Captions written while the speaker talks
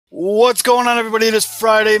What's going on, everybody? It is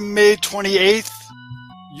Friday, May 28th.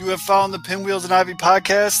 You have found the Pinwheels and Ivy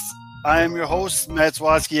podcast. I am your host, Matt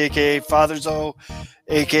Zwatsky, a.k.a. Father Zoe,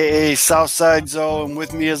 a.k.a. Southside Zoe, and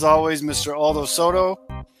with me, as always, Mr. Aldo Soto.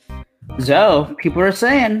 Zoe, people are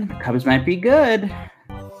saying the Cubs might be good.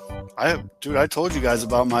 I told you guys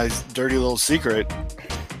about my dirty little secret.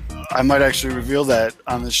 I might actually reveal that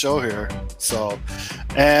on the show here. So,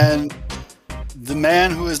 and the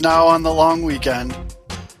man who is now on the long weekend,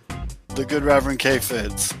 the good Reverend K.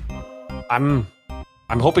 Fids. I'm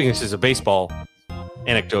hoping this is a baseball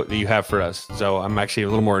anecdote that you have for us. So I'm actually a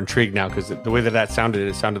little more intrigued now because the way that sounded,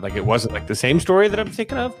 it sounded like it wasn't like the same story that I'm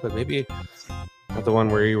thinking of, but maybe not the one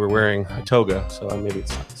where you were wearing a toga. So maybe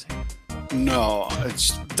it's not the same. No,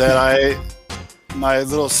 it's that my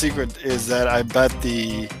little secret is that I bet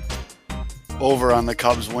the over on the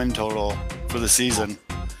Cubs win total for the season.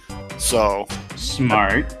 So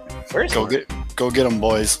smart. Go get them,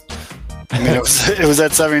 boys. I mean, it was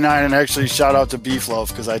at 79, and actually shout out to Beefloaf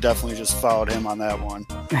because I definitely just followed him on that one.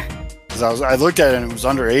 Because I looked at it and it was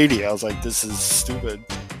under 80. I was like, this is stupid.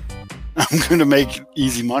 I'm going to make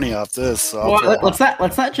easy money off this. So let's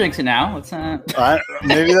not jinx it now. Let's not.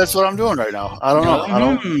 Maybe that's what I'm doing right now. I don't know. I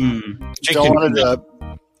don't want to do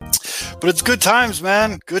that. But it's good times,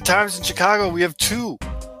 man. Good times in Chicago. We have two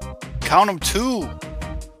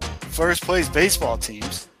first place baseball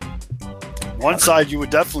teams. One side, you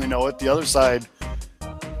would definitely know it. The other side,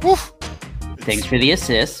 whew. Thanks for the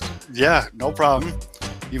assist. Yeah, no problem.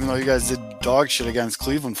 Even though you guys did dog shit against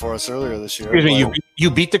Cleveland for us earlier this year. Excuse me,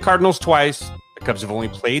 you beat the Cardinals twice. The Cubs have only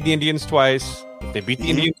played the Indians twice. If they beat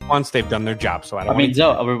the Indians once, they've done their job. So I mean,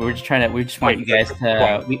 Zoe, we're just trying to. We just want you guys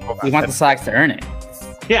to. We want the Sox to earn it.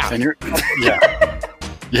 Yeah, and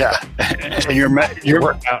and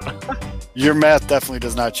your math definitely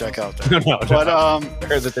does not check out there. No. But I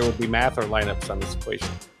heard that there would be math or lineups on this equation.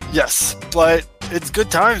 Yes, but it's good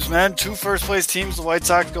times, man. Two first place teams. The White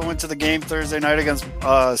Sox go into the game Thursday night against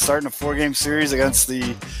starting a 4-game series against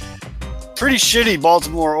the pretty shitty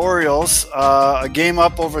Baltimore Orioles. A game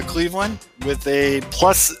up over Cleveland with a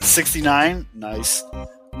plus 69, nice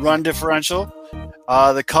run differential.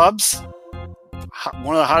 The Cubs,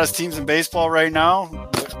 one of the hottest teams in baseball right now,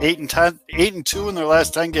 8-2 in their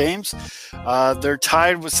last 10 games. They're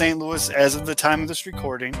tied with St. Louis as of the time of this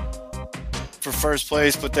recording for first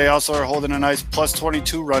place, but they also are holding a nice plus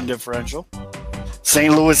 22 run differential.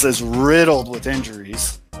 St. Louis is riddled with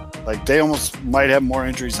injuries. Like, they almost might have more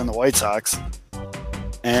injuries than the White Sox.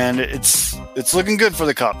 And it's looking good for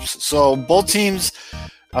the Cubs. So both teams,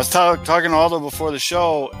 I was talking to Aldo before the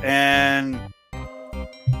show, and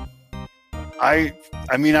I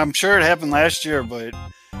mean, I'm sure it happened last year, but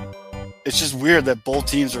it's just weird that both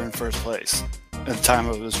teams are in first place at the time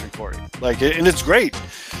of this recording. And it's great.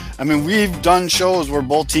 I mean, we've done shows where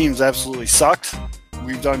both teams absolutely sucked.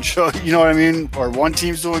 We've done shows, you know what I mean? Or one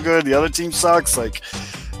team's doing good, the other team sucks.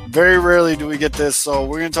 Very rarely do we get this. So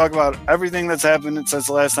we're going to talk about everything that's happened since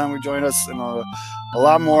the last time we joined us and a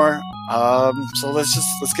lot more. So let's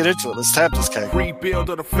get into it. Let's tap this keg. Rebuild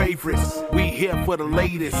of the favorites. We here for the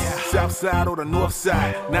latest. South side or the north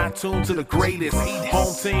side. Not tuned to the greatest.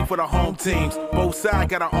 Home team for the home teams. Both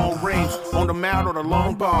sides got our own rings. On the mound or the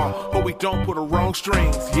long ball. But we don't put the wrong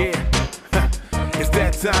strings. Yeah. It's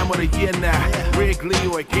that time of the year now. Wrigley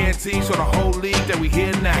or Gantes or the whole league that we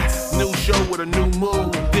hear now. New show with a new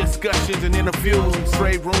mood. Discussions and interviews.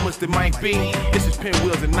 Trade rumors that might be. This is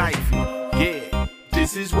Pinwheels and Ivy. Yeah.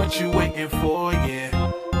 This is what you waiting for,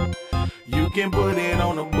 yeah. You can put it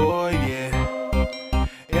on the board, yeah.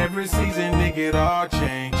 Every season, nigga, it all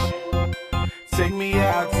change. Take me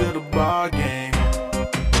out to the ball game.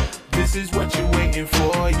 This is what you waiting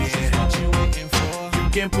for, yeah. You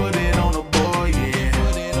can put it on the board,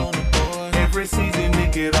 yeah. Every season,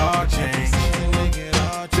 nigga, it all change.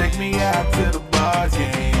 Take me out to the ball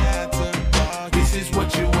game. This is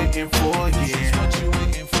what you waiting for, yeah.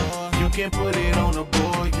 You can put it on the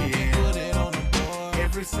board, yeah.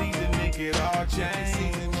 Every season, nigga, it all change.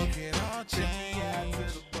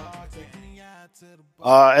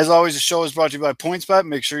 As always, the show is brought to you by PointsBet.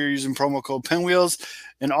 Make sure you're using promo code Pinwheels.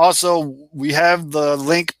 And also, we have the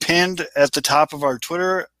link pinned at the top of our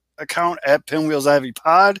Twitter account at Pinwheels Ivy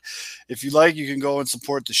Pod. If you like, you can go and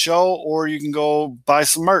support the show, or you can go buy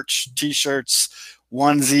some merch, t-shirts,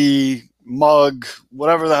 onesie, mug,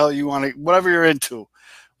 whatever the hell you want to, whatever you're into.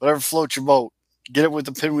 Whatever floats your boat. Get it with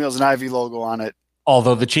the Pinwheels and Ivy logo on it.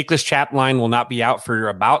 Although the Cheekless Chap line will not be out for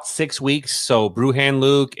about 6 weeks. So Brewhand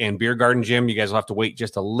Luke and Beer Garden Jim, you guys will have to wait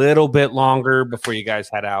just a little bit longer before you guys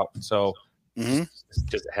head out. So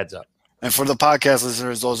just a heads up. And for the podcast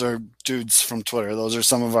listeners, those are dudes from Twitter. Those are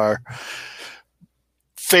some of our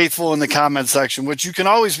faithful in the comment section, which you can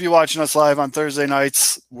always be watching us live on Thursday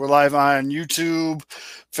nights. We're live on YouTube,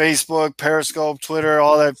 Facebook, Periscope, Twitter,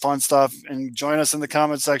 all that fun stuff. And join us in the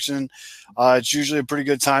comment section. It's usually a pretty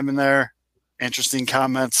good time in there. Interesting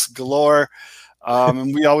comments galore.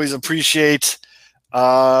 And we always appreciate,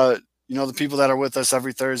 the people that are with us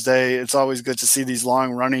every Thursday. It's always good to see these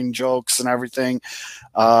long running jokes and everything.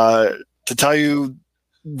 To tell you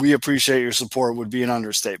we appreciate your support would be an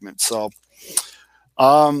understatement. So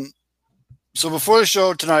before the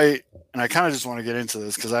show tonight, and I kind of just want to get into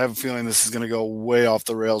this because I have a feeling this is going to go way off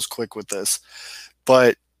the rails quick with this,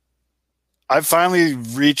 but I've finally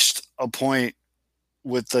reached a point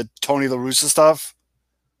with the Tony La Russa stuff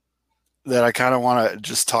that I kind of want to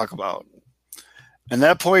just talk about. And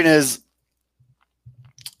that point is,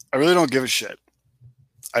 I really don't give a shit.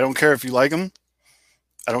 I don't care if you like him.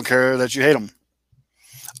 I don't care that you hate him.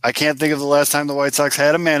 I can't think of the last time the White Sox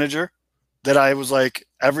had a manager that I was like,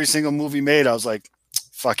 every single movie made, I was like,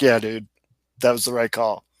 fuck yeah, dude. That was the right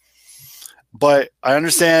call. But I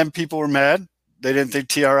understand people were mad. They didn't think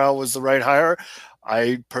TRL was the right hire.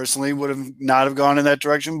 I personally would have not have gone in that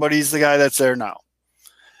direction, but he's the guy that's there now.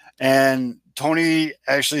 And Tony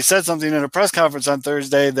actually said something in a press conference on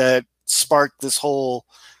Thursday that sparked this whole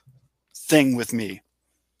thing with me.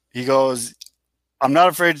 He goes, I'm not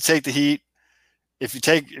afraid to take the heat.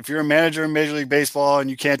 If you're a manager in Major League Baseball and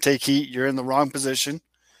you can't take heat, you're in the wrong position.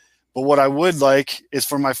 But what I would like is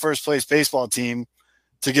for my first place baseball team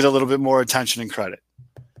to get a little bit more attention and credit.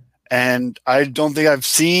 And I don't think I've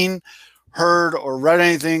seen, heard, or read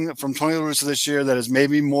anything from Tony La Russa this year that has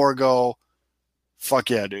made me more go,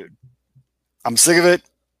 fuck yeah, dude. I'm sick of it.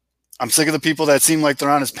 I'm sick of the people that seem like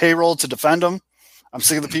they're on his payroll to defend him. I'm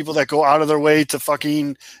sick of the people that go out of their way to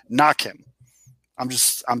fucking knock him.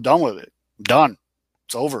 I'm done with it. I'm done.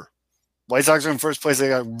 It's over. White Sox are in first place. They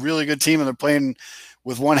got a really good team, and they're playing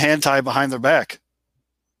with one hand tied behind their back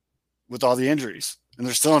with all the injuries, and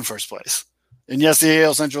they're still in first place. And yes, the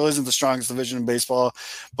AL Central isn't the strongest division in baseball,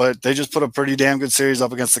 but they just put a pretty damn good series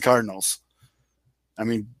up against the Cardinals. I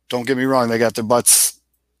mean, don't get me wrong. They got their butts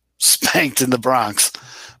spanked in the Bronx,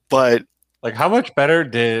 but like, how much better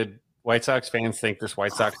did White Sox fans think this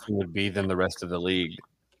White Sox team would be than the rest of the league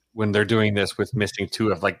when they're doing this with missing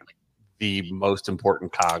two of like the most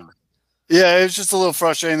important cogs? Yeah, it was just a little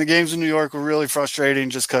frustrating. The games in New York were really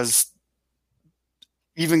frustrating just because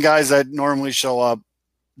even guys that normally show up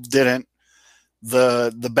didn't.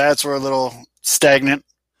 The bats were a little stagnant.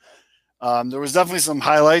 There was definitely some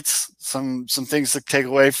highlights, some things to take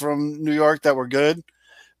away from New York that were good.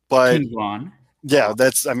 But Vaughn. Yeah,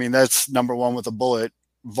 that's number one with a bullet.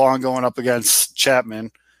 Vaughn going up against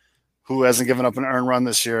Chapman, who hasn't given up an earned run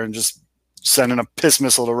this year and just sending a piss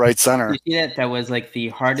missile to right center. You see that? That was like the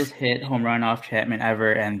hardest hit home run off Chapman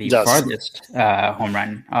ever and the farthest home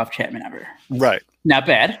run off Chapman ever. Right. Not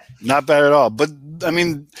bad. Not bad at all. But, I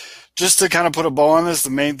mean, just to kind of put a bow on this, the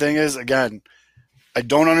main thing is, again, I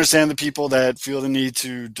don't understand the people that feel the need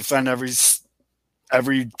to defend every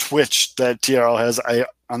twitch that TRL has.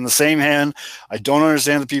 On the same hand, I don't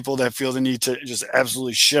understand the people that feel the need to just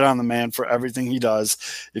absolutely shit on the man for everything he does.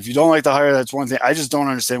 If you don't like the hire, that's one thing. I just don't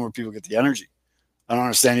understand where people get the energy. I don't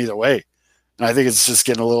understand either way. And I think it's just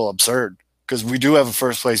getting a little absurd because we do have a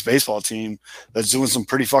first place baseball team that's doing some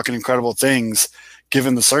pretty fucking incredible things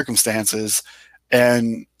given the circumstances.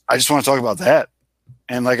 And I just want to talk about that.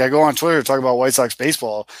 And like I go on Twitter to talk about White Sox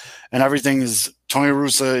baseball and everything is Tony La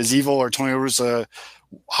Russa is evil or Tony La Russa.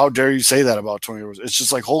 How dare you say that about Tony La Russa? It's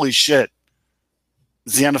just like, holy shit.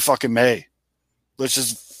 It's the end of fucking May. Let's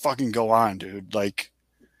just fucking go on, dude. Like,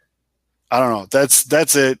 I don't know. That's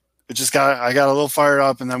it. I got a little fired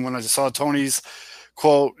up. And then when I saw Tony's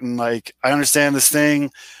quote and like, I understand this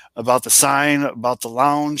thing about the sign, about the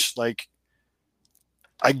lounge. Like,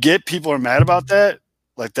 I get people are mad about that.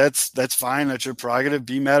 Like, that's fine. That's your prerogative.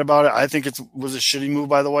 Be mad about it. I think it was a shitty move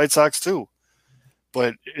by the White Sox too.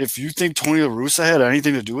 But if you think Tony La Russa had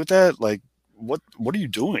anything to do with that, like, what are you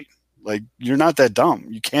doing? Like, you're not that dumb.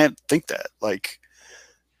 You can't think that. Like,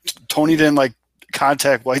 Tony didn't, like,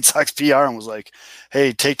 contact White Sox PR and was like,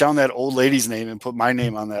 hey, take down that old lady's name and put my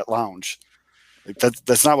name on that lounge. Like,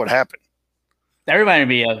 that's not what happened. That reminded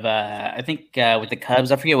me of, I think with the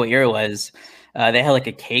Cubs, I forget what year it was. They had like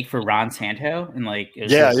a cake for Ron Santo, and like it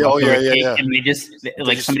was yeah, and they just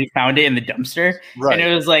somebody found it in the dumpster, right? And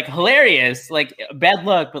it was like hilarious, like bad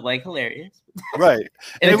luck, but like hilarious, right?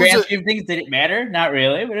 In the grand scheme of things, did it matter? Not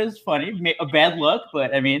really, but it was funny. A bad luck,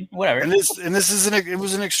 but I mean, whatever. And it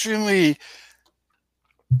was an extremely,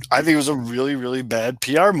 I think it was a really, really bad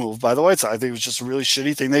PR move by the White Sox. I think it was just a really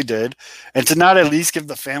shitty thing they did, and to not at least give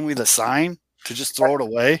the family the sign, to just throw it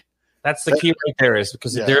away. That's the key right there, is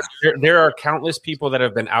because there are countless people that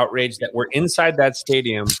have been outraged that were inside that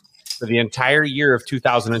stadium for the entire year of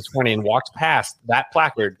 2020 and walked past that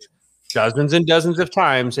placard dozens and dozens of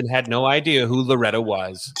times and had no idea who Loretta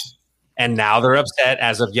was. And now they're upset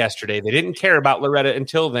as of yesterday. They didn't care about Loretta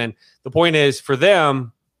until then. The point is, for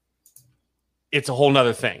them, it's a whole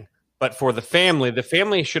nother thing. But for the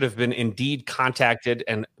family should have been indeed contacted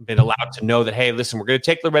and been allowed to know that, hey, listen, we're going to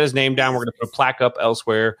take Loretta's name down. We're going to put a plaque up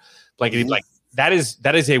elsewhere. Like that is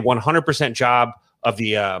a 100% job of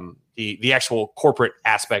the actual corporate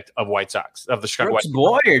aspect of White Sox, of the Chicago White Sox.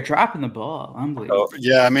 Boy, you're dropping the ball. Unbelievable. So,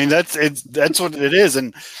 yeah, I mean that's what it is,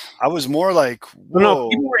 and I was more like, whoa. No,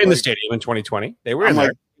 people were in the stadium in 2020. They were in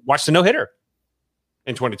there. Watched the no hitter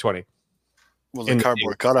in 2020. Well, the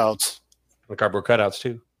cardboard cutouts. The cardboard cutouts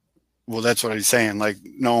too. Well, that's what he's saying. Like,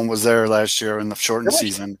 no one was there last year in the shortened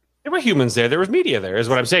season. There were humans there. There was media there, is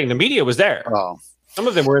what I'm saying. The media was there. Oh. Some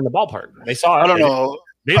of them were in the ballpark. They saw it. I don't know.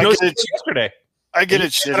 They didn't know it yesterday. I get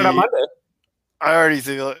it shitty. On Monday. I already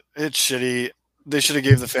think it's shitty. They should have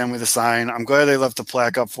gave the family the sign. I'm glad they left the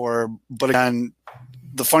plaque up for her. But again,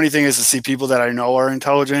 the funny thing is to see people that I know are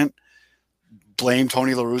intelligent blame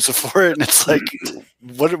Tony La Russa for it, and it's like,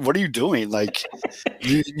 what are you doing? Like,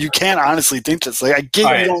 you can't honestly think this. Like, I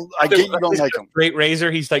get you don't like him. Great razor.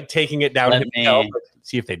 He's like taking it down himself.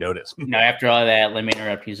 See if they notice. No, after all that, let me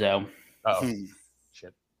interrupt you, Zoe. Oh,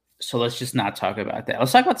 shit. So let's just not talk about that.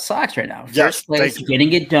 Let's talk about the Sox right now. Yes, First place,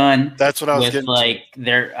 getting it done. That's what I was getting.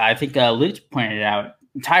 I think Luke pointed it out.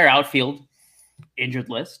 Entire outfield injured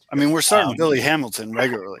list. I mean, we're starting Billy Hamilton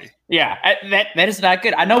regularly. Yeah, that is not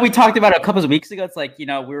good. I know we talked about it a couple of weeks ago. It's like, we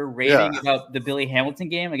were raving about the Billy Hamilton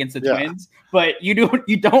game against the Twins, but you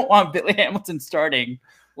don't want Billy Hamilton starting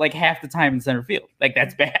like half the time in center field. Like,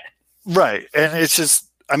 that's bad. Right, and it's just,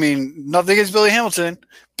 I mean, nothing against Billy Hamilton.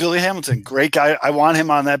 Billy Hamilton, great guy. I want him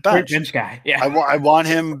on that bench. Great bench guy. Yeah, I want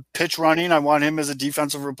him pitch running. I want him as a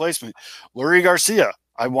defensive replacement. Lurie Garcia,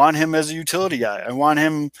 I want him as a utility guy. I want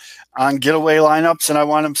him on getaway lineups, and I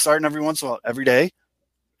want him starting every once in a while, every day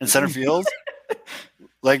in center field.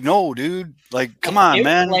 Like, no, dude. Like, come on,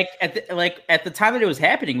 man. Like at the time that it was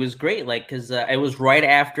happening, it was great. Like, because it was right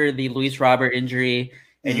after the Luis Robert injury,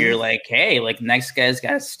 and you're like, hey, like, next guy's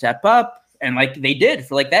got to step up. And like they did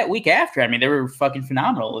for like that week after. I mean, they were fucking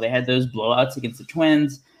phenomenal. They had those blowouts against the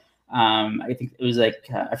Twins. I think it was like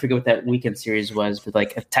I forget what that weekend series was, but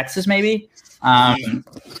like Texas maybe,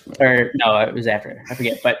 or no, it was after. I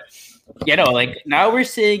forget. But like now we're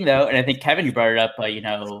seeing though, and I think Kevin, you brought it up.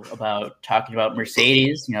 About talking about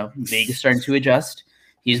Mercedes. Vegas starting to adjust.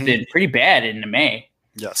 He's been pretty bad in May.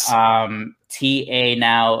 Yes. TA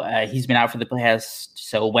now he's been out for the past.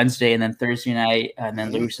 So Wednesday and then Thursday night, and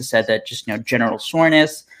then La Russa said that just general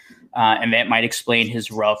soreness, and that might explain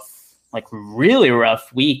his really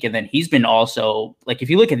rough week. And then he's been also like, if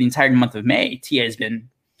you look at the entire month of May, TA has been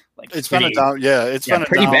like it's been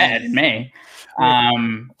pretty bad in May.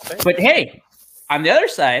 But hey, on the other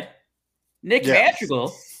side, Nick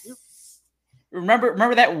Madrigal.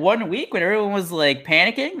 Remember that 1 week when everyone was like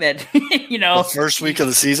panicking that the first week of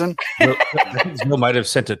the season. Bill might have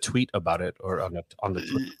sent a tweet about it or on the Twitter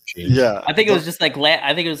machine. Yeah, I think it was just like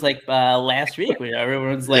last week when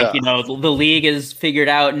everyone's like the league has figured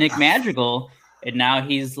out Nick Madrigal, and now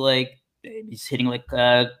he's hitting like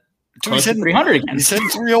close to 300 again. He's hitting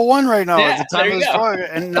 301 right now at the time of his start,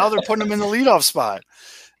 and now they're putting him in the leadoff spot.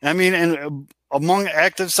 I mean, and among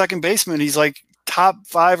active second basemen, he's like top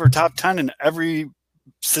 5 or top 10 in every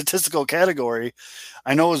statistical category.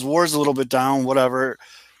 I know his WAR's a little bit down, whatever,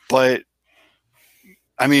 but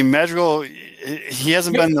I mean, Madrigal, he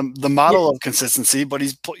hasn't been the model of consistency, but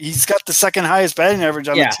he's got the second highest batting average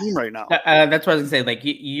on the team right now. That's what I was gonna say. Like,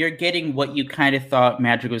 you're getting what you kind of thought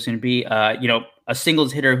Madrigal was going to be. A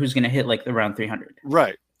singles hitter who's going to hit like around 300.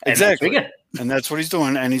 Right. Exactly. And that's what he's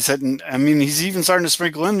doing. And he's hitting. I mean, he's even starting to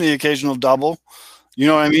sprinkle in the occasional double. You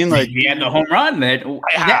know what I mean? Like, he had the home run. I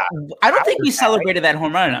don't think we celebrated that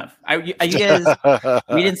home run enough. You guys,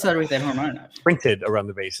 we didn't celebrate that home run enough. Sprinted around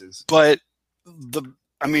the bases. But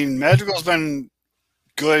Madrigal's been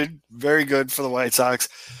good, very good for the White Sox.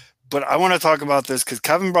 But I want to talk about this because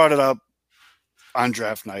Kevin brought it up on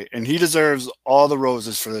draft night, and he deserves all the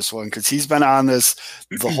roses for this one because he's been on this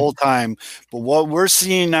the whole time. But what we're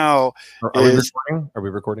seeing now Are we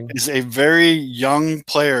recording? Is a very young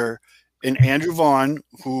player in Andrew Vaughn,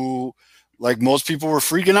 who, like most people were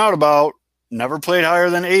freaking out about, never played higher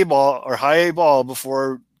than A ball or high A ball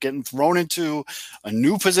before getting thrown into a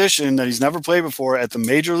new position that he's never played before at the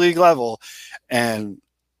major league level. And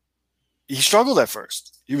he struggled at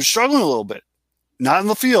first. He was struggling a little bit, not in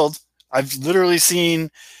the field. I've literally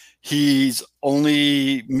seen he's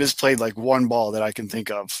only misplayed like one ball that I can think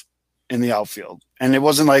of in the outfield. And it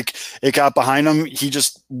wasn't like it got behind him. He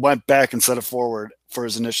just went back instead of forward for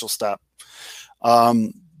his initial step.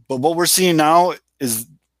 But what we're seeing now is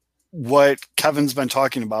what Kevin's been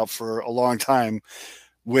talking about for a long time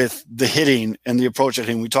with the hitting and the approach at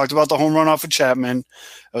him. We talked about the home run off of Chapman.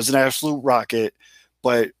 It was an absolute rocket.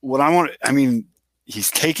 But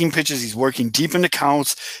he's taking pitches. He's working deep into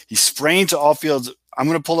counts. He's spraying to all fields. I'm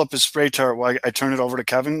going to pull up his spray chart while I turn it over to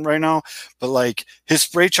Kevin right now. But like his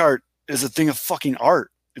spray chart is a thing of fucking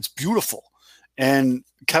art. It's beautiful. And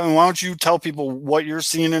Kevin, why don't you tell people what you're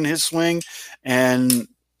seeing in his swing and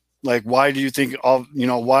like, why do you think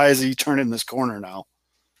why is he turning this corner now?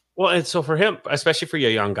 Well, and so for him, especially for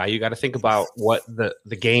your young guy, you got to think about what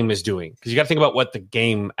the game is doing, because you got to think about what the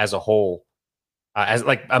game as a whole, as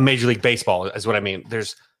like a Major League Baseball is what I mean.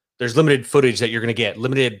 There's limited footage that you're going to get,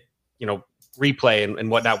 limited, replay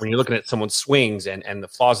and whatnot when you're looking at someone's swings and the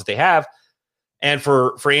flaws that they have. And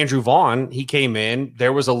for Andrew Vaughn, he came in.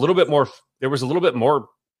 There was a little bit more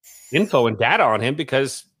info and data on him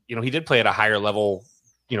because he did play at a higher level,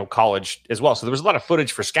 college as well. So there was a lot of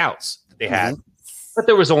footage for scouts that they had. Mm-hmm. But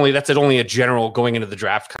that's only a general going into the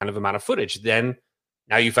draft kind of amount of footage. Then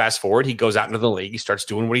now you fast forward, he goes out into the league, he starts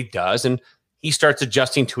doing what he does, and he starts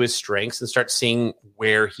adjusting to his strengths and starts seeing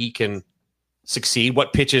where he can succeed,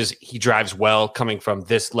 what pitches he drives well coming from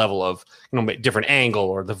this level of, different angle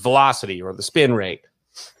or the velocity or the spin rate.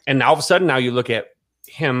 And now all of a sudden, now you look at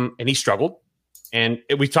him and he struggled. And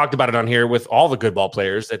we've talked about it on here with all the good ball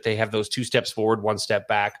players that they have those 2 steps forward, 1 step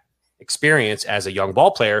back experience as a young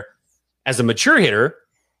ball player. As a mature hitter,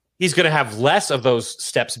 he's going to have less of those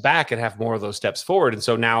steps back and have more of those steps forward. And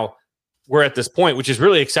so now we're at this point, which is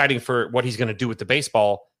really exciting for what he's going to do with the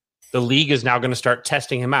baseball. The league is now going to start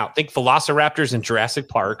testing him out. Think Velociraptors in Jurassic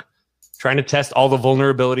Park, trying to test all the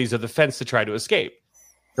vulnerabilities of the fence to try to escape.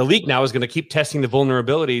 The league now is going to keep testing the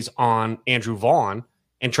vulnerabilities on Andrew Vaughn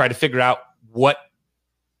and try to figure out what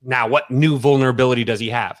new vulnerability does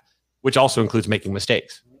he have, which also includes making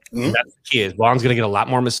mistakes. Mm-hmm. That's the key. Is Vaughn's going to get a lot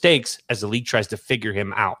more mistakes as the league tries to figure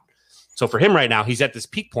him out. So for him right now, he's at this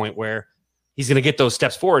peak point where he's going to get those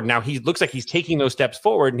steps forward. Now he looks like he's taking those steps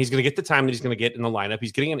forward, and he's going to get the time that he's going to get in the lineup.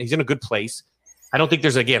 He's in a good place. I don't think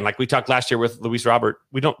there's, again, like we talked last year with Luis Robert,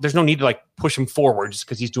 there's no need to like push him forward just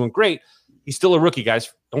because he's doing great. He's still a rookie,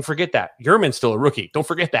 guys. Don't forget that. Yerman's still a rookie. Don't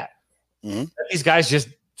forget that. Mm-hmm. These guys just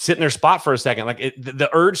sit in their spot for a second. Like the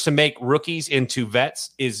urge to make rookies into vets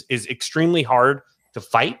is extremely hard to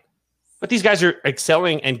fight, but these guys are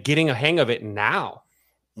excelling and getting a hang of it now.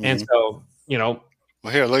 Mm-hmm. And so,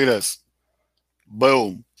 well, here, look at this.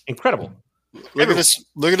 Boom. Incredible. Look at this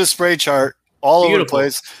spray chart all over the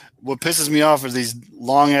place. What pisses me off is these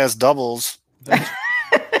long ass doubles.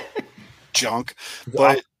 Junk.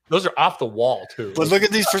 But those are off the wall too. But look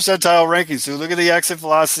at these percentile rankings. So look at the exit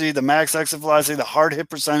velocity, the max exit velocity, the hard hit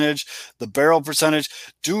percentage, the barrel percentage.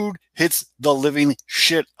 Dude hits the living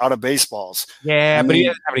shit out of baseballs. Yeah, but he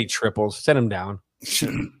doesn't have any triples. Send him down.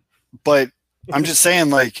 But I'm just saying,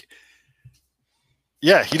 like,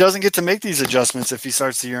 yeah, he doesn't get to make these adjustments if he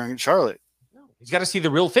starts the year in Charlotte. No, he's got to see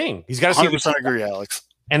the real thing. He's got to see. 100% agree, Alex.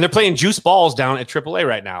 And they're playing juice balls down at AAA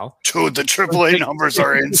right now. Dude, the AAA numbers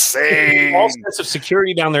are insane. All sense of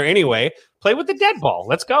security down there anyway. Play with the dead ball.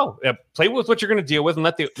 Let's go. Play with what you're going to deal with and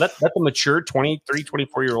let the mature 23,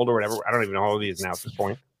 24-year-old or whatever, I don't even know how old he is now at this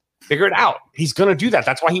point, figure it out. He's going to do that.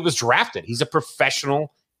 That's why he was drafted. He's a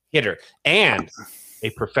professional hitter and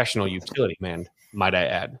a professional utility man, might I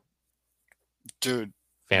add. Dude.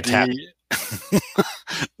 Fantastic.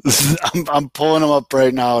 I'm pulling them up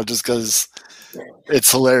right now just because it's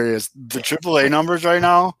hilarious. The AAA numbers right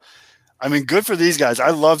now, I mean, good for these guys.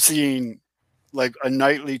 I love seeing like a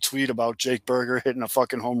nightly tweet about Jake Berger hitting a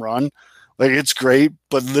fucking home run. Like, it's great,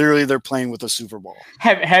 but literally they're playing with a Super Bowl.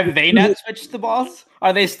 Have they not switched the balls?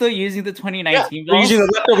 Are they still using the 2019 balls? They're using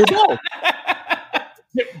the leftover ball.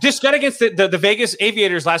 Just got against the Vegas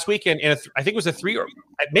Aviators last weekend in I think it was a 3 or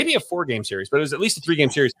maybe a 4-game series, but it was at least a 3-game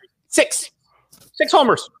series. Six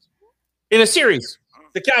homers in a series.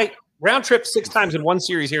 The guy round trip 6 times in one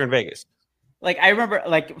series here in Vegas. Like, I remember,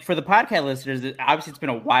 like, for the podcast listeners, obviously it's been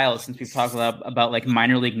a while since we've talked about like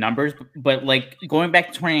minor league numbers, but like going back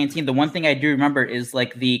to 2019, the one thing I do remember is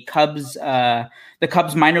like the Cubs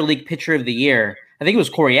minor league pitcher of the year. I think it was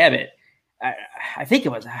Corey Abbott. I think it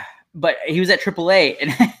was, but he was at AAA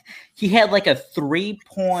and he had like a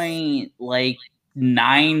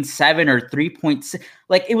 3.97 or 3.6.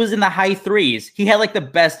 Like, it was in the high threes. He had like the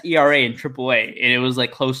best ERA in AAA, and it was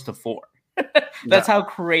like close to 4. That's how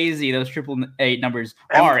crazy those AAA numbers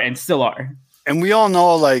are and still are. And we all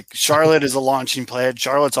know, like, Charlotte is a launching pad.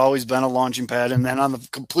 Charlotte's always been a launching pad. And then on the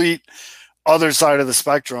complete other side of the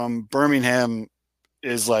spectrum, Birmingham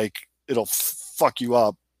is like, it'll fuck you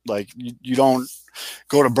up. Like, you don't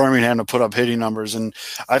go to Birmingham to put up hitting numbers. And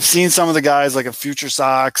I've seen some of the guys like a Future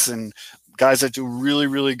Sox and guys that do really,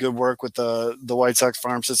 really good work with the White Sox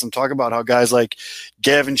farm system talk about how guys like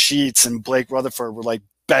Gavin Sheets and Blake Rutherford were like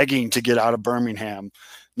begging to get out of Birmingham.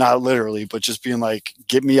 Not literally, but just being like,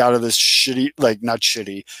 get me out of this shitty, like not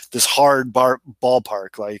shitty, this hard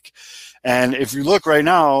ballpark. Like, and if you look right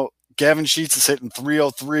now, Gavin Sheets is hitting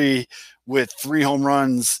 303 with 3 home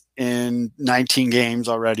runs in 19 games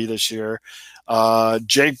already this year.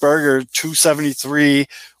 Jake Berger, 273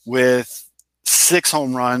 with 6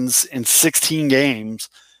 home runs in 16 games.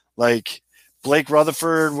 Like, Blake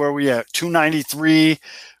Rutherford, where we at? 293.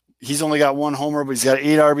 He's only got 1 homer, but he's got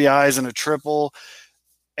 8 RBIs and a triple.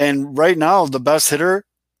 And right now, the best hitter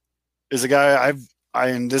is a guy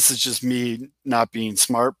and this is just me not being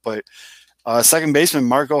smart, but second baseman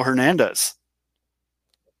Marco Hernandez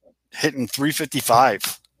hitting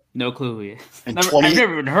 355. No clue who he is. And I've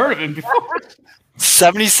never even heard of him before.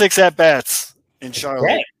 76 at bats in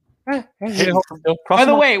Charlotte. By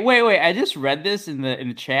the way, wait. I just read this in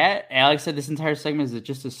the chat. Alex said this entire segment is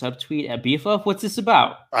just a subtweet at Beef Up. What's this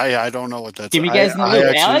about? I don't know what that's. Give me guys the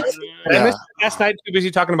loop, Alex. I missed last night. Too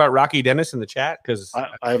busy talking about Rocky Dennis in the chat because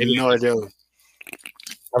I have no idea.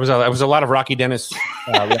 I was a lot of Rocky Dennis.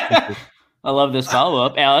 I love this follow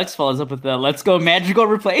up. Alex follows up with the "Let's go magical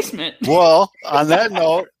replacement." Well, on that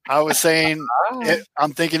note, I was saying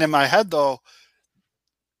I'm thinking in my head though,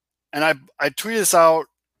 and I tweeted this out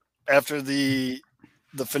after the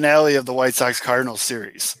finale of the White Sox Cardinals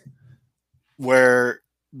series, where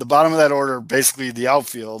the bottom of that order, basically the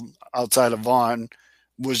outfield outside of Vaughn,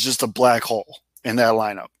 was just a black hole in that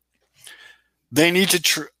lineup. They need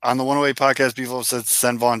to on the 108 podcast, people said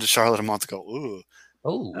send Vaughn to Charlotte a month ago. Ooh.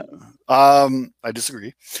 Oh. I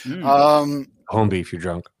disagree. Home beef, you're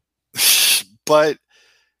drunk. But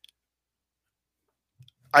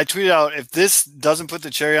I tweeted out, if this doesn't put the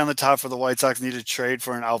cherry on the top for the White Sox need to trade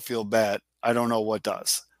for an outfield bat, I don't know what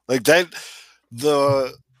does. Like that,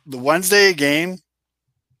 the Wednesday game,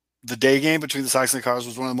 the day game between the Sox and the Cardinals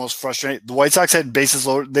was one of the most frustrating. The White Sox had bases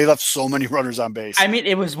loaded. They left so many runners on base. I mean,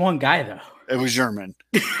 it was one guy though. It was German.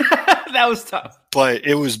 That was tough. But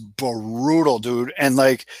it was brutal, dude. And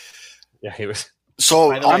like, yeah, he was.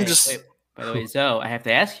 So I'm By the way, Zoe, I have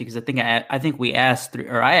to ask you because I think we asked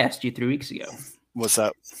I asked you 3 weeks ago. What's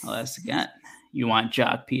that? I'll ask again. You want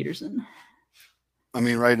Jock Peterson? I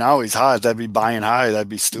mean, right now he's hot. That'd be buying high. That'd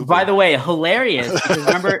be stupid. By the way, hilarious.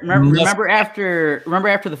 Because remember after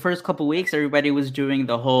the first couple weeks, everybody was doing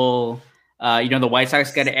the whole, the White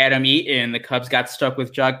Sox got Adam Eaton, the Cubs got stuck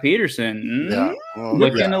with Jock Peterson. Yeah, well,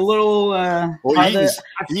 looking a little how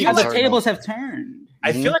the tables have turned.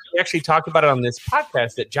 I feel like we actually talked about it on this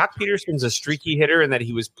podcast that Jock Peterson's a streaky hitter and that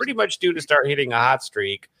he was pretty much due to start hitting a hot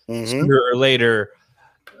streak sooner or later,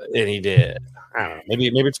 and he did. I don't know. Maybe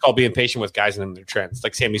it's called being patient with guys and their trends.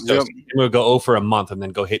 Like Sammy Sosa, he will go 0 for a month and then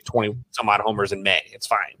go hit 20 some odd homers in May. It's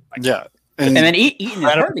fine. Like, yeah, and then Eaton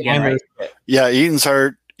is hurt again, right? Yeah, Eaton's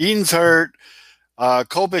hurt. Kopech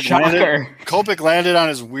landed on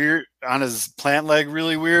his plant leg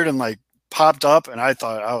really weird and like popped up, and I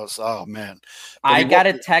thought oh man. But I got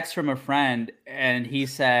a text from a friend and he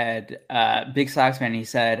said, big Sox fan, he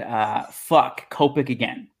said, fuck Kopech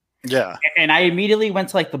again. Yeah. And I immediately went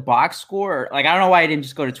to like the box score. Like, I don't know why I didn't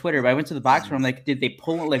just go to Twitter, but I went to the box score. I'm like, did they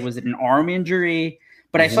pull it? Like, was it an arm injury?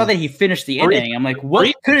 But I saw that he finished the inning. I'm like,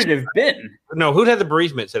 what could it have been? No, who had the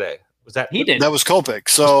bereavement today? Was that he did? That was Kopech.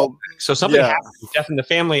 So something happened. Death in the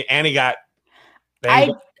family, and he got. I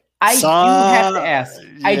do have to ask.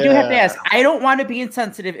 I don't want to be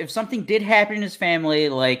insensitive. If something did happen in his family,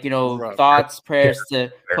 like thoughts, prayers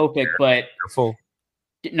to Kopech, but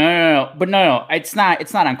no. But no, it's not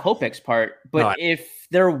on Kopech's part. But if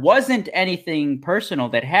there wasn't anything personal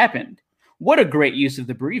that happened, what a great use of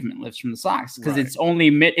the bereavement list from the Sox, because it's only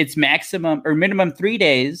it's maximum or minimum 3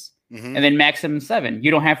 days. And then maximum 7.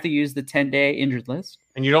 You don't have to use the 10-day injured list,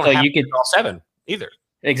 and you don't have to use all 7 either.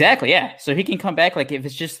 Exactly, yeah. So he can come back like if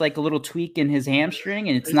it's just like a little tweak in his hamstring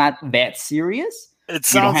and it's not that serious. It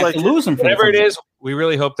sounds like to lose him. Whatever it is, we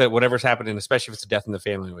really hope that whatever's happening, especially if it's a death in the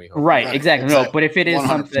family, we hope. Right, exactly. No, but if it is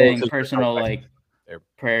something personal, like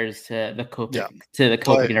prayers to the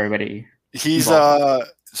Kopech, and everybody. He's but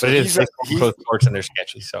it is sports and they're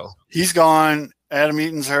sketchy. So he's gone. Adam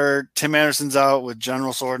Eaton's hurt. Tim Anderson's out with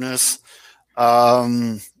general soreness.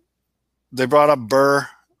 They brought up Burr.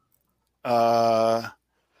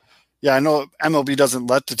 Yeah, I know MLB doesn't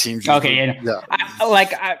let the teams. Okay, yeah.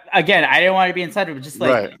 I didn't want to be insider, but just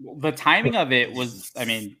like the timing of it was, I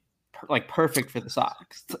mean, like perfect for the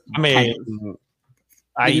Sox. I mean,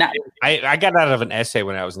 I got out of an essay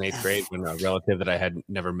when I was in 8th grade when a relative that I had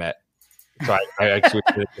never met. So I actually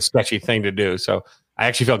did a sketchy thing to do. So I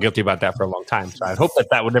actually felt guilty about that for a long time. So I hope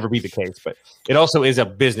that would never be the case. But it also is a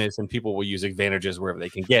business, and people will use advantages wherever they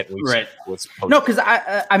can get. Right. No, because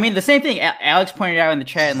I mean the same thing. Alex pointed out in the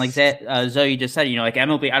chat, and like Zoe just said, like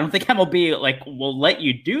MLB. I don't think MLB like will let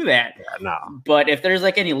you do that. Yeah, no. But if there's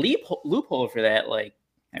like any loophole for that, like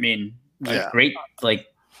I mean, great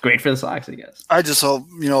for the Sox, I guess. I just hope,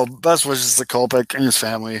 best wishes to Kopech and his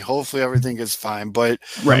family. Hopefully everything is fine. But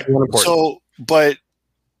but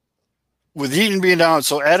with Eaton being down,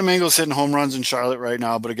 so Adam Engel's hitting home runs in Charlotte right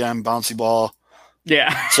now, but again, bouncy ball.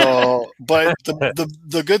 Yeah. So, but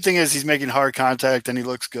the good thing is he's making hard contact and he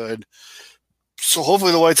looks good. So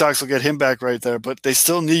hopefully the White Sox will get him back right there, but they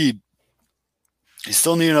still need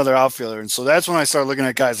another outfielder. And so that's when I start looking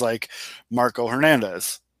at guys like Marco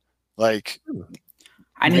Hernandez. Like,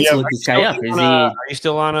 I need to look this guy up. Are you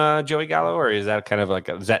still on Joey Gallo, or is that kind of like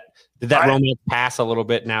did that romance pass a little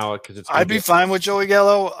bit now? Because I'd be fine with Joey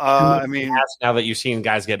Gallo. I mean, now that you've seen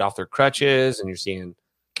guys get off their crutches and you're seeing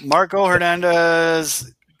Marco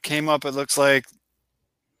Hernandez came up. It looks like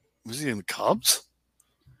was he in the Cubs?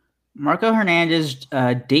 Marco Hernandez,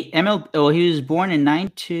 he was born in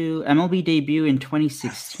 92. MLB debut in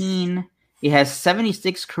 2016. He has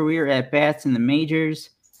 76 career at bats in the majors.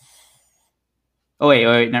 Oh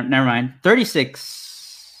wait, never mind. 36.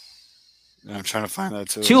 I'm trying to find that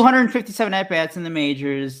too. 257 at bats in the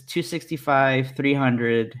majors, 265,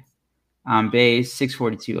 300 on base,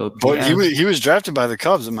 642 OPS. But he was drafted by the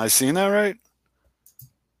Cubs. Am I seeing that right?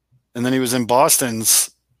 And then he was in Boston's.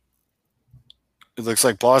 It looks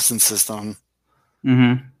like Boston's system.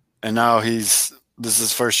 Mm-hmm. And now this is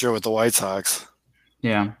his first year with the White Sox.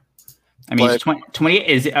 Yeah, I mean, he's 28.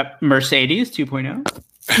 Is it Mercedes 2.0?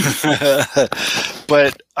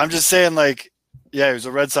 But I'm just saying, like. Yeah, he was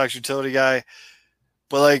a Red Sox utility guy.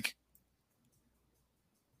 But, like,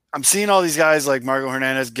 I'm seeing all these guys like Marco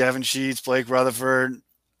Hernandez, Gavin Sheets, Blake Rutherford.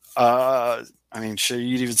 I mean,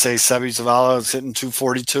 you'd even say Sebi Zavala is hitting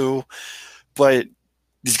 242. But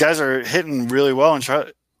these guys are hitting really well and try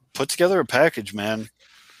to put together a package, man.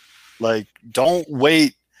 Like, don't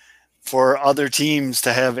wait for other teams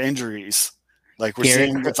to have injuries. Like we're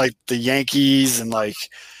seeing with, like, the Yankees and, like –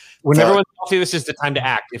 when everyone's healthy, this is the time to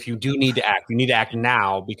act. If you do need to act, you need to act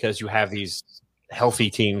now because you have these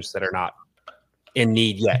healthy teams that are not in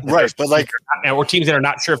need yet. Right, but like or teams that are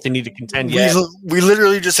not sure if they need to contend yet. We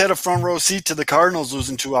literally just had a front row seat to the Cardinals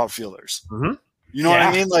losing 2 outfielders. Mm-hmm. You know what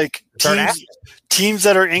I mean? Like teams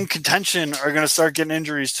that are in contention are going to start getting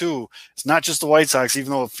injuries too. It's not just the White Sox,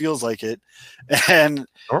 even though it feels like it. And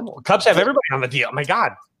normal Cubs have everybody on the deal. Oh my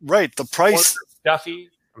God! Right, the price,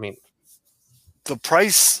 Duffy. I mean. The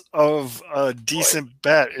price of a decent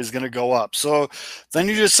bet is going to go up. So then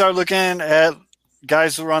you just start looking at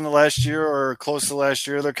guys who were on the last year or close to last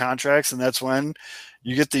year, their contracts, and that's when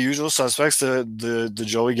you get the usual suspects, the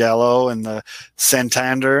Joey Gallo and the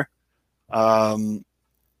Santander.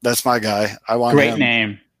 That's my guy. I want great him.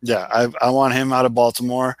 Name. Yeah, I want him out of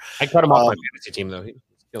Baltimore. I cut him off my fantasy team though.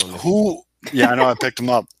 Who? Yeah, I know. I picked him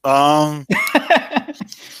up.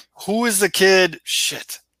 Who is the kid?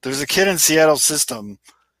 Shit. There's a kid in Seattle's system.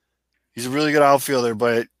 He's a really good outfielder,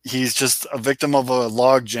 but he's just a victim of a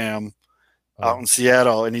log jam out in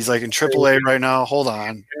Seattle, and he's like in AAA right now. Hold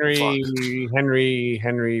on.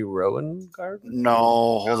 Henry Rowan-Gardner? No,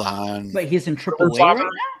 hold on. But he's in AAA right now?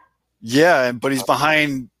 Yeah, but he's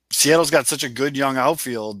behind. Seattle's got such a good young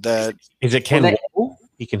outfield that. Is it Ken?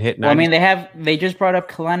 He can hit 90. Well, I mean, they just brought up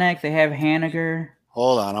Kalenic. They have Haniger.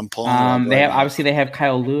 Hold on, I'm pulling. They have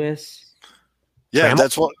Kyle Lewis. Yeah,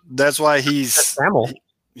 Trammell? that's why he's Trammell.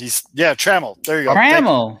 Trammell. There you go.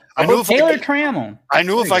 Trammell. Taylor Trammell. I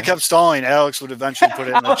knew if I kept stalling, Alex would eventually put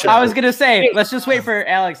it in the chat. I was gonna say, let's just wait for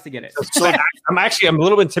Alex to get it. So I'm a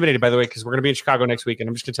little intimidated, by the way, because we're gonna be in Chicago next week, and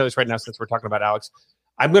I'm just gonna tell you this right now since we're talking about Alex.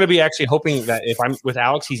 I'm gonna be actually hoping that if I'm with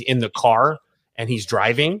Alex, he's in the car and he's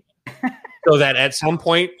driving, so that at some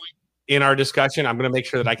point in our discussion, I'm gonna make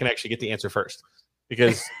sure that I can actually get the answer first,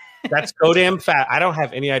 because that's so damn fat. I don't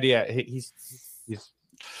have any idea. He's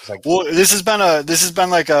like, well, this has been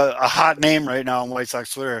like a hot name right now on White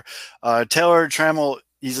Sox Twitter. Taylor Trammell,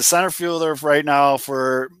 he's a center fielder right now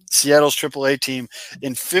for Seattle's AAA team.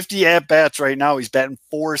 In 50 at bats right now, he's batting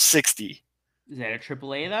 .460. Is that a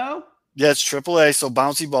AAA though? Yeah, it's AAA, so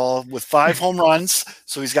bouncy ball with 5 home runs.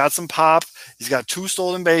 So he's got some pop. He's got 2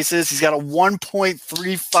 stolen bases. He's got a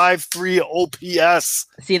 1.353 OPS.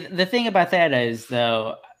 See, the thing about that is,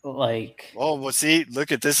 though, like... Oh, well, see,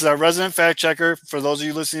 look at this. Is our resident fact checker. For those of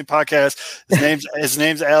you listening to podcasts, his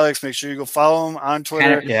name's Alex. Make sure you go follow him on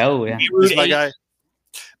Twitter. He's my guy.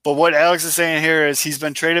 But what Alex is saying here is he's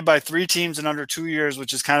been traded by 3 teams in under 2 years,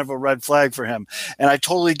 which is kind of a red flag for him. And I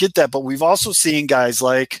totally get that. But we've also seen guys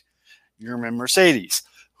like Yermin Mercedes,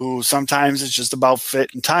 who sometimes it's just about fit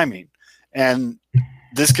and timing. And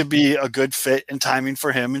this could be a good fit and timing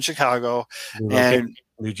for him in Chicago. And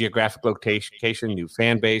new geographic location, new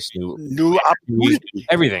fan base, new opportunity,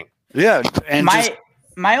 everything. Yeah. And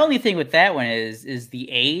my only thing with that one is the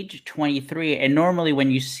age, 23. And normally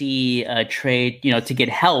when you see a trade, to get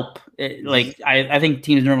help, I think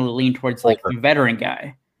teams normally lean towards like the veteran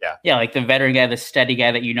guy. Yeah. Yeah. Like the veteran guy, the steady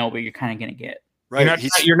guy that what you're kind of going to get. Right.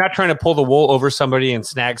 You're not trying to pull the wool over somebody and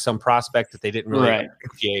snag some prospect that they didn't really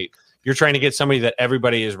appreciate. You're trying to get somebody that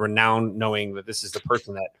everybody is renowned knowing that this is the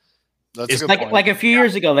person that That's like a few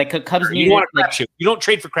years ago, like Cubs needed. You want a crapshoot. You don't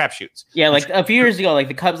trade for crapshoots. Yeah, like a few years ago, like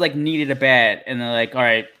the Cubs needed a bat, and they're like, "All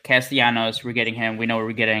right, Castellanos, we're getting him. We know what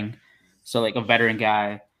we're getting." So like a veteran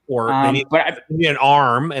guy, or they need an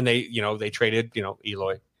arm, and they traded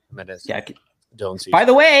Eloy Mendez. Yeah, don't see. By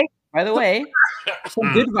the way,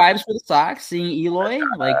 some good vibes for the Sox. Seeing Eloy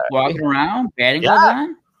walking around, batting gloves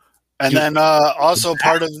on. And then also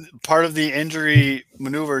part of the injury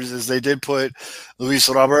maneuvers is they did put Luis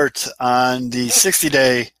Robert on the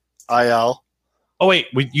 60-day IL. Oh wait,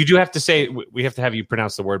 you do have to say we have to have you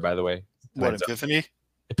pronounce the word, by the way. What, Epiphany?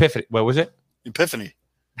 Epiphany. What was it? Epiphany.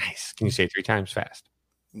 Nice. Can you say it 3 times fast?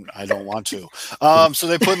 I don't want to. So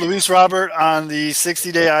they put Luis Robert on the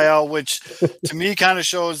 60-day IL, which to me kind of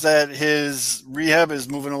shows that his rehab is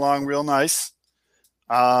moving along real nice.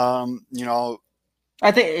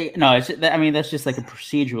 I think that's just like a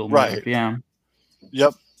procedural move, right? Yeah.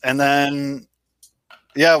 Yep. And then,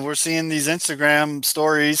 we're seeing these Instagram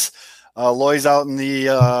stories. Loy's out in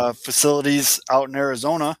the facilities out in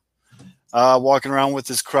Arizona, walking around with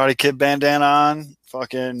his Karate Kid bandana on.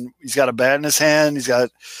 He's got a bat in his hand. He's got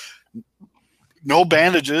no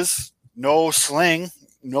bandages, no sling,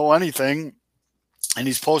 no anything, and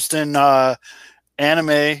he's posting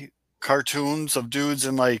anime cartoons of dudes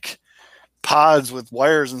in pods with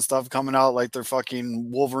wires and stuff coming out like they're fucking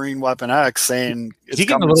Wolverine Weapon X, saying is he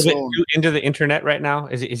getting a little bit too into the internet right now?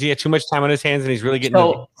 Is he had too much time on his hands and he's really getting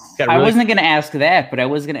I wasn't going to ask that, but I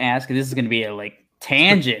was going to ask, this is going to be a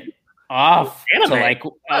tangent off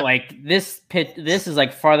to this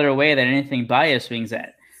is farther away than anything Bio swings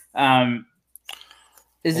at.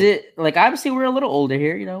 Is it obviously we're a little older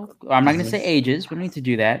here, I'm not going to say ages, we don't need to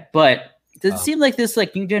do that, but does it seem like this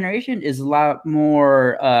new generation is a lot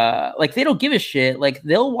more they don't give a shit.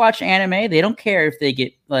 They'll watch anime. They don't care if they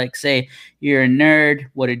get say you're a nerd,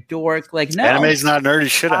 what a dork. No, anime's not nerdy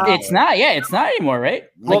shit. It's not. Yeah, it's not anymore, right?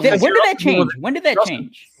 When did that change? When did that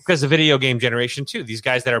change? Because the video game generation too. These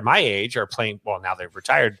guys that are my age are playing. Well, now they've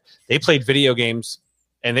retired. They played video games,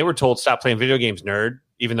 and they were told stop playing video games, nerd.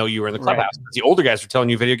 Even though you were in the clubhouse, the older guys were telling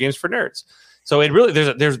you video games for nerds. So it really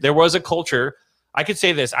there was a culture. I could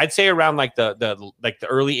say this. I'd say around the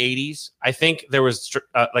early 80s, I think there was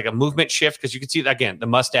a movement shift because you could see again the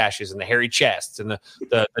mustaches and the hairy chests and the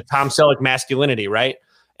Tom Selleck masculinity, right?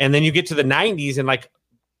 And then you get to the 90s and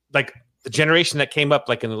the generation that came up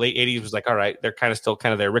in the late 80s was all right, they're kind of still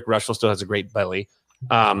kind of there. Rick Russell still has a great belly.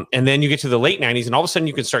 And then you get to the late 90s and all of a sudden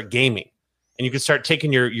you can start gaming and you can start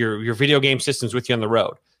taking your video game systems with you on the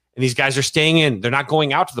road. And these guys are staying in. They're not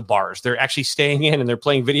going out to the bars. They're actually staying in and they're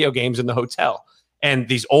playing video games in the hotel. And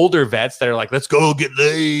these older vets that are let's go get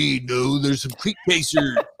laid. No, there's some creek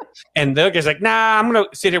chasers. And the other guy's nah, I'm going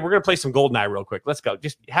to sit here. We're going to play some GoldenEye real quick. Let's go.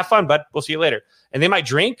 Just have fun, bud. We'll see you later. And they might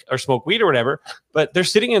drink or smoke weed or whatever, but they're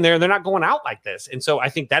sitting in there and they're not going out like this. And so I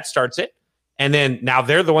think that starts it. And then now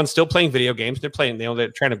they're the ones still playing video games. They're playing,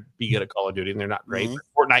 they're trying to be good at Call of Duty and they're not great. Mm-hmm.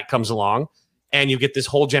 Fortnite comes along and you get this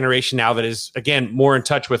whole generation now that is, again, more in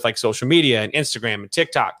touch with social media and Instagram and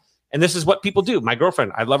TikTok. And this is what people do. My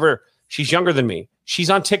girlfriend, I love her. She's younger than me. She's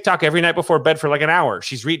on TikTok every night before bed for an hour.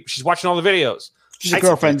 She's watching all the videos. She's your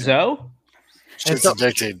girlfriend, Zoe? Shit's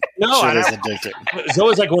addicting. No, shit is addicting.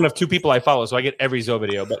 Zoe is one of 2 people I follow, so I get every Zoe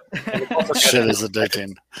video. But shit is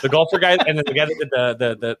addicting. The golfer guy, and then the guy that did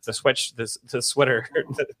the sweater,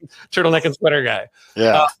 the turtleneck and sweater guy.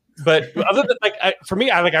 Yeah. But other than for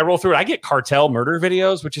me, I roll through it. I get cartel murder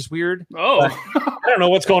videos, which is weird. Oh, I don't know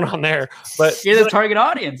what's going on there. But you're the target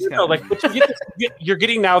audience. You're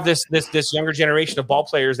getting now this younger generation of ball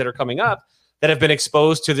players that are coming up that have been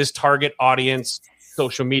exposed to this target audience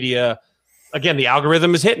social media. Again, the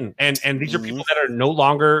algorithm is hitting, and these are people that are no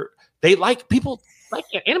longer. They like people like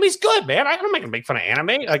anime's good, man. I'm not making fun of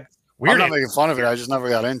anime. Like I'm not making fun of it. I just never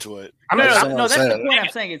got into it. That's the point I'm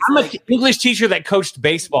saying. I'm an English teacher that coached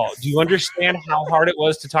baseball. Do you understand how hard it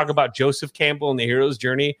was to talk about Joseph Campbell and the hero's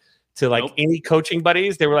journey to like any coaching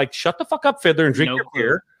buddies? They were like, "Shut the fuck up, Fiddler, and drink your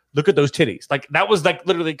beer. Look at those titties." Like that was like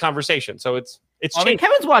literally conversation. So it's. I mean,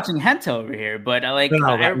 Kevin's watching Hento over here, but I I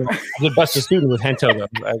did bust a student with Hento though.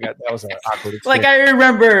 That was an awkward experience. I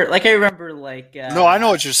remember. No, I know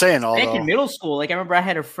what you're saying. Back in middle school, like I remember I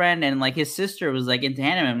had a friend and like his sister was like into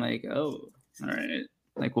anime. I'm like, oh, all right,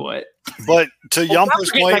 like what? But to Yumper's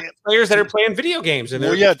point, players that are playing video games, and to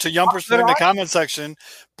Yumper's point in the comment section,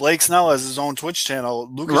 Blake Snell has his own Twitch channel.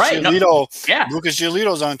 Lucas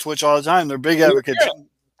Giolito's on Twitch all the time. They're big advocates.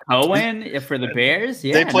 Owen for the Bears,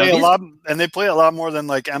 they play a lot, and they play a lot more than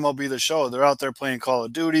like MLB The Show. They're out there playing Call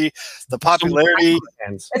of Duty. The popularity,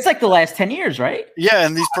 it's like the last 10 years, right? Yeah,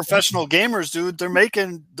 and these professional gamers, dude,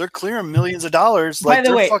 they're clearing millions of dollars. Like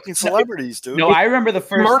they're fucking celebrities, dude. No, I remember the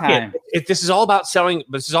first time. This is all about selling.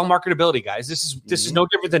 This is all marketability, guys. This is no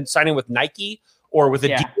different than signing with Nike or with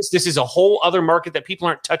Adidas. This is a whole other market that people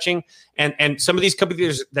aren't touching. And some of these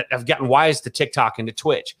companies that have gotten wise to TikTok and to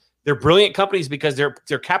Twitch. They're brilliant companies because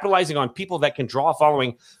they're capitalizing on people that can draw a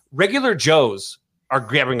following. Regular Joes are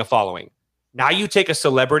grabbing a following. Now you take a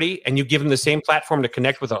celebrity and you give them the same platform to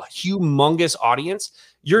connect with a humongous audience.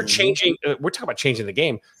 You're changing. We're talking about changing the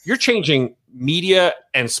game. You're changing media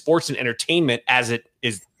and sports and entertainment as it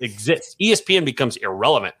exists. ESPN becomes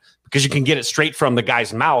irrelevant because you can get it straight from the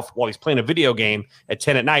guy's mouth while he's playing a video game at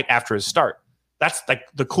 10 at night after his start. That's like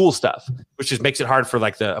the cool stuff, which just makes it hard for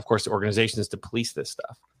the organizations to police this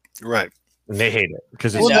stuff. Right. And they hate it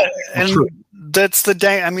because that's the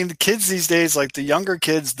dang. I mean, the kids these days, like the younger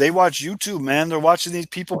kids, they watch YouTube, man. They're watching these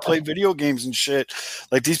people play video games and shit.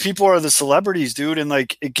 Like these people are the celebrities, dude. And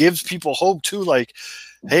like, it gives people hope too. Like,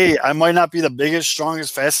 hey, I might not be the biggest,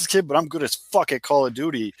 strongest, fastest kid, but I'm good as fuck at Call of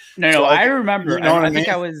Duty. No, I remember. I think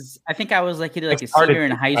I was like either like a senior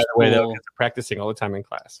in high school. Practicing all the time in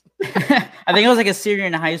class. I think I was like a senior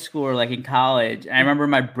in high school or like in college. And I remember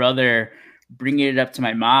my brother bringing it up to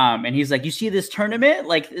my mom, and he's like, "You see this tournament?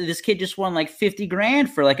 Like this kid just won like $50,000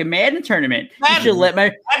 for like a Madden tournament. Madden. You should let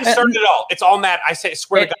my Madden started it all. It's all Madden. I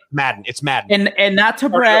swear to God, Madden. It's Madden." And not to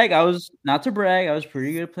brag, I was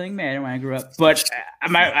pretty good at playing Madden when I grew up. But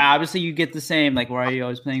obviously, you get the same. Like, why are you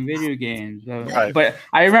always playing video games? Right. But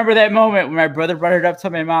I remember that moment when my brother brought it up to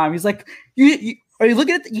my mom. He's like, "You are you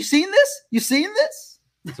looking at? You seeing this? You seeing this?"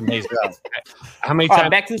 It's amazing. How many times?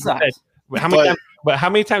 Back to the size. How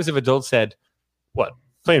many times have adults said, "What,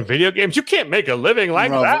 playing video games? You can't make a living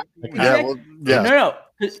like that." No.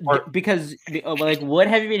 Because like, what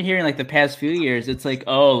have you been hearing like the past few years? It's like,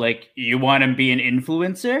 oh, like you want to be an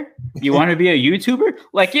influencer? You want to be a YouTuber?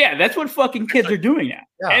 Like, yeah, that's what fucking kids are doing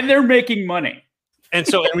now, and they're making money. And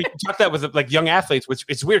we can talk that with like young athletes, which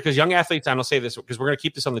it's weird because young athletes. And I'll say this because we're going to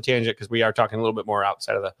keep this on the tangent because we are talking a little bit more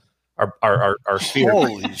outside of our sphere.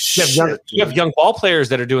 Holy shit! You have young ball players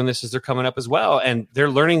that are doing this as they're coming up as well, and they're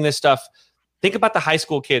learning this stuff. Think about the high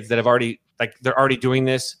school kids that have they're already doing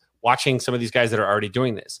this, watching some of these guys that are already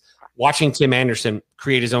doing this, watching Tim Anderson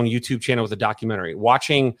create his own YouTube channel with a documentary,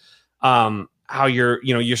 watching how you're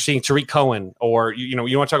seeing Tariq Cohen, or you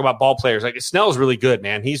want to talk about ball players. Like Snell's really good,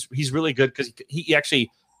 man. He's really good because he actually,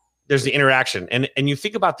 there's the interaction. And you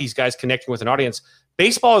think about these guys connecting with an audience.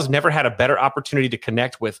 Baseball has never had a better opportunity to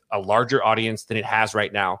connect with a larger audience than it has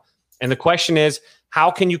right now. And the question is, how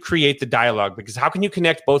can you create the dialogue? Because how can you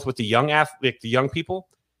connect both with the young athlete, the young people?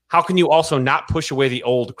 How can you also not push away the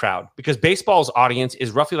old crowd? Because baseball's audience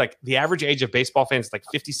is roughly like the average age of baseball fans is like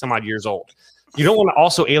 50 some odd years old. You don't want to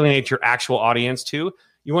also alienate your actual audience too.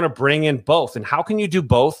 You want to bring in both. And how can you do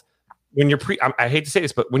both when you're I hate to say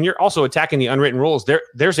this, but when you're also attacking the unwritten rules,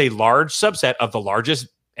 there's a large subset of the largest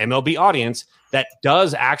MLB audience that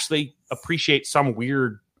does actually appreciate some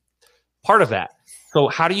weird part of that. So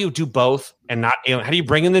how do you do both and not alien? How do you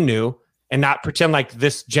bring in the new and not pretend like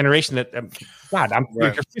this generation that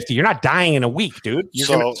you're 50, you're not dying in a week, dude.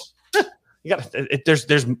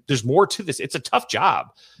 There's more to this. It's a tough job.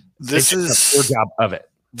 This is a poor job of it.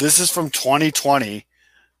 This is from 2020.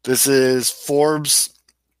 This is Forbes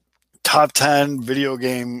top 10 video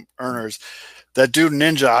game earners. That dude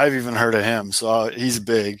Ninja, I've even heard of him, so he's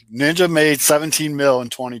big. Ninja made 17 mil in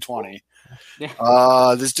 2020.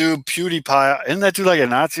 This dude PewDiePie, isn't that dude like a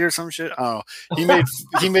Nazi or some shit? I don't know.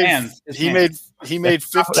 He made 15.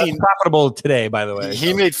 That's profitable today, by the way.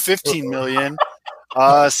 He made 15 million.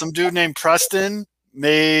 Some dude named Preston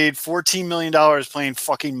made $14 million playing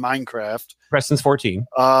fucking Minecraft. Preston's 14.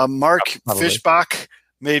 Mark Probably. Fishbach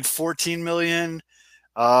made $14 million.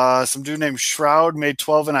 Some dude named Shroud made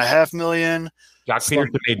 $12.5 million. Jock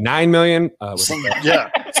Peterson made $9 million.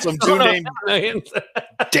 Some dude named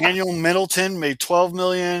Daniel Middleton made $12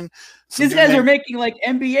 million. These guys are making like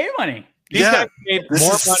NBA money. These guys made this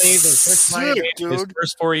more is money than Chris Money sick, made in his dude.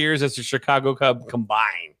 first 4 years as a Chicago Cub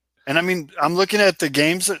combined. And I mean, I'm looking at the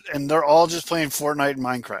games, and they're all just playing Fortnite and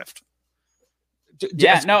Minecraft.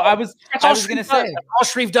 Yeah, no, I was going to say. That's all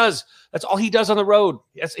Shreve does. That's all he does on the road.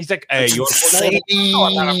 He's like, hey, you want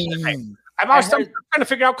Fortnite? I'm trying to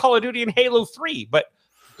figure out Call of Duty and Halo 3, but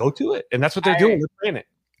go to it. And that's what they're doing. They're playing it.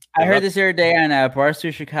 I heard this the other day on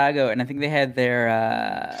Barstool Chicago, and I think they had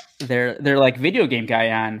their like video game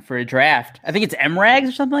guy on for a draft. I think it's MRAGs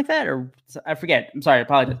or something like that, or I forget. I'm sorry, I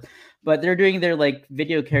apologize. But they're doing their like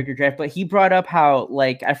video character draft. But he brought up how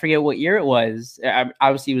like I forget what year it was.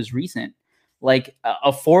 Obviously, it was recent. Like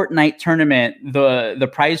a Fortnite tournament, the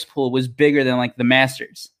prize pool was bigger than like the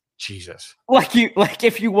Masters. Jesus. Like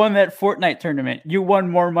if you won that Fortnite tournament, you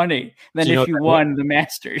won more money than if you won the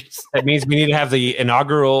Masters. That means we need to have the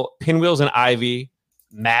inaugural Pinwheels and Ivy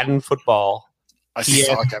Madden football. I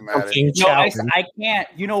suck at Madden. No, I can't.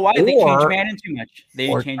 You know why? They changed Madden too much. They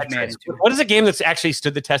changed Madden too much. What is a game that's actually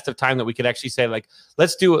stood the test of time that we could actually say like,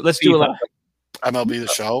 let's do it. Let's do it. MLB The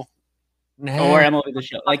Show. Or MLB The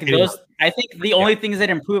Show. Like those, I think the only things that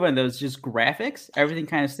improve on those is just graphics. Everything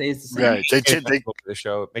kind of stays the same. Right. They the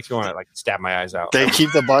show. It makes me want to like stab my eyes out. They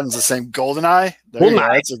keep the buttons the same. GoldenEye.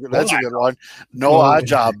 That's a good one. No odd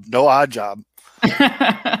job. No odd job.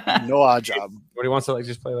 No odd job. Nobody wants to like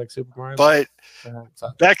just play like Super Mario. But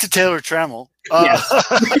back to Taylor Trammell. Yes.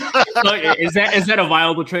 Is that a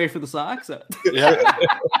viable trade for the Sox? Yeah.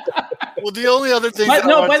 Well, the only other thing. By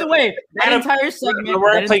the way, that entire segment.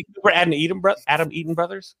 We're Adam Eaton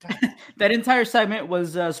Brothers. That entire segment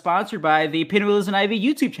was sponsored by the Pinwheels and Ivy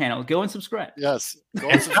YouTube channel. Go and subscribe. Yes. Go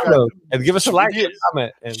and subscribe. And give us a like and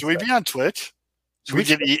comment. Should we be on Twitch? We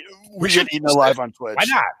should eat live on Twitch. Why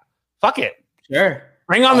not? Fuck it. Sure.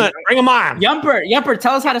 Bring them on. Yumper,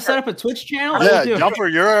 tell us how to set up a Twitch channel. Yeah,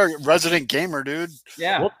 Yumper, you're a resident gamer, dude.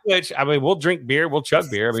 Yeah. We'll Twitch. I mean, we'll drink beer. We'll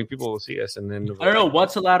chug beer. I mean, people will see us, and then I don't know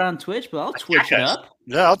what's allowed on Twitch, but I'll Twitch it up.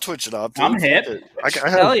 Yeah, I'll Twitch it up. Dude. I'm hip.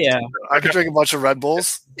 Hell yeah. I could drink a bunch of Red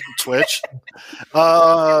Bulls. Twitch.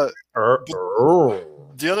 The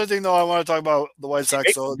other thing, though, I want to talk about the White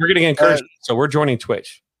Sox. So we're getting encouraged, so we're joining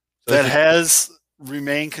Twitch. So that has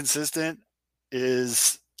remained consistent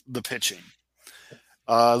is the pitching.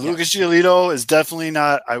 Lucas Giolito is definitely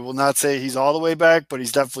not. I will not say he's all the way back, but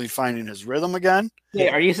he's definitely finding his rhythm again. Hey,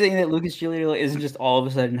 are you saying that Lucas Giolito isn't just all of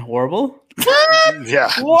a sudden horrible?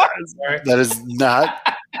 Yeah, what? That is not.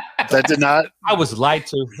 That did not. I was lied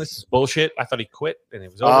to. This is bullshit. I thought he quit, and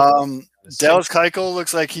it was over. Dallas Keuchel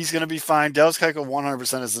looks like he's going to be fine. Dallas Keuchel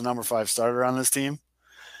 100% is the number 5 starter on this team.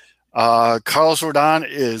 Carlos Rodon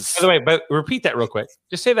is. By the way, but repeat that real quick.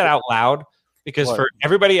 Just say that out loud. Because for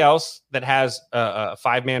everybody else that has a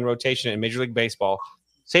 5-man rotation in Major League Baseball,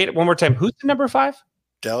 say it one more time. Who's the number 5?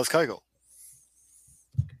 Dallas Keuchel.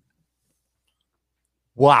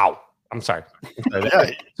 Wow. I'm sorry.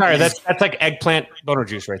 Sorry, that's like eggplant boner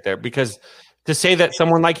juice right there. Because to say that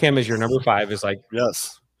someone like him is your number 5 is like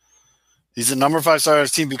yes, he's the number 5 starter on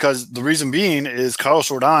his team. Because the reason being is Carlos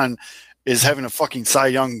Rodon is having a fucking Cy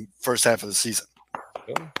Young first half of the season.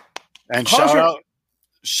 And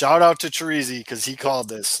shout out to Chirizi because he called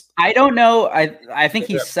this. I don't know. I think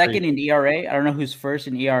he's second in ERA. I don't know who's first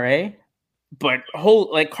in ERA, but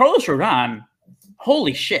Carlos Rodon,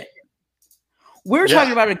 holy shit. We're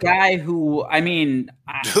talking about a guy who, I mean,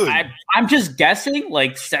 I'm just guessing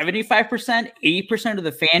like 75%, 80% of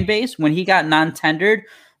the fan base when he got non-tendered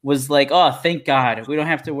was like, oh, thank God. We don't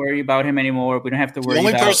have to worry about him anymore. We don't have to worry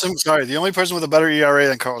about the only person with a better ERA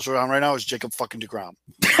than Carlos Rodon right now is Jacob fucking deGrom.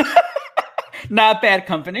 Not bad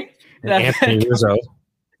company. Anthony Rizzo.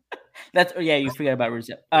 You forgot about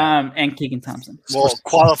Rizzo. And Keegan Thompson. Well,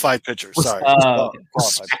 qualified pitcher. Sorry. Qualified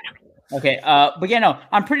pitcher. Okay. But yeah, no,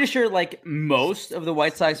 I'm pretty sure like most of the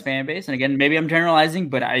White Sox fan base, and again, maybe I'm generalizing,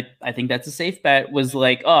 but I think that's a safe bet, was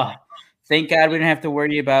like, oh, thank God we don't have to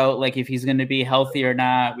worry about like if he's going to be healthy or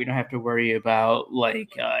not. We don't have to worry about like,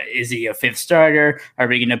 is he a 5th starter? Are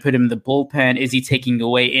we going to put him in the bullpen? Is he taking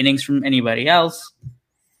away innings from anybody else?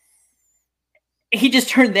 He just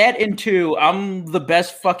turned that into I'm the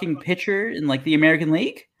best fucking pitcher in like the American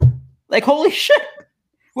League. Like, holy shit.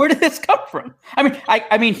 Where did this come from?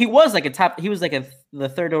 I mean, he was like the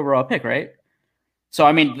 3rd overall pick, right? So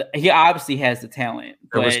I mean, he obviously has the talent,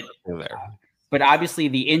 but but obviously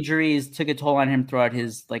the injuries took a toll on him throughout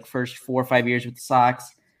his like first 4 or 5 years with the Sox.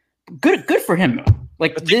 Good for him though.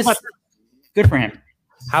 Like this, good for him.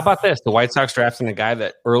 How about this? The White Sox drafting a guy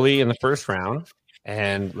that early in the first round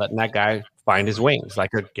and letting that guy find his wings,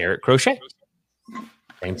 like a Garrett Crochet.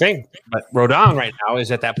 Same thing. But Rodon right now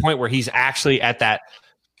is at that point where he's actually at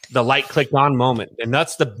the light clicked on moment. And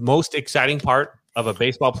that's the most exciting part of a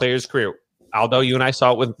baseball player's career. Aldo, you and I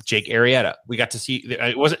saw it with Jake Arrieta. We got to see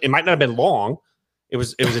it might not have been long. It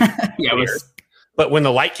was but when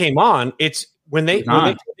the light came on, it's when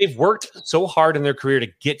they've worked so hard in their career to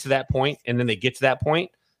get to that point, and then they get to that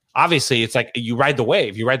point. Obviously, it's like you ride the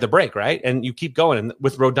wave, you ride the break, right? And you keep going. And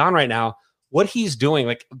with Rodon right now, what he's doing,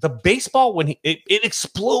 like the baseball, when it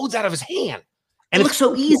explodes out of his hand, and it looks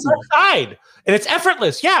so easy, side, and it's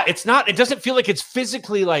effortless. Yeah, it's not. It doesn't feel like it's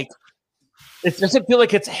physically like. It doesn't feel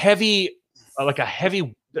like it's heavy, like a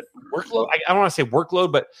heavy workload. I don't want to say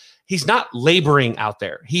workload, but he's not laboring out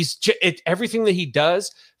there. Everything that he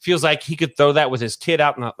does feels like he could throw that with his kid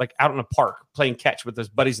out in a park playing catch with his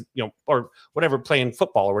buddies, or whatever, playing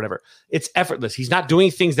football or whatever. It's effortless. He's not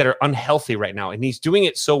doing things that are unhealthy right now, and he's doing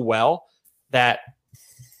it so well that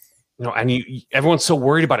everyone's so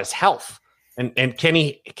worried about his health. And can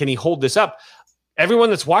he hold this up? Everyone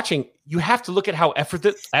that's watching, you have to look at how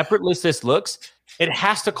effortless this looks. It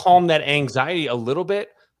has to calm that anxiety a little bit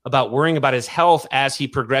about worrying about his health as he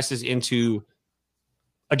progresses into,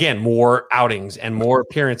 again, more outings and more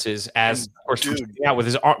appearances as, of course, out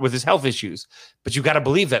with his health issues. But you got to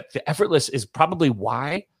believe that the effortless is probably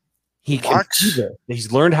why he can do that.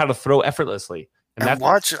 He's learned how to throw effortlessly. And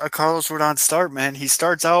watch Carlos Rodon start, man. He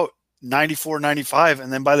starts out 94, 95,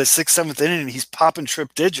 and then by the 6th, 7th inning, he's popping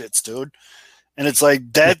trip digits, dude. And it's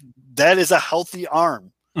like that is a healthy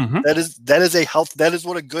arm. Mm-hmm. That is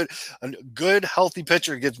what a good healthy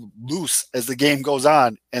pitcher gets loose as the game goes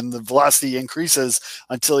on, and the velocity increases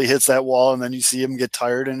until he hits that wall, and then you see him get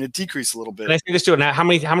tired and it decreases a little bit. And I say this too. Now, how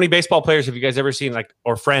many baseball players have you guys ever seen, like,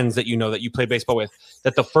 or friends that that you play baseball with,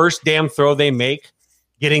 that the first damn throw they make,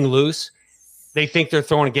 getting loose, they think they're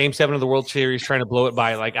throwing a Game 7 of the World Series, trying to blow it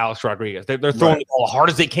by like Alex Rodriguez. They're throwing the ball as hard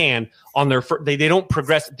as they can on their they don't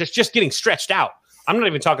progress. It's just getting stretched out. I'm not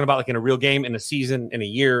even talking about like in a real game, in a season, in a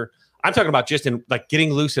year. I'm talking about just in like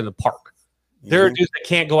getting loose in the park. There are dudes that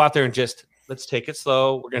can't go out there and just, let's take it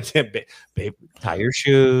slow. We're going to say, baby, tie your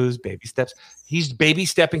shoes, baby steps. He's baby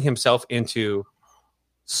stepping himself into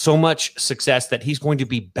so much success that he's going to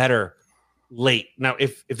be better late. Now,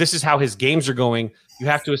 if this is how his games are going, you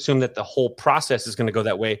have to assume that the whole process is going to go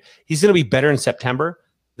that way. He's going to be better in September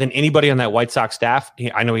than anybody on that White Sox staff.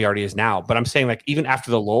 I know he already is now, but I'm saying like even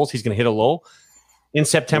after the lulls, he's going to hit a lull. In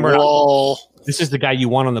September, this is the guy you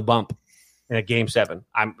want on the bump in a Game 7.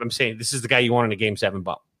 I'm saying this is the guy you want in a Game 7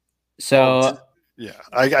 bump. So, yeah,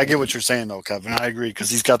 I get what you're saying, though, Kevin. I agree, because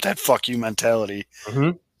he's got that fuck you mentality.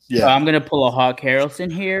 Mm-hmm. Yeah, so I'm going to pull a Hawk Harrelson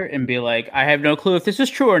here and be like, I have no clue if this is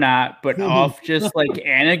true or not, but off just like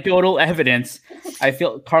anecdotal evidence, I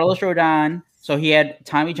feel Carlos Rodon, so he had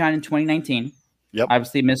Tommy John in 2019. Yep.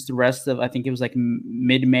 Obviously missed the rest of, I think it was like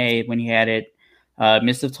mid-May when he had it.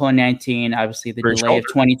 Missed of 2019, obviously the delay of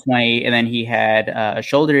 2020, and then he had a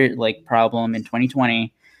shoulder like problem in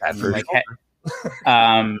 2020,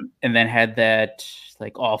 and then had that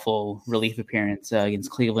like awful relief appearance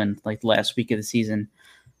against Cleveland like the last week of the season.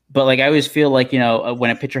 But like I always feel like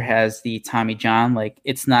when a pitcher has the Tommy John, like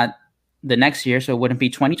it's not the next year, so it wouldn't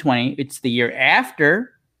be 2020. It's the year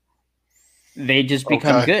after. They just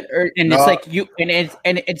become good, it's like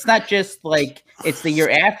it's not just like it's the year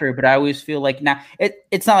after, but I always feel like now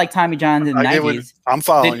it's not like Tommy John in the 90s. I'm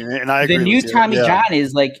following you, and I agree. The new Tommy John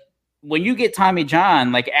is like when you get Tommy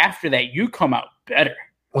John, like after that, you come out better.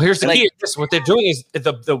 Well, here's the key: what they're doing is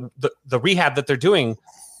the rehab that they're doing.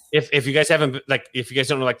 If you guys haven't if you guys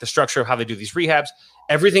don't know like the structure of how they do these rehabs,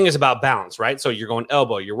 everything is about balance, right? So you're going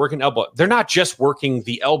elbow, you're working elbow. They're not just working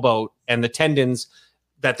the elbow and the tendons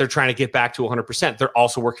that they're trying to get back to 100%. They're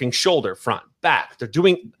also working shoulder, front, back. They're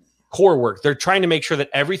doing core work. They're trying to make sure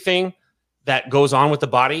that everything that goes on with the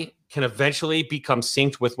body can eventually become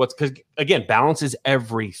synced with because again, balance is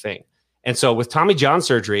everything. And so with Tommy John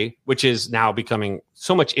surgery, which is now becoming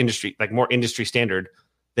so much industry, like more industry standard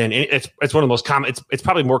than it's one of the most common. It's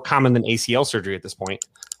probably more common than ACL surgery at this point.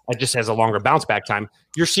 It just has a longer bounce back time.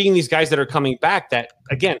 You're seeing these guys that are coming back that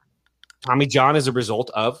again, Tommy John is a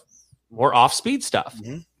result of more off-speed stuff.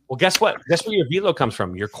 Mm-hmm. Well, guess what? Guess where your velo comes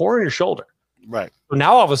from? Your core and your shoulder. Right. So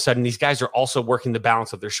now all of a sudden, these guys are also working the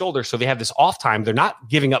balance of their shoulder. So they have this off time. They're not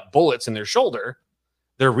giving up bullets in their shoulder.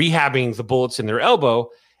 They're rehabbing the bullets in their elbow.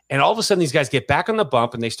 And all of a sudden, these guys get back on the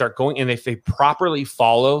bump and they start going. And if they properly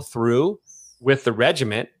follow through with the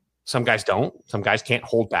regiment, Some guys don't. Some guys can't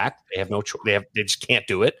hold back. They have no choice. They just can't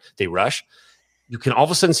do it. They rush. You can all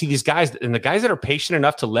of a sudden see these guys, and the guys that are patient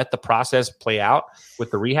enough to let the process play out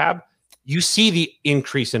with the rehab, you see the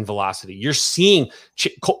increase in velocity. You're seeing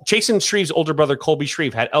Jason Shreve's older brother, Colby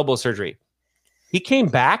Shreve, had elbow surgery. He came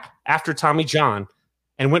back after Tommy John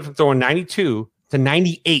and went from throwing 92 to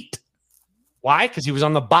 98. Why? Because he was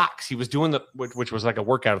on the box. He was doing which was like a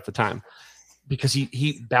workout at the time, because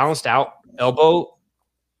he balanced out elbow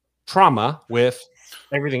trauma with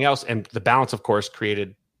everything else. And the balance, of course,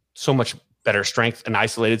 created so much better strength and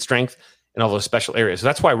isolated strength in all those special areas. So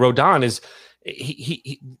that's why Rodon is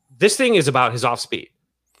this thing is about his off speed.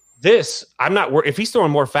 I'm not if he's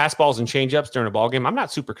throwing more fastballs and changeups during a ball game, I'm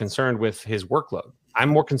not super concerned with his workload. I'm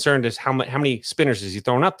more concerned as how many spinners is he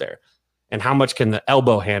throwing up there, and how much can the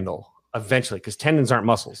elbow handle eventually, because tendons aren't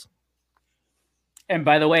muscles. And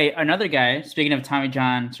by the way, another guy, speaking of Tommy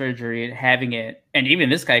John surgery, having it, and even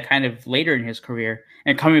this guy kind of later in his career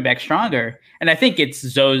and coming back stronger. And I think he's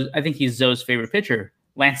Zoe's favorite pitcher,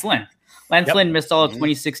 Lance Lynn. Lance Lynn missed all of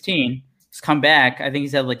 2016. He's come back. I think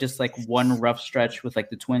he's had just one rough stretch with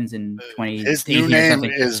the Twins in 2018. His new name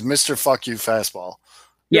is Mr. Fuck You Fastball.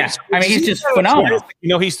 Yeah, I mean, he's just phenomenal.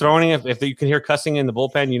 He's throwing if you can hear cussing in the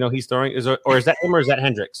bullpen, he's throwing. Is that him or is that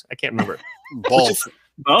Hendricks? I can't remember. Both.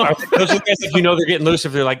 Those are guys they're getting loose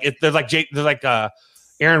if they're like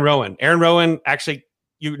Aaron Rowan. Aaron Rowan, actually,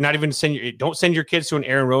 you not even don't send your kids to an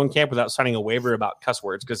Aaron Rowan camp without signing a waiver about cuss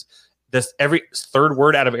words, because every third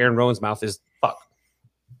word out of Aaron Rowan's mouth is fuck.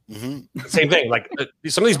 Mm-hmm. Same thing.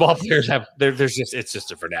 Some of these ball players have it's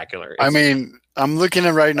just a vernacular. I mean, I'm looking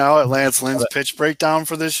at right now at Lance Lynn's pitch breakdown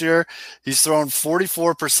for this year. He's thrown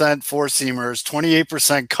 44% four seamers,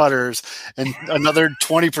 28% cutters, and another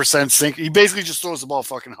 20% sink. He basically just throws the ball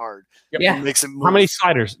fucking hard. Yep. Yeah. Makes it move. How many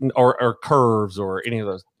sliders or curves or any of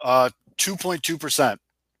those? 2.2%.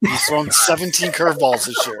 He's thrown 17 curveballs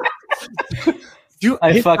this year.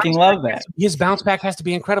 I fucking love that. His bounce back has to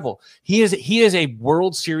be incredible. He is a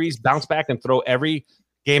World Series bounce back and throw every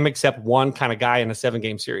game except one kind of guy in a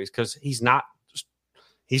 7-game series, because he's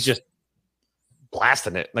just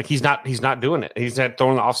blasting it. He's not doing it. He's not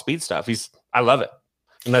throwing the off speed stuff. I love it.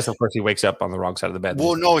 Unless of course he wakes up on the wrong side of the bed.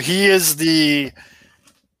 Well, no, he is the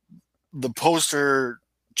poster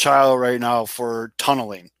child right now for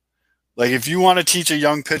tunneling. If you want to teach a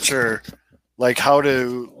young pitcher how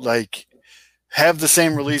to have the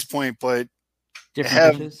same release point, but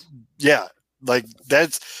different pitches. Yeah,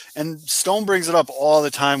 and Stone brings it up all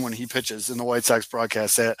the time when he pitches in the White Sox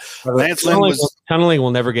broadcast. That Lance Lynn tunneling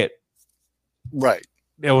will never get right.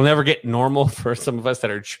 It will never get normal for some of us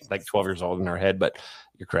that are 12 years old in our head. But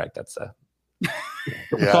you're correct. That's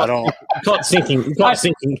we call it sinking.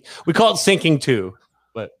 We call it sinking too.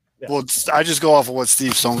 But yeah. Well, I just go off of what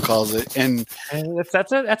Steve Stone calls it, and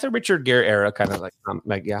that's a Richard Gere era kind of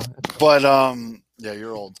yeah. But yeah,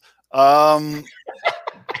 you're old.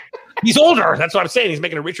 He's older. That's what I'm saying. He's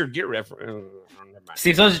making a Richard Gere reference.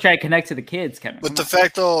 Steve's supposed to try to connect to the kids, Kevin. But the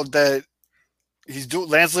fact though that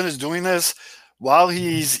Lance Lynn is doing this while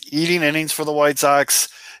he's eating innings for the White Sox,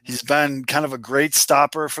 he's been kind of a great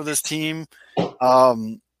stopper for this team.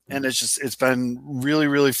 And it's been really,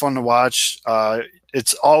 really fun to watch.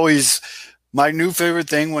 It's always my new favorite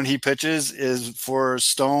thing when he pitches is for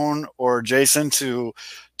Stone or Jason to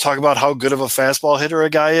talk about how good of a fastball hitter a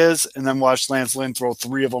guy is, and then watch Lance Lynn throw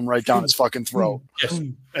 3 of them right down his fucking throat.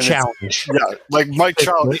 Challenge. Yeah, like Mike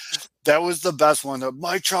Trout. That was the best one.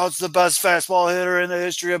 Mike Trout's the best fastball hitter in the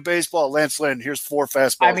history of baseball. Lance Lynn, here's 4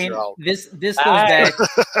 fastballs. I mean, this goes back.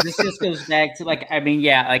 This just goes back to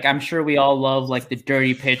I'm sure we all love the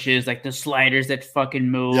dirty pitches, the sliders that fucking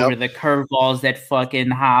move, or the curveballs that fucking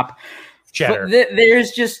hop. Cheddar. But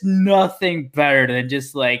there's just nothing better than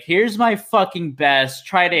just here's my fucking best.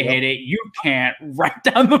 Try to hit it. You can't. Right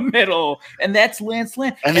down the middle. And that's Lance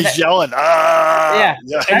Lynn. And he's yelling. Yeah.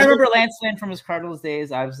 I remember Lance Lynn from his Cardinals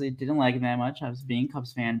days. Obviously didn't like him that much. I was being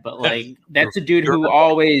Cubs fan. But that's a dude who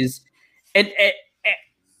always and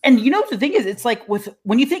the thing is, it's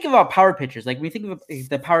when you think about power pitchers, when you think of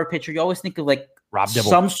the power pitcher, you always think of Rob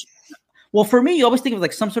Dibble. Well, for me, you always think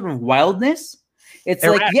of some sort of wildness. It's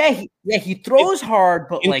he throws hard,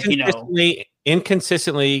 but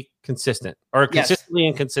inconsistently consistent, or consistently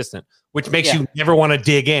inconsistent, which makes you never want to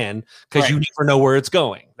dig in because you never know where it's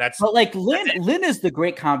going. But Lynn is the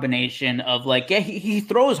great combination of he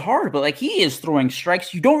throws hard, but he is throwing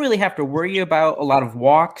strikes. You don't really have to worry about a lot of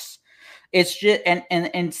walks. It's just and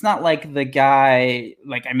it's not like the guy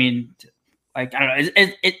I don't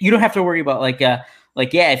know. You don't have to worry about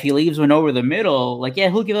if he leaves one over the middle,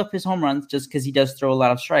 he'll give up his home runs just because he does throw a lot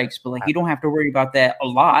of strikes. But you don't have to worry about that a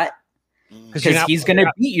lot. because he's going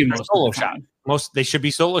to beat you most solo of the time. shot. They should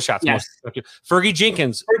be solo shots. Yes. Fergie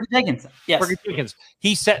Jenkins. Yes. Fergie Jenkins.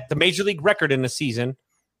 He set the major league record in a season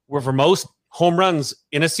where for most home runs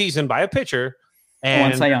in a season by a pitcher.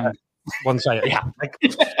 And one Cy Young. Yeah. Like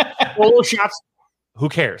solo shots. Who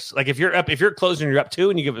cares? Like if you're closing, you're up 2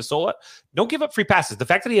 and you give a solo, don't give up free passes. The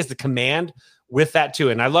fact that he has the command with that too.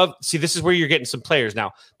 And this is where you're getting some players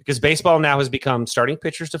now, because baseball now has become starting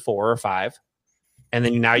pitchers to 4 or 5. And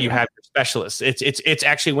then now you have your specialists. It's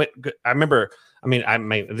actually I remember. I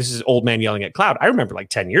mean, this is old man yelling at cloud. I remember like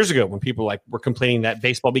 10 years ago when people like were complaining that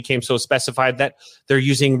baseball became so specified that they're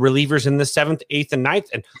using relievers in the 7th, 8th, and 9th.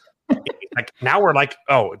 And like now we're like,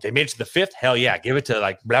 oh, they made it to the 5th. Hell yeah, give it to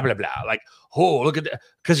like blah blah blah. Like, oh, look at that,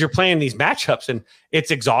 because you're playing these matchups and it's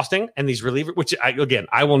exhausting. And these relievers, which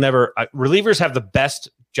I will never. Relievers have the best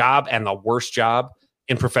job and the worst job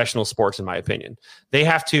in professional sports, in my opinion. They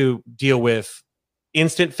have to deal with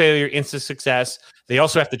instant failure, instant success. They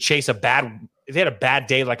also have to chase if they had a bad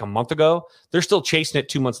day like a month ago, they're still chasing it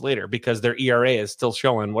 2 months later because their ERA is still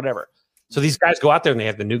showing whatever. So these guys go out there and they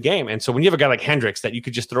have the new game. And so when you have a guy like Hendricks that you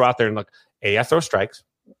could just throw out there and look, A, I throw strikes,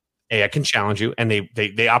 A, I can challenge you, and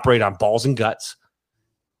they operate on balls and guts.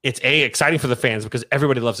 It's exciting for the fans because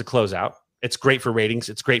everybody loves a closeout. It's great for ratings.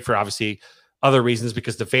 It's great for obviously other reasons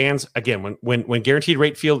because the fans, again, when Guaranteed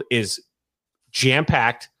Rate Field is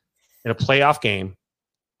jam-packed in a playoff game,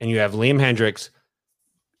 and you have Liam Hendricks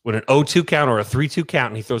with an 0-2 count or a 3-2 count,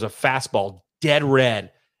 and he throws a fastball dead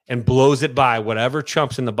red and blows it by whatever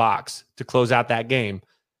chumps in the box to close out that game.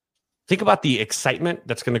 Think about the excitement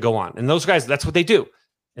that's going to go on. And those guys, that's what they do.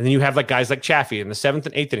 And then you have like guys like Chaffee in the 7th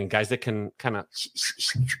and 8th inning, guys that can kind of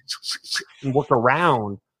and work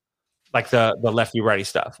around like the lefty righty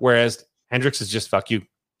stuff. Whereas Hendricks is just fuck you,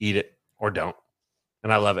 eat it or don't.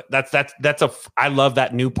 And I love it. I love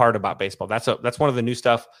that new part about baseball. That's one of the new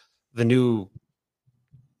stuff, the new,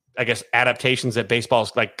 I guess, adaptations that baseball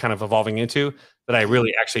is like kind of evolving into that I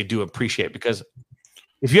really actually do appreciate, because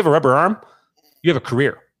if you have a rubber arm, you have a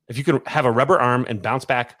career. If you can have a rubber arm and bounce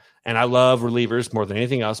back, and I love relievers more than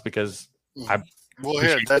anything else because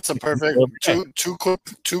that's a perfect two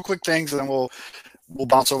quick things, and then we'll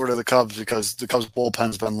bounce over to the Cubs because the Cubs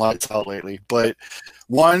bullpen's been lights out lately. But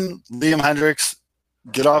one, Liam Hendricks,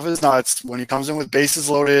 get off his nuts when he comes in with bases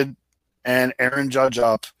loaded and Aaron Judge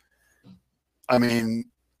up. I mean,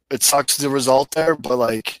 it sucks the result there, but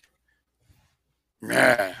like,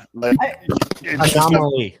 yeah, like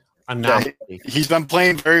anomaly. He's been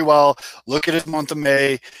playing very well. Look at his month of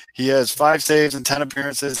May. He has 5 saves and 10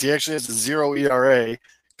 appearances. He actually has a 0 ERA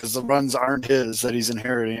because the runs aren't his that he's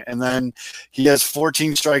inheriting. And then he has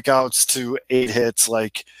 14 strikeouts to 8 hits.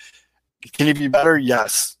 Like, can he be better?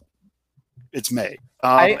 Yes. It's May. Go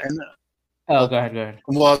ahead. Well, I was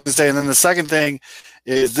going to say, and then the second thing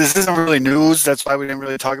is this isn't really news. That's why we didn't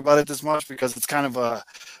really talk about it this much, because it's kind of a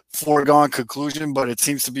foregone conclusion, but it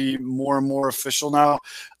seems to be more and more official now.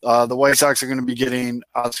 The White Sox are going to be getting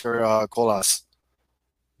Oscar Colas,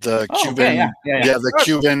 the Cuban, the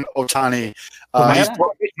Cuban Ohtani. My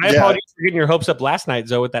apologies for getting your hopes up last night,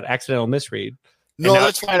 Zoe, with that accidental misread. No,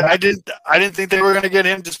 that's fine. I didn't think they were going to get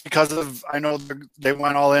him just because of, I know they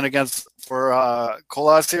went all in for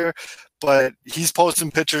Colas here, but he's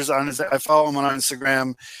posting pictures on I follow him on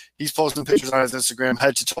Instagram. He's posting pictures on his Instagram,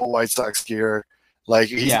 head to toe White Sox gear. Like,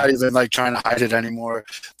 he's not even like trying to hide it anymore.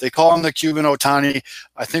 They call him the Cuban Ohtani.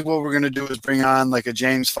 I think what we're going to do is bring on like a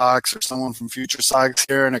James Fox or someone from Future Sox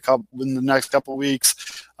here in the next couple of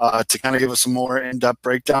weeks to kind of give us some more in-depth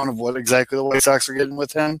breakdown of what exactly the White Sox are getting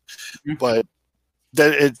with him. Mm-hmm. But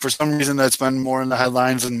for some reason that's been more in the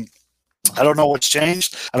headlines, and I don't know what's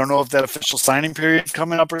changed. I don't know if that official signing period is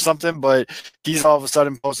coming up or something, but he's all of a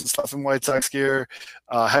sudden posting stuff in White Sox gear.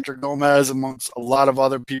 Hector Gomez, amongst a lot of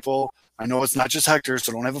other people. I know it's not just Hector,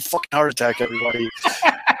 so don't have a fucking heart attack, everybody.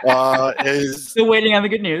 Is still waiting on the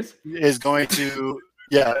good news. Is going to,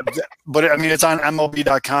 but I mean, it's on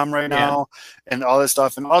MLB.com right now and all this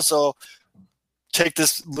stuff. And also, take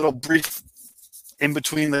this little brief in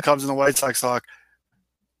between the Cubs and the White Sox talk.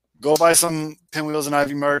 Go buy some Pinwheels and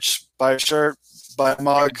Ivy merch, buy a shirt, buy a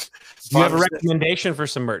mug. You have a recommendation for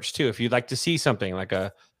some merch too, if you'd like to see something like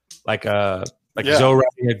Zoe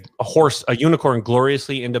riding a horse, a unicorn,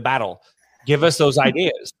 gloriously into battle. Give us those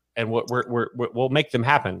ideas, and we'll make them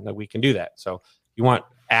happen. That we can do that. So you want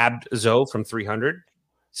Ab Zoe from 300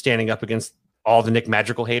 standing up against all the Nick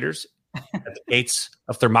Magical haters at the gates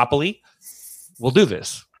of Thermopylae? We'll do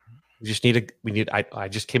this. We just I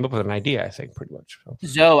just came up with an idea, I think, pretty much.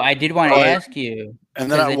 So I did want to ask you,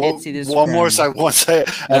 and then I did see this one more. So I want to say,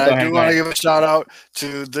 and I do want to give a shout out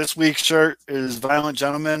to this week's shirt is Violent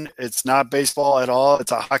Gentlemen. It's not baseball at all.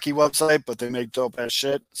 It's a hockey website, but they make dope ass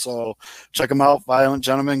shit. So check them out, Violent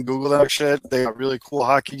Gentlemen. Google that shit. They got really cool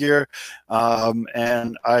hockey gear,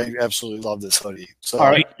 and I absolutely love this hoodie. So, all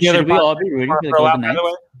right, should we all be rooting for the Golden Knights?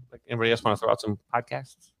 Like, anybody else want to throw out some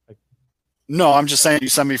podcasts? No, I'm just saying you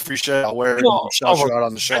send me free shit. I'll wear it and shout you out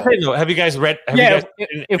on the show. Have you guys read?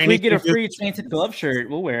 If we get a free Tainted Glove shirt,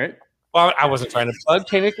 we'll wear it. Well, I wasn't trying to plug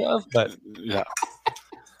Tainted Glove, but yeah,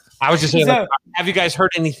 I was just saying. Have you guys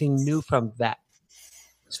heard anything new from that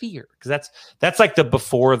sphere? Because that's like the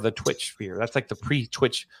before the Twitch sphere. That's like the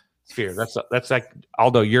pre-Twitch sphere. That's like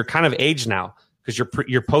Aldo. You're kind of aged now because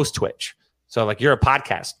you're post Twitch. So like you're a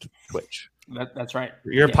podcast Twitch. That's right.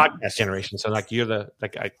 You're a podcast generation. So like you're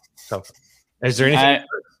so. Is there anything?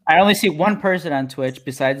 I only see one person on Twitch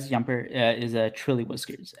besides Yumper is Trilly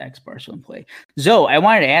Whiskers, ex-Barcelona play. Zoe, I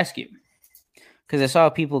wanted to ask you because I saw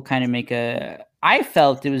people kind of make I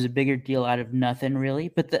felt it was a bigger deal out of nothing, really.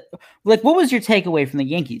 But what was your takeaway from the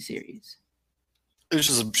Yankees series? It was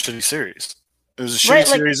just a shitty series. It was a shitty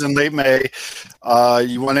series in late May.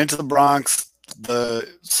 You went into the Bronx. The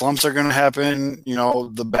slumps are going to happen. You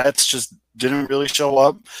know, the bats just didn't really show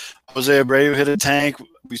up. Jose Abreu hit a tank.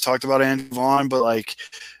 We talked about Andy Vaughn, but like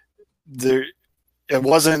it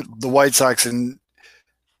wasn't the White Sox, and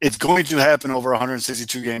it's going to happen over a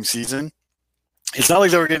 162 game season. It's not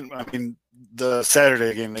like they were getting. I mean, the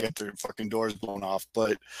Saturday game they got their fucking doors blown off,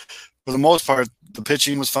 but for the most part, the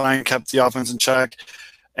pitching was fine, kept the offense in check,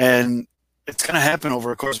 and it's going to happen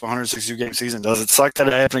over a course of a 162 game season. Does it suck that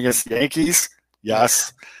it happened against the Yankees?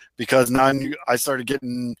 Yes. Because now I started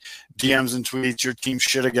getting DMs and tweets, your team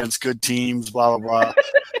shit against good teams, blah, blah, blah.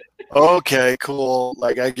 Okay, cool.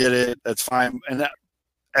 Like, I get it. That's fine. And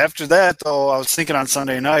after that, though, I was thinking on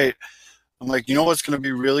Sunday night, I'm like, you know what's going to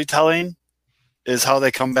be really telling is how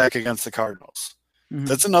they come back against the Cardinals. Mm-hmm.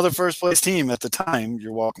 That's another first-place team at the time.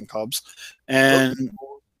 You're welcome, Cubs. And,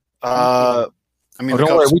 I mean,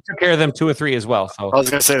 don't worry, we took care of them 2 or 3 as well. So I was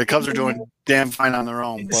going to say the Cubs are doing damn fine on their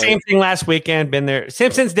own. Same thing last weekend. Been there.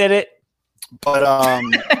 Simpsons did it. But I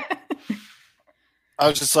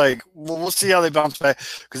was just like, well, we'll see how they bounce back.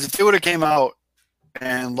 Because if they would have came out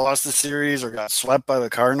and lost the series or got swept by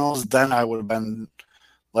the Cardinals, then I would have been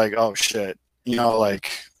like, oh shit, you know,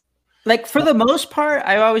 like for the most part,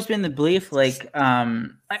 I've always been the belief. Like, I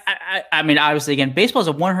mean, obviously, again, baseball is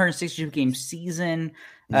a 162 game season.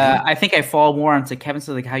 I think I fall more onto Kevin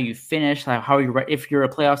said, like how you finish, like how you if you're a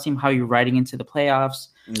playoff team, how you're riding into the playoffs.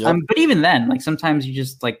 Yep. But even then, like sometimes you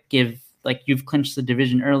just like give like you've clinched the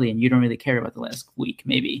division early and you don't really care about the last week,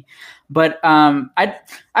 maybe. But I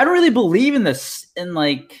don't really believe in this. In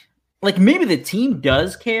like maybe the team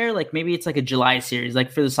does care. Like maybe it's like a July series,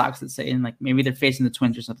 like for the Sox, let's say, and like maybe they're facing the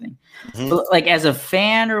Twins or something. Mm-hmm. But like as a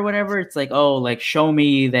fan or whatever, it's like, oh, like show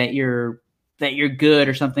me that you're good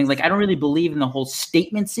or something. Like I don't really believe in the whole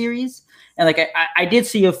statement series. And like I did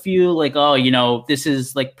see a few like, oh, you know, this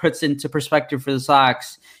is like puts into perspective for the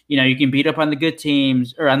Sox. You know, you can beat up on the good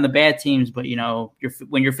teams or on the bad teams, but you know,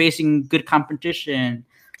 when you're facing good competition,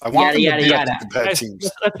 I want yada yada. The bad teams.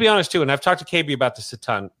 Let's be honest too, and I've talked to KB about this a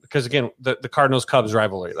ton because again, the Cardinals Cubs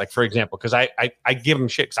rivalry, like for example, because I give them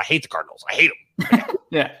shit because I hate the Cardinals. I hate them.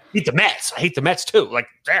 Yeah, I hate the Mets. I hate the Mets too. Like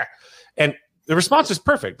there, and the response is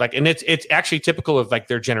perfect. Like, and it's actually typical of like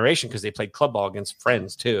their generation because they played club ball against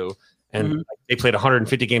friends too, and like, they played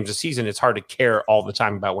 150 games a season. It's hard to care all the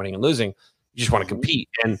time about winning and losing. You just want to compete,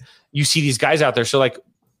 and you see these guys out there. So like,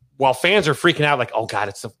 while fans are freaking out, like, oh god,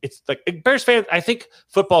 it's like Bears fans. I think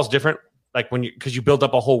football's different. Like when because you build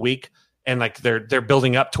up a whole week, and like they're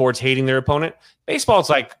building up towards hating their opponent. Baseball, it's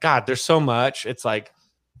like God. There's so much. It's like.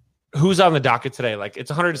 Who's on the docket today? Like it's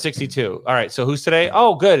 162. All right. So who's today?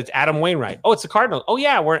 Oh, good. It's Adam Wainwright. Oh, it's the Cardinals. Oh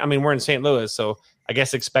yeah. We're in St. Louis. So I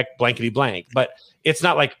guess expect blankety blank, but it's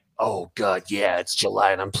not like, oh God. Yeah. It's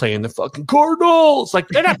July and I'm playing the fucking Cardinals. Like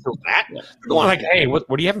they're not doing that. They're going like, hey, what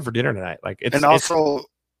are you having for dinner tonight? Like it's, and also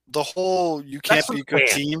the whole, you can't beat good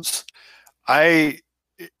teams. If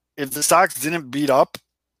the Sox didn't beat up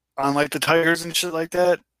on like the Tigers and shit like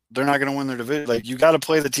that, they're not going to win their division. Like you got to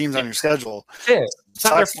play the teams on your schedule. Yeah. It's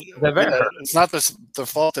not their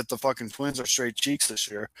fault that the fucking Twins are straight cheeks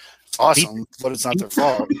this year. It's awesome, but it's not their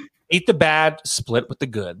fault. Eat the bad, split with the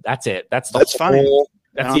good. That's it. That's fine.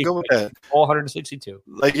 That's I'll go with that. all 162.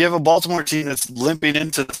 Like you have a Baltimore team that's limping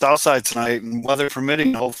into the South Side tonight, and weather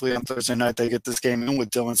permitting, hopefully on Thursday night they get this game in with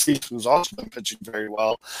Dylan Cease, who's also been pitching very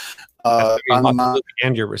well.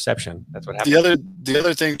 And your reception. That's what happened. The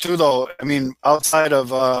other thing too, though, I mean, outside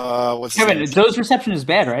of what's his Kevin, name? Zoe's reception is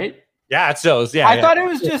bad, right? Yeah, it's those. Yeah, I thought it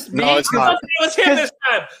was just me. No, it's not. It was him this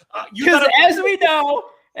time. Because as we know,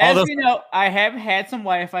 I have had some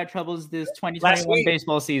Wi-Fi troubles this 2021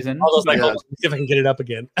 baseball season. All those, like, Yeah. see if I can get it up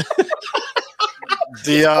again.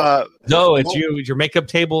 No, it's you. Your makeup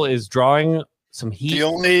table is drawing some heat. the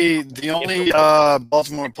only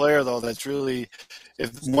Baltimore player though that's really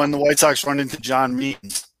when the White Sox run into John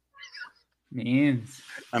Means. I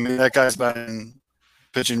mean, that guy's been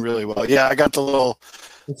pitching really well. Yeah, I got the little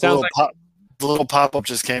pop-up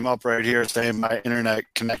just came up right here saying my internet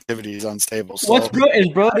connectivity is unstable. So. Is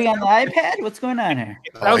Brody on the iPad? What's going on here?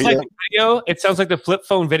 It sounds like the video. It sounds like the flip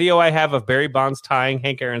phone video I have of Barry Bonds tying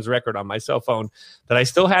Hank Aaron's record on my cell phone that I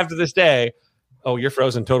still have to this day. Oh, you're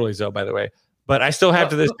frozen totally, Zoe, by the way. But I still have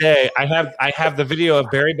to this day. I have the video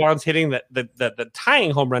of Barry Bonds hitting the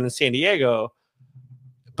tying home run in San Diego.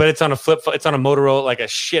 But it's on a flip phone. It's on a Motorola, like a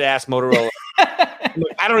shit ass Motorola.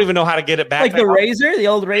 I don't even know how to get it back. Like the Razor, the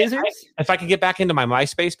old Razors? If I could get back into my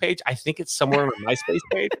MySpace page, I think it's somewhere on my MySpace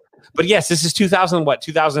page. But yes, this is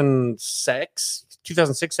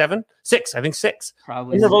 2006, 7? 6, I think 6.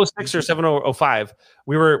 Probably. Either 06 or 7 or 05.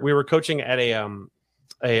 We were coaching at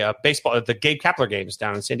a baseball at the Gabe Kapler games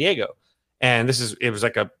down in San Diego. And it was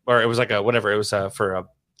like at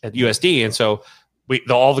USD. And so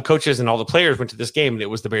all the coaches and all the players went to this game, and it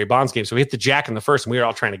was the Barry Bonds game. So we hit the jack in the first, and we were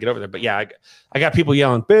all trying to get over there. But yeah, I got people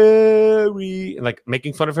yelling Barry and like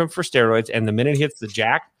making fun of him for steroids. And the minute he hits the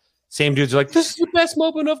jack, same dudes are like, "This is the best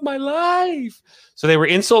moment of my life." So they were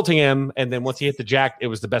insulting him, and then once he hit the jack, it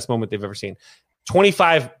was the best moment they've ever seen.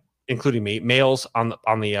 25, including me, males on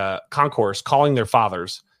the concourse calling their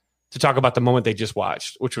fathers to talk about the moment they just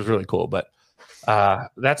watched, which was really cool. But it's hard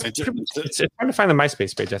to find the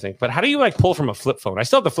MySpace page, I think. But how do you like pull from a flip phone? I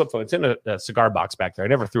still have the flip phone. It's in a cigar box back there. I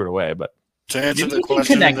never threw it away. But to answer the You can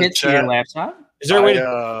question, connect it to your laptop. is there a way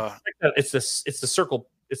to? It's the circle.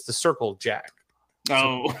 It's the circle jack.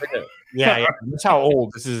 Oh, Yeah. That's how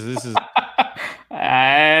old this is.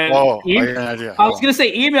 I got an idea. I was gonna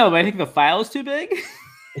say email, but I think the file is too big.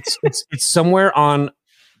 It's somewhere on.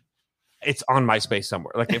 It's on MySpace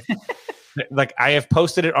somewhere. Like I have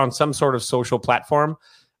posted it on some sort of social platform.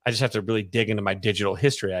 I just have to really dig into my digital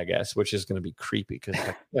history, I guess, which is going to be creepy.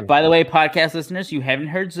 By the way, podcast listeners, you haven't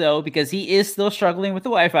heard Zoe because he is still struggling with the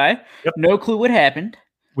Wi-Fi. Yep. No clue what happened.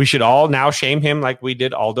 We should all now shame him like we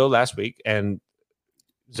did Aldo last week. And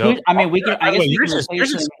Zoe, I mean, we can. I guess we yours can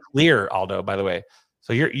is clear, Aldo. By the way,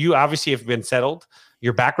 so you obviously have been settled.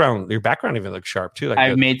 Your background even looks sharp too. Like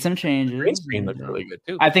I've made some changes. Green screen looks really good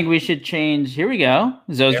too. I think we should change. Here we go.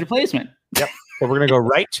 Zoe's replacement. Yep. So we're gonna go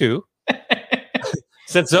right to.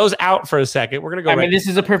 Since Zoe's out for a second, we're gonna go. I mean, this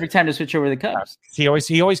is a perfect time to switch over the Cubs. He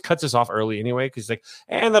always cuts us off early anyway because like,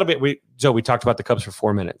 and that'll be we talked about the Cubs for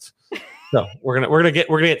 4 minutes. So we're gonna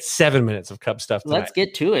get 7 minutes of Cubs stuff tonight. Let's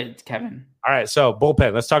get to it, Kevin. All right, so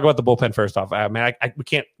bullpen. Let's talk about the bullpen first off.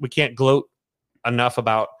 We can't gloat enough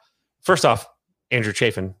about. First off, Andrew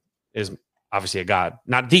Chafin is obviously a god,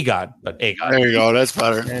 not the god, but a god. There you go. That's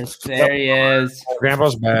better. Yes, there he is.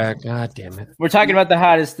 Grandpa's back. God damn it. We're talking about the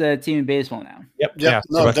hottest team in baseball now. Yep. Yeah.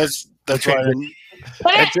 No, that's right.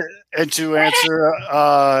 And to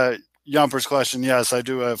answer Yumper's question, yes, I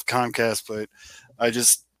do have Comcast, but I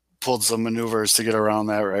just pulled some maneuvers to get around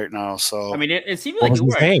that right now. So I mean, it seemed like it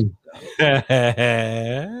worked.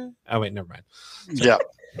 Oh wait, never mind. Yeah.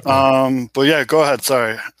 But yeah, go ahead.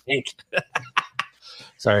 Sorry. Hank.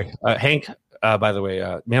 Sorry. Hank, by the way,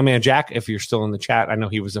 Mailman Jack, if you're still in the chat, I know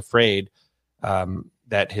he was afraid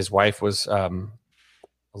that his wife was a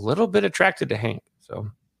little bit attracted to Hank.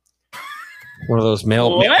 So one of those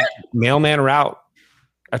mailman route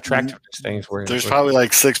attractiveness things where there's probably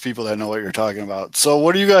like 6 people that know what you're talking about. So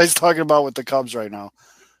what are you guys talking about with the Cubs right now?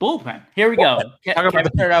 Bullpen. Here we go. Kevin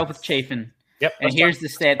started out with Chafin. Yep. And here's the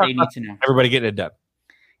stat that you need to know. Everybody getting it done.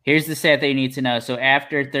 Here's the stat that you need to know. So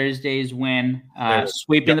after Thursday's win,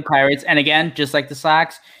 sweeping the Pirates, and again, just like the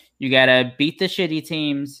Sox, you got to beat the shitty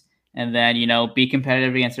teams and then, be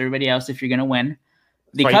competitive against everybody else if you're going to win.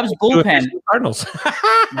 The Cubs bullpen. Cardinals.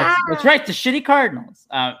 that's right, the shitty Cardinals.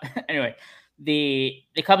 Anyway, the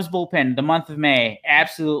Cubs bullpen, the month of May,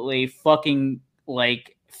 absolutely fucking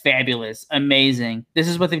fabulous, amazing. This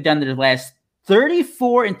is what they've done their last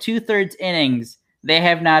 34 2/3 innings. They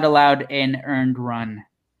have not allowed an earned run.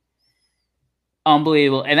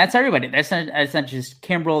 Unbelievable. And that's everybody. That's not just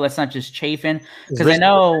Kimbrel. That's not just Chafin. Because I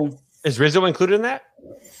know. Is Rizzo included in that?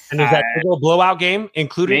 And there's that big old blowout game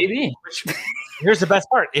included. Maybe. Here's the best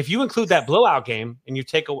part. If you include that blowout game and you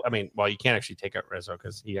take you can't actually take out Rizzo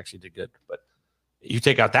because he actually did good, but you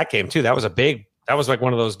take out that game too. That was like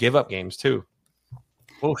one of those give up games too.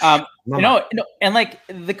 And like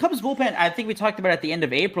the Cubs bullpen, I think we talked about at the end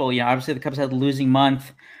of April, obviously the Cubs had a losing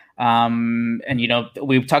month. And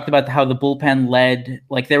we've talked about how the bullpen led,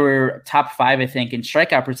 like they were top 5, I think, in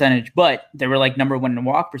strikeout percentage, but they were like number 1 in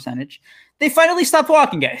walk percentage. They finally stopped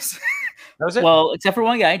walking, guys. That was it. Well, except for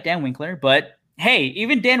one guy, Dan Winkler, but hey,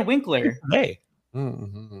 even Dan Winkler.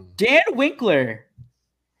 Dan Winkler.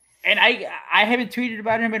 And I haven't tweeted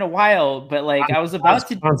about him in a while, but like I was about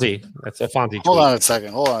to. Fonzie. That's a Fonzie tweet. Hold on a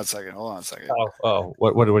second. Oh,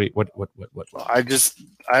 what?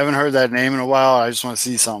 I haven't heard that name in a while. I just want to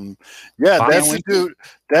see something. Yeah, that's the dude.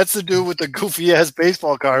 That's the dude with the goofy ass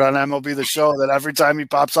baseball card on MLB The Show. That every time he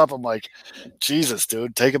pops up, I'm like, Jesus,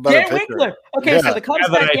 dude, take a better Dan picture. Winkler. Okay, so the Cubs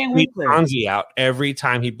got Dan Winkler. Fonzie out every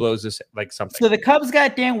time he blows this like something. So the Cubs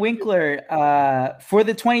got Dan Winkler for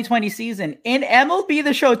the 2020 season in MLB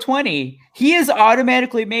The Show 20. He is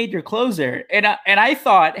automatically made your closer, and I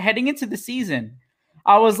thought heading into the season,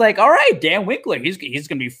 I was like, all right, Dan Winkler, he's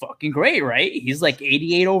gonna be fucking great, right? He's like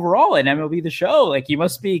 88 overall in MLB The Show, like he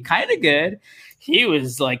must be kind of good. He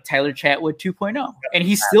was like Tyler Chatwood 2.0, and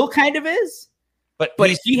he still kind of is, but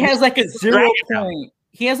he has like a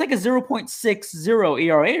 0.60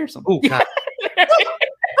 ERA or something. Ooh, God.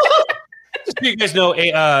 Just so you guys know,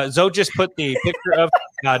 Zoe just put the picture of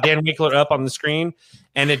Dan Winkler up on the screen,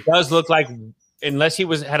 and it does look like, unless he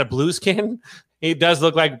had a blue skin, it does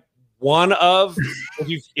look like one of,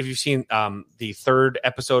 if you've seen the 3rd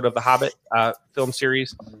episode of the Hobbit film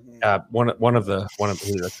series, one of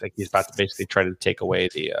he looks like he's about to basically try to take away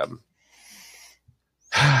the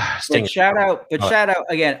sting. Shout out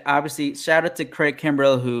again, obviously, shout out to Craig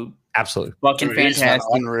Kimbrell, who absolutely fucking fantastic,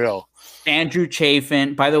 unreal. Andrew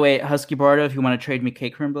Chafin, by the way, Husky Bardo, if you want to trade me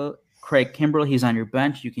Craig Kimbrell, he's on your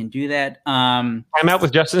bench. You can do that. I'm out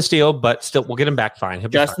with Justin Steele, but still, we'll get him back fine.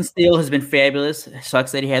 Justin Steele has been fabulous.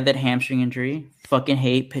 Sucks that he had that hamstring injury. Fucking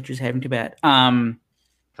hate pitchers having too bad. Coming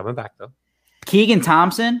back though. Keegan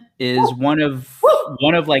Thompson is one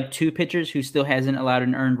of like 2 pitchers who still hasn't allowed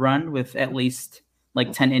an earned run with at least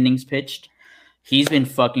like 10 innings pitched. He's been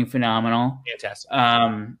fucking phenomenal. Fantastic.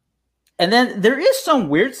 And then there is some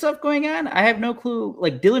weird stuff going on. I have no clue.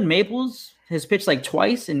 Like Dylan Maples has pitched like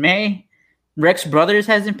twice in May. Rex Brothers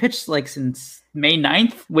hasn't pitched like since May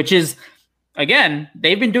 9th, which is, again,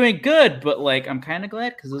 they've been doing good, but like I'm kind of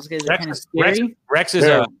glad because those guys are kind of scary. Rex is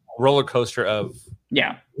a roller coaster of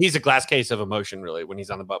he's a glass case of emotion really when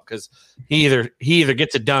he's on the bump because he either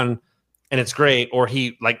gets it done and it's great, or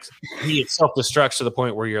he self-destructs to the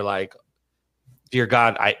point where you're like, dear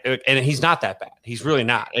God, and he's not that bad. He's really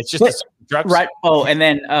not. It's just drugs. Right. Oh, and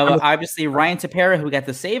then obviously Ryan Tepera, who got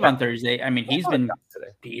the save on Thursday. I mean, he's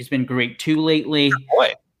been great too lately.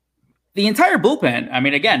 Boy. The entire bullpen. I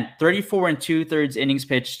mean, again, 34 2/3 innings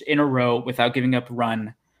pitched in a row without giving up a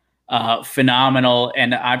run. Phenomenal.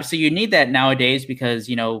 And obviously you need that nowadays because,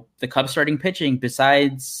 the Cubs starting pitching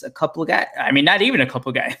besides a couple of guys. I mean, not even a couple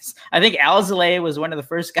of guys. I think Alzolay was one of the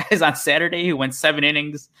first guys on Saturday who went 7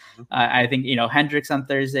 innings. I think, Hendricks on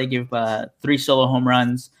Thursday gave 3 solo home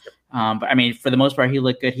runs. But I mean, for the most part, he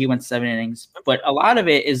looked good. He went 7 innings. But a lot of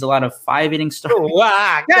it is a lot of 5-inning starts.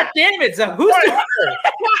 Wow. God damn it. So who's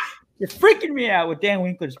You're freaking me out with Dan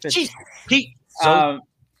Winkler's pitch. Pete.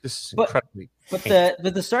 This is incredibly. But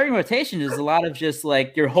the starting rotation is a lot of just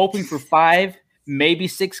like you're hoping for 5, maybe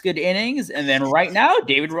 6 good innings, and then right now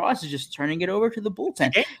David Ross is just turning it over to the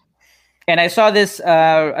bullpen. And I saw this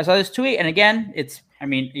tweet, and again,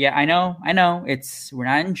 I know we're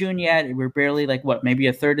not in June yet. We're barely maybe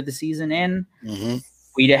a third of the season in. Mm-hmm.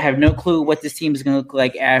 We have no clue what this team is going to look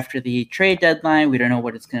like after the trade deadline. We don't know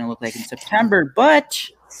what it's going to look like in September, but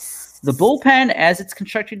the bullpen, as it's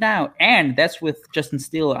constructed now, and that's with Justin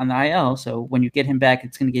Steele on the IL, so when you get him back,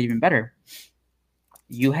 it's going to get even better.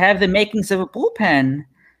 You have the makings of a bullpen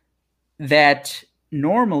that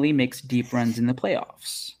normally makes deep runs in the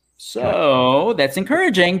playoffs. So that's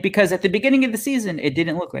encouraging because at the beginning of the season, it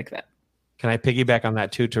didn't look like that. Can I piggyback on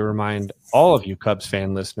that, too, to remind all of you Cubs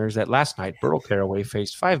fan listeners that last night, Burl Caraway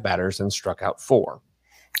faced 5 batters and struck out 4.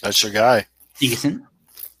 That's your guy. Decent.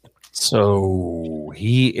 So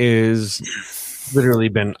he is literally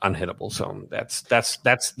been unhittable. So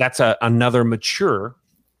that's another mature,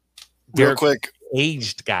 real quick,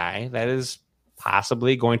 aged guy that is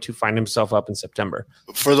possibly going to find himself up in September.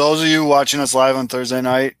 For those of you watching us live on Thursday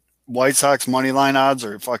night, White Sox money line odds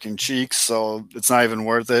are fucking cheeks, so it's not even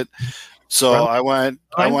worth it. So I went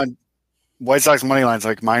White Sox money line's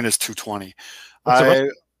like minus 220.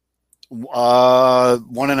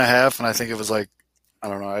 1.5, and I think it was like, I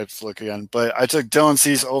don't know, I have to look again. But I took Dylan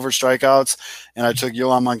Cease over strikeouts, and I took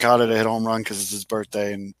Yohan Moncada to hit home run because it's his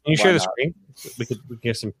birthday. And can you share the screen? We could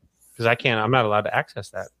get some, because I'm not allowed to access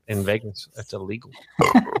that in Vegas. That's illegal.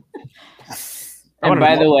 And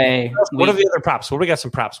by the way, what are the other props? What do we got?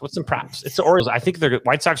 Some props. What's some props? It's the Orioles. I think the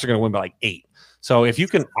White Sox are going to win by like 8. So if you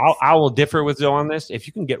can, I will differ with Zoe on this. If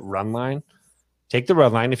you can get run line, take the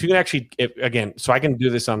run line. If you can actually, again, so I can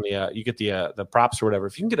do this on the, you get the props or whatever.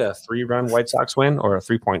 If you can get a 3-run White Sox win or a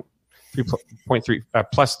 3.3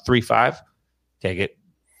 plus 3.5, take it.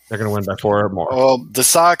 They're going to win by 4 or more. Well, the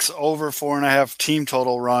Sox over 4.5 team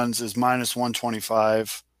total runs is minus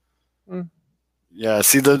 125. Yeah,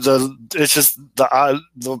 see it's just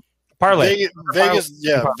the parlay. Vegas,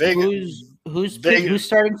 yeah, Vegas. Who's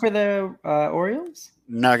starting for the Orioles?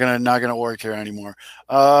 Not gonna work here anymore.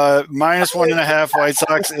 Minus 1.5 White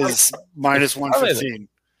Sox is minus 115.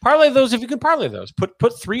 Parlay those if you can parlay those.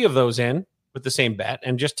 Put 3 of those in with the same bet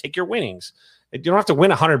and just take your winnings. You don't have to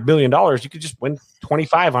win $100 billion. You could just win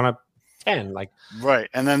 25 on a 10. Like right.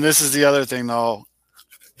 And then this is the other thing though.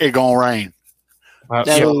 It gonna rain.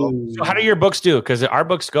 So how do your books do? Because our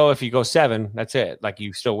books go if you go 7, that's it. Like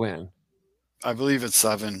you still win. I believe it's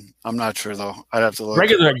 7. I'm not sure though. I'd have to look.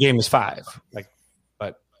 Regular game is 5.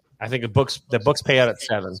 But I think the books pay out at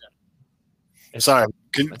 7. Sorry.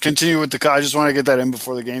 Continue with the. I just want to get that in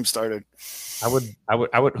before the game started. I would.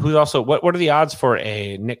 Who also? What are the odds for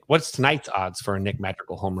a Nick? What's tonight's odds for a Nick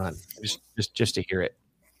Madrigal home run? Just to hear it.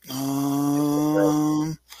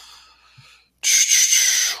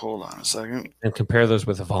 Hold on a second. And compare those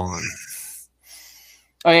with Vaughn.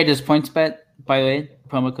 Oh yeah, does PointsBet, by the way,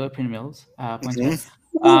 promo code Pin Mills.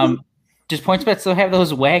 PointsBet. Does PointsBet still have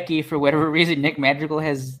those wacky, for whatever reason, Nick Madrigal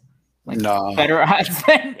has better odds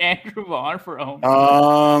than Andrew Vaughn for a home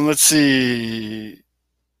run? Let's see.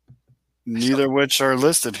 Neither which are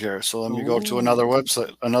listed here. So let me go to another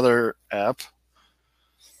website, another app.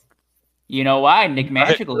 You know why? Nick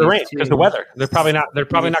Madrigal because the weather. They're probably not going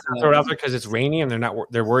to throw it out there because it's rainy, and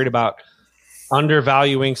they're worried about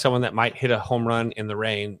undervaluing someone that might hit a home run in the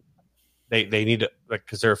rain. They need to,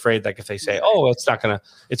 because they're afraid, like if they say, "Oh,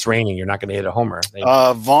 it's raining, you're not going to hit a homer."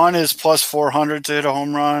 Vaughn is plus 400 to hit a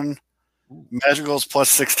home run. Madrigal's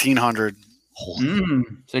plus 1,600.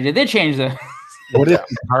 So did they change the? What if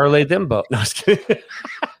you parlay them both? No, I was kidding.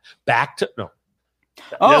 Back to no.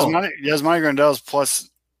 Yasmani Grandal's plus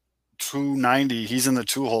 290. He's in the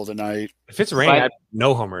 2-hole tonight. If it's raining, I'd bet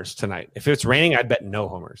no homers tonight. If it's raining, I'd bet no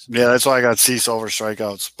homers. Yeah, that's why I got Cease over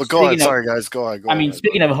strikeouts. But go ahead. Sorry, guys. Go ahead.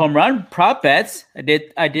 Speaking of home run prop bets, I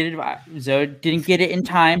did. Zoe didn't get it in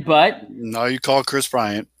time, but no, you called Chris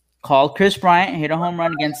Bryant. Hit a home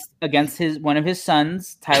run against one of his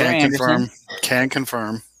sons, Tyler Anderson. Can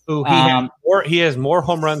confirm. Ooh, he has more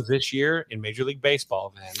home runs this year in Major League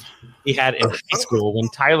Baseball than he had in high school when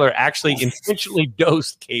Tyler actually intentionally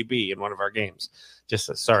dosed KB in one of our games. Just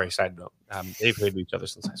a side note. They've played with each other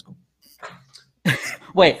since high school.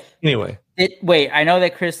 Anyway, I know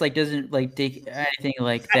that Chris doesn't take anything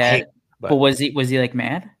like that. But was he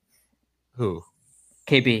mad? Who?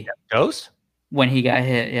 KB. Dosed? When he got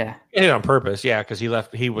hit, yeah. He hit on purpose, yeah, because he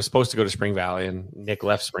left. He was supposed to go to Spring Valley, and Nick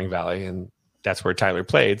left Spring Valley, and that's where Tyler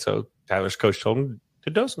played. So Tyler's coach told him to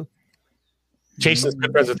dose him. Jason's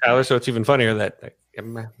good friends with Tyler, so it's even funnier that. There's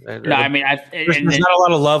not a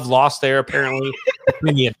lot of love lost there, apparently,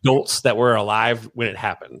 between the adults that were alive when it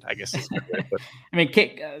happened. I guess.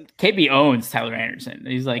 KB owns Tyler Anderson.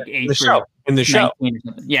 He's like in the show.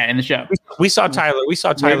 Yeah, in the show. We saw Tyler.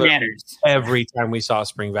 Every time we saw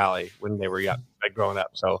Spring Valley when they were young, growing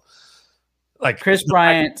up. So, Chris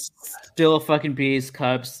Bryant, still a fucking beast.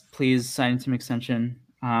 Cubs, please sign some extension.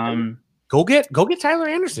 Go get Tyler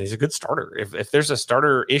Anderson. He's a good starter. If there's a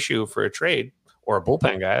starter issue for a trade or a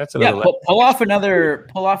bullpen guy, that's another. Pull off another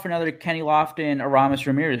Kenny Lofton, Aramis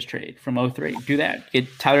Ramirez trade from 2003. Do that. Get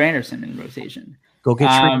Tyler Anderson in rotation. Go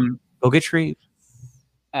get Shreve.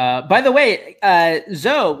 By the way,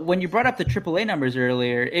 Zoe, when you brought up the AAA numbers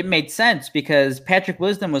earlier, it made sense because Patrick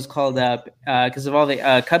Wisdom was called up because of all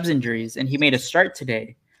the Cubs injuries, and he made a start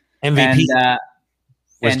today. MVP.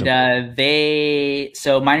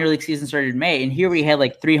 So minor league season started in May, and here we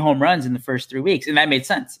had 3 home runs in the first 3 weeks, and that made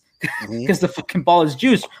sense because the fucking ball is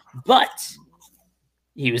juiced. But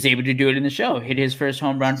he was able to do it in the show. Hit his first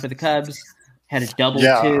home run for the Cubs. Had a double.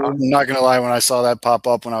 Yeah, too. I'm not gonna lie. When I saw that pop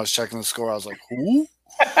up when I was checking the score, I was like, "Who?"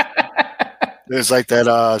 It was like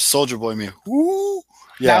that Soldier Boy meme. Who?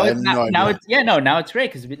 Yeah. Now it's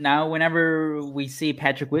great because now whenever we see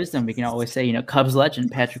Patrick Wisdom, we can always say, Cubs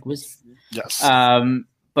legend Patrick Wisdom. Yes.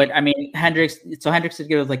 But I mean Hendricks. So Hendricks did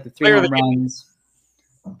give us the 3 home runs.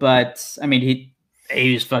 But I mean,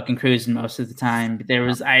 he was fucking cruising most of the time. But there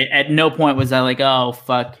was at no point was I like, oh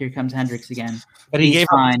fuck, here comes Hendricks again. But he gave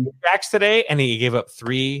up 2 jacks today, and he gave up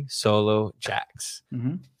 3 solo jacks.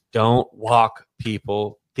 Mm-hmm. Don't walk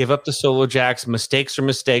people. Give up the solo jacks. Mistakes are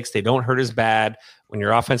mistakes. They don't hurt as bad. When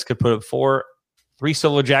your offense could put up 3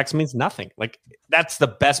 solo jacks means nothing. Like that's the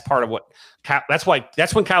best part of what. That's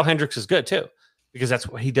when Kyle Hendricks is good too, because that's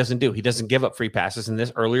what he doesn't do. He doesn't give up free passes. And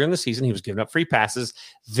this earlier in the season, he was giving up free passes.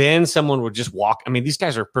 Then someone would just walk. I mean, these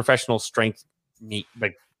guys are professional strength meat,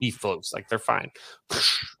 like beef floats. Like they're fine.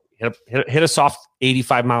 Hit a soft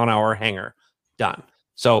 85-mile-an-hour hanger. Done.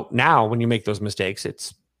 So now when you make those mistakes,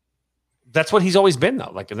 that's what he's always been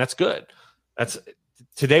though. Like, and that's good.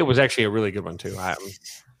 Today was actually a really good one too. I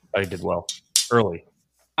did well early.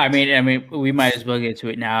 I mean, we might as well get to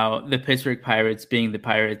it now. The Pittsburgh Pirates being the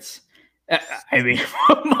Pirates. I mean,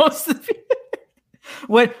 most of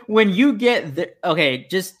when you get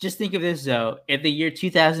just think of this though. In the year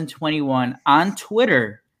 2021 on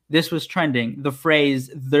Twitter, this was trending. The phrase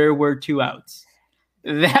 "there were 2 outs"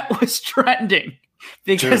 that was trending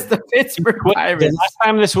because the Pittsburgh Pirates. The last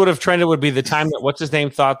time this would have trended would be the time that what's his name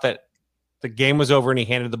thought that the game was over and he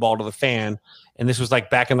handed the ball to the fan. And this was like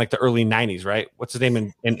back in like the early 90s, right? What's his name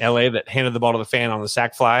in LA that handed the ball to the fan on the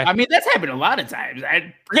sack fly? I mean, that's happened a lot of times.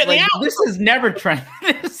 This is never trending.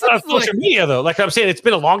 This is social media, though. Like I'm saying, it's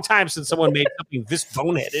been a long time since someone made something this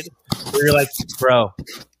boneheaded where you're like, bro,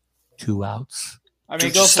 2 outs. I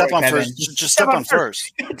mean, go step on first. Just step on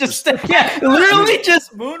first. Literally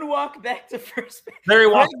just moonwalk back to first base. Very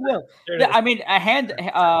well. I mean, a hand.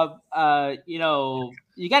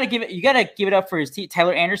 You gotta give it up for his team,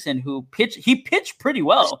 Tyler Anderson, who pitched pretty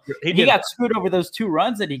well. He got screwed over those 2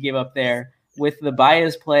 runs that he gave up there with the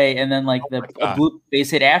Baez play, and then like the blue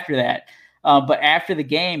base hit after that. But after the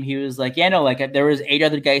game, he was like, there was 8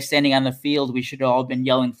 other guys standing on the field. We should have all been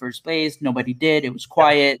yelling first base. Nobody did. It was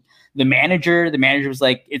quiet. The manager was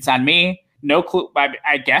like, it's on me. No clue.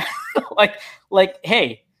 I guess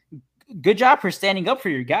hey, good job for standing up for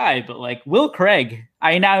your guy. But like Will Craig,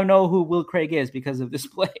 I now know who Will Craig is because of this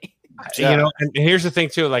play. And here's the thing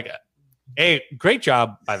too, like, hey, great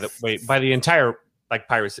job by the entire like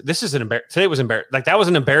Pirates. This is an embarrassment. Today was embarrassing. Like that was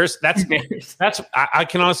an embarrassment. That's I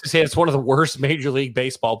can honestly say it's one of the worst Major League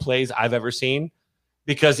Baseball plays I've ever seen.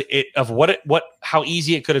 Because how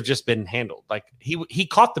easy it could have just been handled. Like he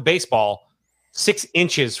caught the baseball 6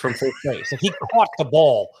 inches from first base. Like he caught the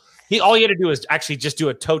ball. All he had to do is actually just do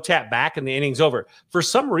a toe tap back, and the inning's over. For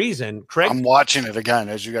some reason, Craig. I'm watching it again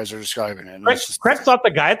as you guys are describing it. Craig thought the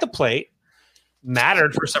guy at the plate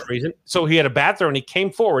mattered for some reason, so he had a bad throw and he came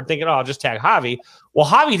forward thinking, "Oh, I'll just tag Javi." Well,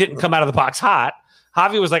 Javi didn't come out of the box hot.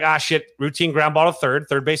 Javi was like, "Ah, shit!" Routine ground ball to third.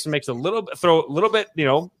 Third baseman makes a little bit,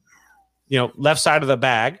 left side of the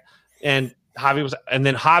bag, and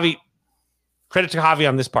Javi, credit to Javi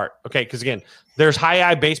on this part, okay? Because again, there's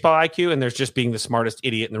high baseball IQ, and there's just being the smartest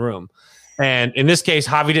idiot in the room. And in this case,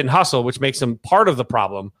 Javi didn't hustle, which makes him part of the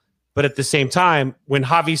problem. But at the same time, when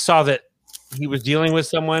Javi saw that he was dealing with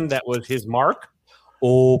someone that was his mark,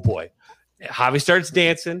 oh boy, Javi starts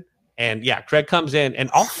dancing, and Craig comes in, and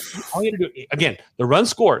all you had to do again, the run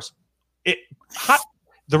scores.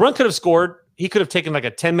 The run could have scored. He could have taken like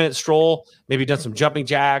a 10-minute stroll, maybe done some jumping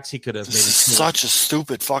jacks. He could have. This is such a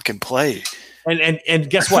stupid fucking play. And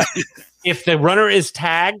guess what? If the runner is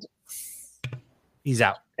tagged, he's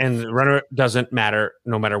out. And the runner doesn't matter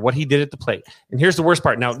no matter what he did at the plate. And here's the worst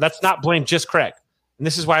part. Now, let's not blame just Craig. And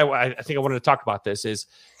this is why I think I wanted to talk about this.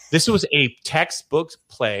 This was a textbook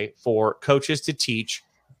play for coaches to teach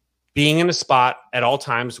being in a spot at all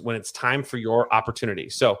times when it's time for your opportunity.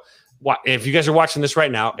 So if you guys are watching this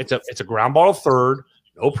right now, it's a ground ball to third,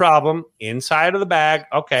 no problem, inside of the bag,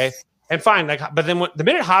 okay, and fine. But then the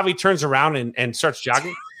minute Javi turns around and starts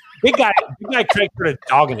jogging, big guy Craig started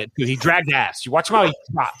dogging it too. He dragged ass. You watch him how he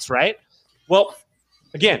trots, right? Well,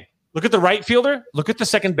 again, look at the right fielder, look at the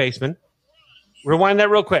second baseman. Rewind that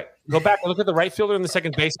real quick. Go back and look at the right fielder and the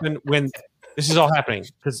second baseman when this is all happening.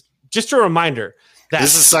 Because just a reminder that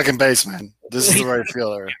this is second baseman. This is the right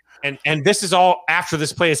fielder. And this is all after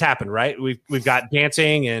this play has happened, right? We've got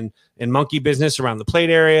dancing and monkey business around the plate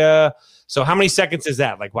area. So how many seconds is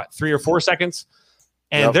that? Like 3 or 4 seconds?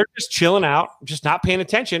 And They're just chilling out, just not paying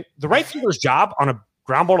attention. The right fielder's job on a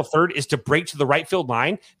ground ball to third is to break to the right field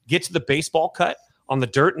line, get to the baseball cut on the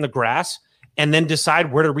dirt and the grass, and then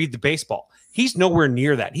decide where to read the baseball. He's nowhere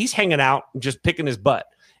near that. He's hanging out and just picking his butt.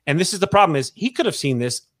 And this is the problem is he could have seen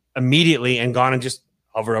this immediately and gone and just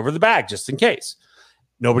hover over the bag just in case.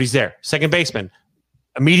 Nobody's there. Second baseman.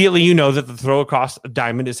 Immediately you know that the throw across a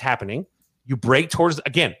diamond is happening. You break towards,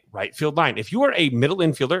 again, right field line. If you are a middle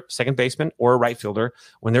infielder, second baseman, or a right fielder,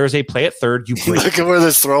 when there is a play at third, you break. Look at where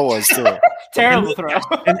this throw was, too. Terrible throw.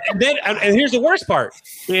 And here's the worst part,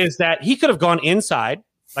 is that he could have gone inside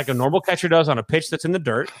like a normal catcher does on a pitch that's in the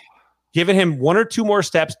dirt, given him one or two more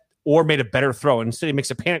steps, or made a better throw. And instead he makes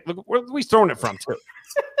a panic. Look where he's throwing it from, too.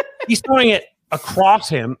 He's throwing it across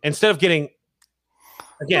him instead of getting,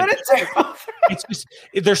 again, it's just,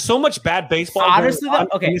 there's so much bad baseball honestly,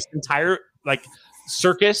 in this entire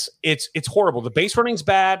circus. It's horrible. The base running's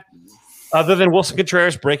bad, other than Wilson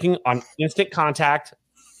Contreras breaking on instant contact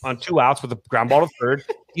on 2 outs with a ground ball to third.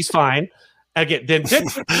 He's fine. Again, then they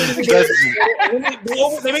make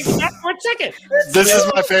the snap for a second. This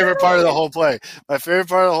is my favorite part of the whole play. My favorite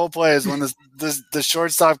part of the whole play is when the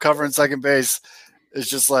shortstop covering second base is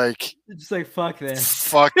just like fuck this.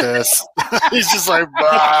 Fuck this. He's just like,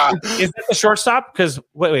 bah. Is that the shortstop? Because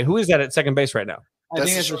wait, who is that at second base right now? I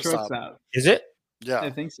think it's the shortstop. Is it? Yeah, I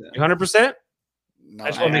think so. 100%. No,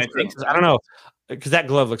 I don't know, because that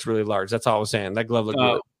glove looks really large. That's all I was saying. That glove looks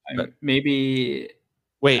really. Maybe.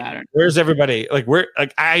 Wait, where's everybody? Like, where?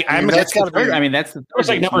 Like, I'm. That's got to be. I mean, that's the. It's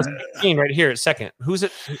like number 16 right here at second. Who's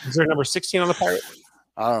it? Is there number 16 on the Pirate?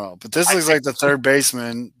 I don't know, but this looks like the third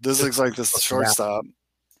baseman. This looks like the shortstop.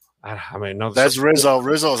 I mean, no. That's Rizzo.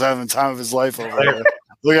 Rizzo's having time of his life over there.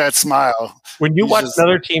 Look at that smile. When you watch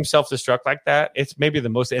another team self-destruct like that, it's maybe the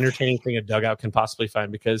most entertaining thing a dugout can possibly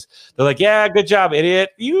find, because they're like, "Yeah, good job,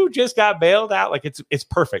 idiot. You just got bailed out." Like it's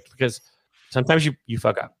perfect, because sometimes you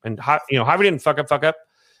fuck up, and Javi didn't fuck up.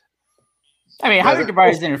 I mean, Javi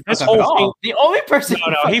Baez didn't fuck up at all. The only person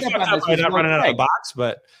he fucked up by not running out of the box,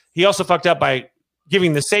 but he also fucked up by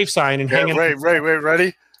giving the safe sign and hanging. Wait,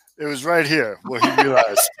 ready? It was right here where he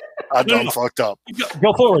realized I done fucked up.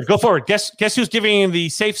 Go forward. Guess who's giving the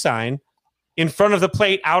safe sign in front of the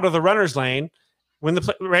plate, out of the runner's lane, when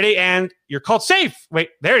the ready, and you're called safe. Wait,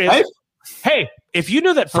 there it is. Right? Hey, if you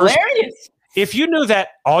knew that if you knew that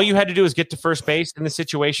all you had to do is get to first base in the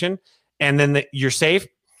situation, and then you're safe.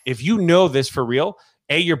 If you know this for real,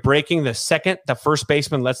 you're breaking the second the first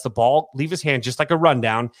baseman lets the ball leave his hand, just like a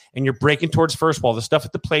rundown, and you're breaking towards first while the stuff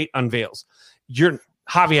at the plate unveils.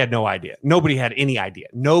 Javi had no idea. Nobody had any idea.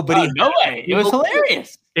 No way. It was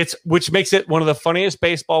hilarious. Which makes it one of the funniest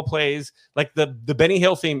baseball plays. Like the Benny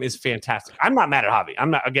Hill theme is fantastic. I'm not mad at Javi. I'm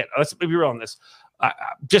not, again, let's be real on this.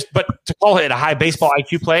 But to call it a high baseball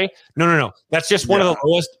IQ play, no. That's just one of the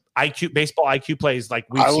lowest baseball IQ plays like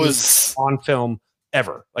we've seen on film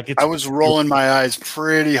ever. I was rolling my eyes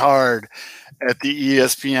pretty hard at the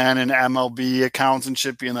ESPN and MLB accounts and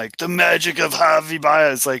shit, being like, the magic of Javi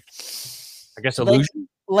Baez. Like, I guess illusion.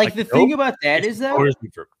 The thing about that is though,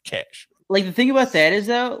 for cash. Like the thing about that is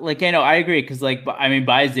though, like I agree, because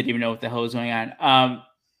Baez didn't even know what the hell was going on.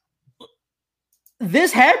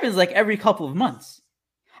 This happens like every couple of months.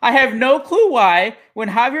 I have no clue why when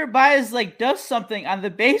Javier Baez does something on the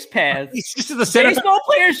base path, baseball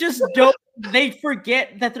players just don't. They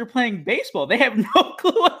forget that they're playing baseball. They have no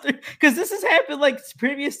clue what they're, because this has happened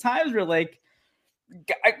previous times where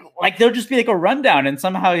there'll just be a rundown and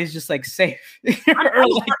somehow he's just safe.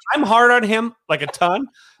 I'm hard on him a ton,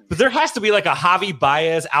 but there has to be a Javi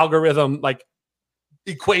Baez algorithm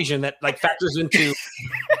equation that factors into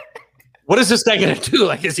what is this guy going to do?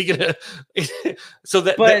 Is he going to? So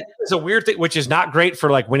that's a weird thing, which is not great for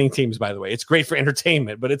winning teams. By the way, it's great for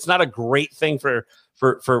entertainment, but it's not a great thing for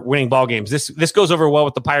winning ball games. This goes over well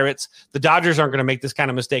with the Pirates. The Dodgers aren't going to make this kind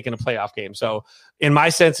of mistake in a playoff game. So, in my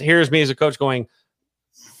sense, here's me as a coach going,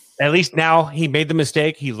 at least now he made the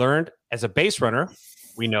mistake. He learned. As a base runner,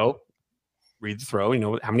 we know, read the throw, we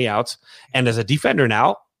know how many outs. And as a defender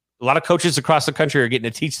now, a lot of coaches across the country are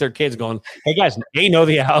getting to teach their kids going, hey guys, A, know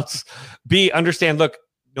the outs, B, understand, look,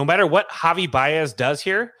 no matter what Javi Baez does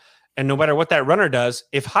here, and no matter what that runner does,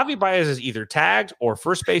 if Javi Baez is either tagged or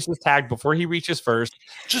first base is tagged before he reaches first,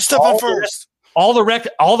 just step in first. All the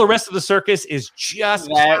rest of the circus is just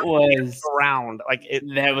around.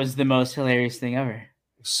 That was the most hilarious thing ever.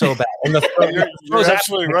 So bad. And you're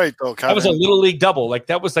absolutely right, though, Kevin. That was a little league double.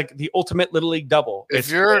 That was the ultimate little league double.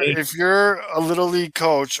 If you're a little league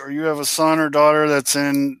coach, or you have a son or daughter that's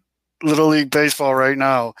in little league baseball right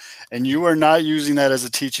now, and you are not using that as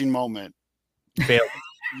a teaching moment,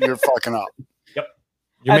 you're fucking up. Yep.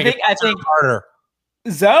 I think harder.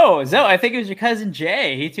 Zoe, I think it was your cousin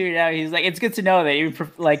Jay. He tweeted out, he's like, it's good to know that even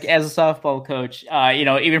as a softball coach,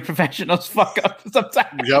 even professionals fuck up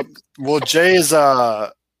sometimes. Yep. Well, Jay is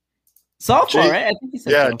softball, right? I think he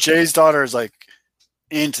said softball. Jay's daughter is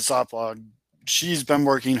into softball. She's been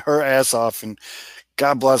working her ass off, and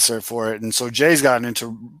God bless her for it. And so Jay's gotten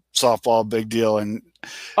into softball, big deal. And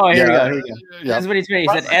here we go. Yeah. This is what he said. He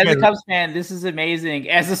said, as a Cubs fan, this is amazing.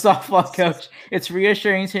 As a softball coach, it's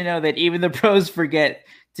reassuring to know that even the pros forget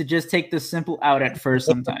to just take the simple out at first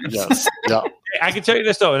sometimes. Yes. Yeah. I can tell you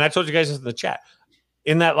this, though, and I told you guys this in the chat.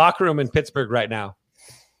 In that locker room in Pittsburgh right now,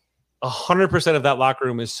 100% of that locker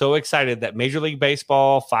room is so excited that Major League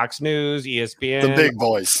Baseball, Fox News, ESPN, the big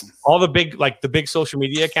boys, all the big social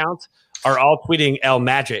media accounts are all tweeting El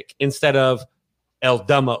Magic instead of El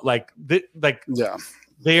Dumbo. Yeah.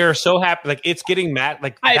 They are so happy. Like, it's getting mad.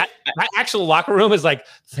 Like, that actual locker room is like,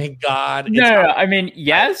 thank God. No. I mean,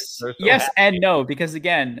 yes and no, because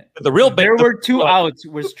again, there were 2 outs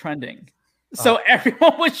was trending. So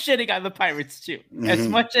everyone was shitting on the Pirates too. As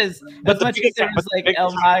much as there was like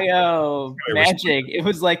El Mayo Magic, it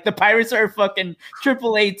was like the Pirates are a fucking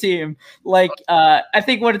AAA team. Like, I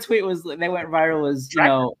think what a tweet was that went viral was,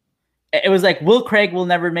 it was like, Will Craig will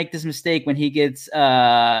never make this mistake when he gets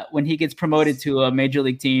promoted to a major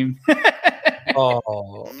league team.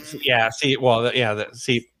 Yeah. See,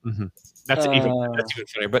 that's even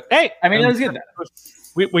funnier. But hey, I mean, that was good.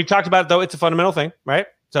 We talked about it, though. It's a fundamental thing, right?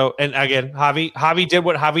 So, and again, Javi did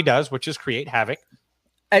what Javi does, which is create havoc.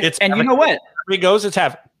 And you know what? He goes, it's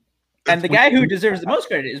havoc. And the guy who deserves the most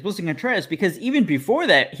credit is Wilson Contreras, because even before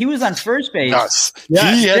that, he was on first base. Yes.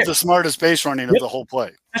 He had the smartest base running of the whole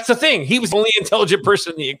play. That's the thing. He was the only intelligent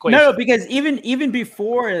person in the equation. No, because even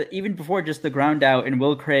before just the ground out and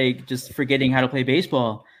Will Craig just forgetting how to play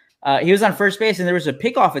baseball, he was on first base and there was a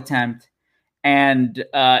pickoff attempt, and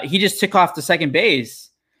he just took off to second base.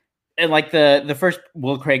 And like the first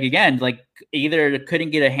Will Craig again, like either couldn't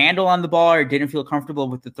get a handle on the ball or didn't feel comfortable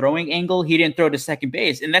with the throwing angle. He didn't throw to second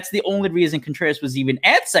base. And that's the only reason Contreras was even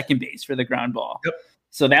at second base for the ground ball. Yep.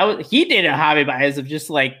 So he did a Javi Baez of just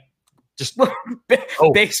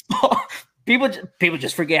baseball. People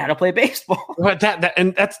just forget how to play baseball.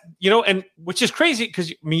 And that's, and which is crazy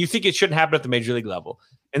because you think it shouldn't happen at the major league level.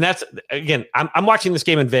 And that's, again, I'm watching this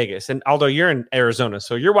game in Vegas, and although you're in Arizona,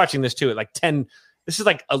 so you're watching this too at like 10. This is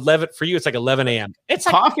like 11 for you. It's like 11 a.m. It's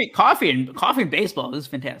like coffee and baseball. This is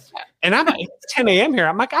fantastic. And I'm like, it's 10 a.m. here.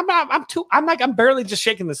 I'm barely just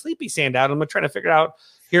shaking the sleepy sand out. I'm trying to figure out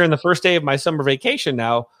here in the first day of my summer vacation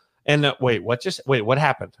now. And what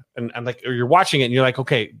happened? And I'm like, or you're watching it and you're like,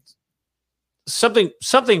 okay, something's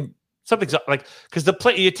like, because the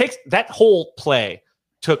play, it takes that whole play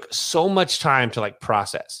took so much time to like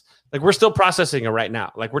process. Like, we're still processing it right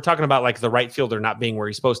now. Like, we're talking about like the right fielder not being where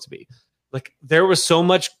he's supposed to be. Like, there was so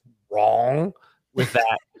much wrong with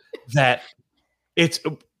that it's,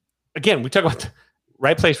 again, we talk about the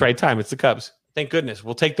right place, right time. It's the Cubs. Thank goodness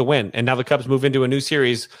we'll take the win. And now the Cubs move into a new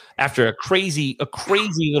series after a crazy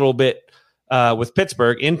little bit with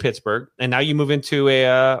Pittsburgh in Pittsburgh. And now you move into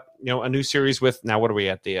a new series with, now what are we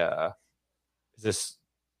at the, is this?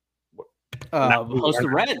 Host the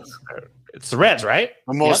Reds. It's the Reds, right?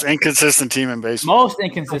 The most inconsistent team in baseball. Most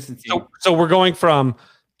inconsistent team. So we're going from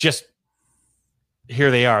just, here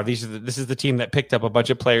they are. This is the team that picked up a bunch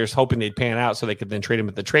of players hoping they'd pan out so they could then trade them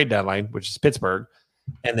at the trade deadline, which is Pittsburgh.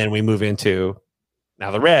 And then we move into now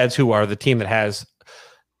the Reds, who are the team that has,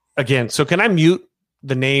 again, so can I mute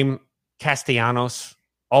the name Castellanos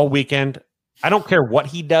all weekend? I don't care what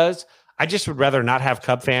he does. I just would rather not have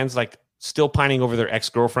Cub fans like still pining over their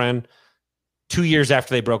ex-girlfriend 2 years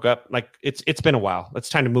after they broke up. Like, it's been a while. It's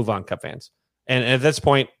time to move on, Cub fans. And at this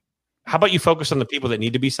point, how about you focus on the people that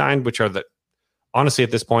need to be signed, which are honestly,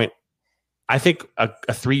 at this point, I think a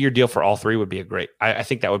 3-year deal for all three would be I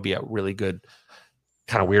think that would be a really good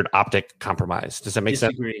kind of weird optic compromise. Does that make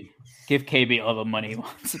sense? Give KB all the money he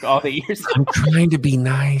wants all the years. I'm trying to be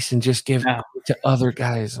nice and just give to other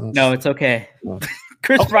guys. It's okay.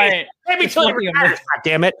 Chris Bryant. Let me tell you, God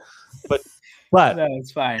damn it. But no,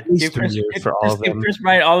 it's fine. Give Chris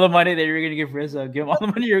Bryant all the money that you're going to give Rizzo. Give him all the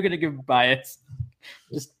money you're going to give Baez.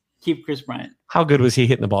 Just keep Chris Bryant. How good was he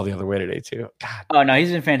hitting the ball the other way today, too? God. Oh, no,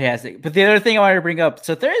 he's been fantastic. But the other thing I wanted to bring up,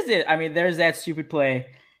 so Thursday, there's that stupid play.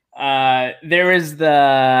 There was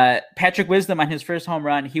the Patrick Wisdom on his first home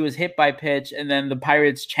run. He was hit by pitch, and then the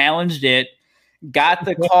Pirates challenged it, got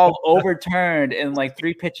the call overturned, and like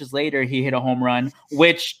 3 pitches later, he hit a home run,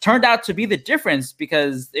 which turned out to be the difference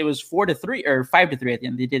because it was 4-3 or 5-3 at the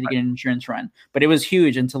end. They did get an insurance run, but it was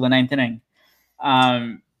huge until the 9th inning.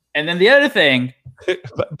 And then the other thing,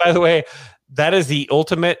 by the way, that is the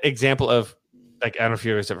ultimate example of, like, I don't know if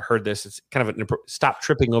you guys have heard this. It's kind of stop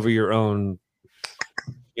tripping over your own.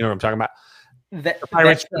 You know what I'm talking about? The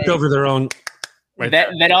Pirates tripped over their own Right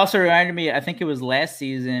that also reminded me, I think it was last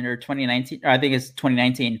season or 2019, or I think it's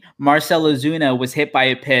 2019. Marcell Ozuna was hit by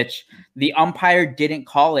a pitch. The umpire didn't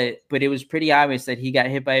call it, but it was pretty obvious that he got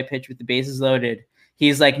hit by a pitch with the bases loaded.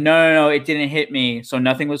 He's like, no, it didn't hit me, so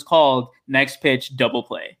nothing was called. Next pitch, double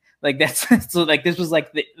play. Like that's so like this was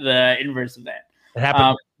like the inverse of that. It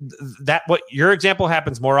happened. That what your example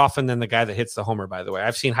happens more often than the guy that hits the homer. By the way,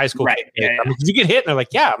 I've seen high school. Right. Kids, I mean, you get hit, and they're like,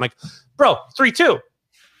 "Yeah." I'm like, "Bro, 3-2."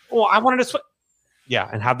 Well, I wanted to. Yeah,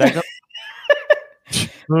 and how'd that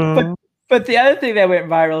go? But the other thing that went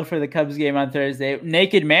viral for the Cubs game on Thursday,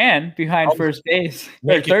 naked man behind first base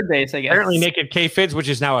or third base, I guess. Apparently, naked K-Fids, which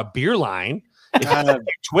is now a beer line. If you look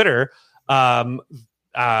at Twitter.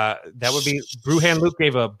 That would be Brewhand Luke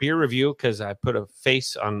gave a beer review because I put a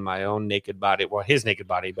face on my own naked body, well, his naked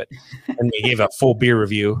body, and they gave a full beer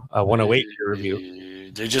review, a 108 beer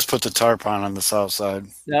review. They just put the tarp on the south side.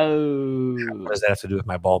 No. What does that have to do with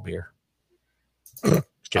my ball beer? To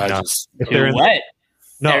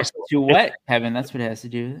what, Kevin? That's what it has to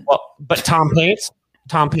do with it. Well, but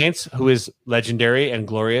Tom Paints, who is legendary and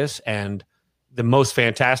glorious and the most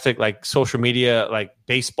fantastic like social media like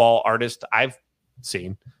baseball artist I've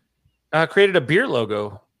seen, created a beer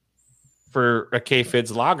logo for a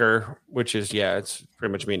K-Fids lager, which is it's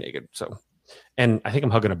pretty much me naked. So, and I think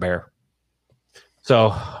I'm hugging a bear.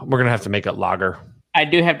 So we're gonna have to make a lager. I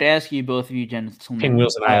do have to ask you, both of you gentlemen.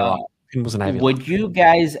 Pinwheels and Ivy. Would you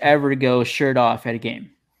guys ever go shirt off at a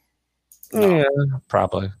game? No. Yeah,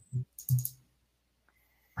 probably.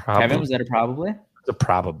 Kevin, was that a probably?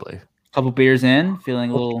 Probably. A couple beers in,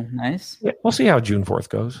 feeling a little nice. Yeah, we'll see how June 4th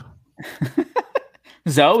goes.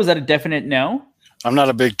 Zoe, was that a definite no? I'm not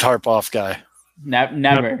a big tarp off guy.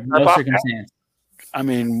 Never. No circumstance. I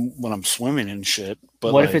mean, when I'm swimming and shit.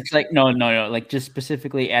 But what if it's like no, like just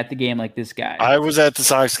specifically at the game, like this guy? I was at the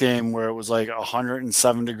Sox game where it was like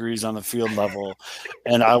 107 degrees on the field level,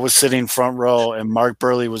 and I was sitting front row, and Mark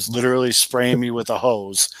Burley was literally spraying me with a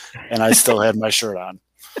hose, and I still had my shirt on.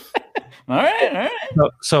 All right.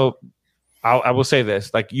 So I will say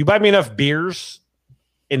this: like, you buy me enough beers,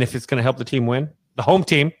 and if it's going to help the team win, the home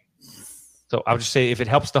team. So I'll just say if it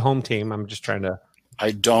helps the home team, I'm just trying to.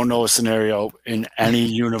 I don't know a scenario in any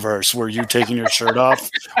universe where you taking your shirt off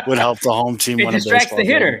would help the home team win a baseball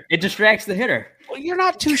game. It distracts the hitter. Well, you're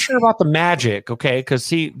not too sure about the magic, okay? Because,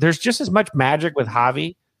 see, there's just as much magic with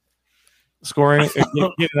Javi scoring.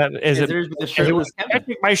 If I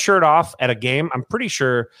take my shirt off at a game, I'm pretty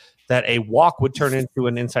sure that a walk would turn into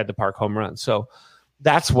an inside-the-park home run. So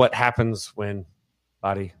that's what happens when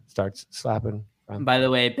Body starts slapping. By the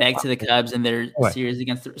way, back to the Cubs and their series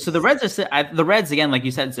against the Reds. The Reds, again, like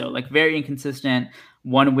you said, so like very inconsistent.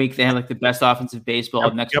 1 week they have like the best offensive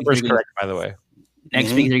baseball. Next week, is correct, by the way.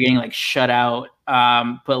 Next week they're getting like shut out.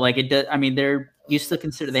 But like it does. I mean, you still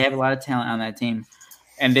consider they have a lot of talent on that team,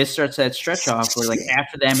 and this starts that stretch off where like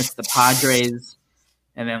after them it's the Padres,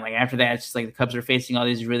 and then like after that it's just like the Cubs are facing all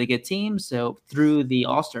these really good teams. So through the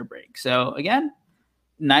All-Star break, so again.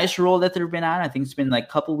 Nice role that they've been on. I think it's been like a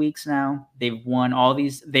couple weeks now. They've won all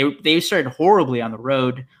these. They started horribly on the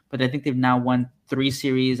road, but I think they've now won 3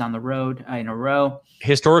 series on the road in a row.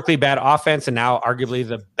 Historically bad offense, and now arguably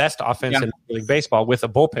the best offense in League Baseball with a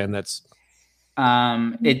bullpen that's.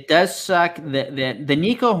 It does suck that the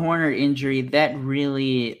Nico Horner injury that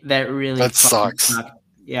really sucks. Sucked.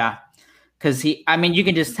 Yeah, because you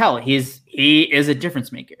can just tell he is a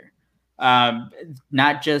difference maker.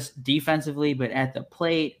 Not just defensively, but at the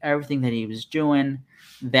plate, everything that he was doing,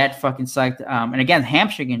 that fucking sucked. And again,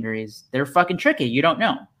 hamstring injuries, they're fucking tricky. You don't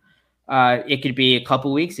know. It could be a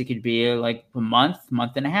couple weeks. It could be like a month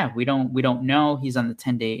and a half. We don't know. He's on the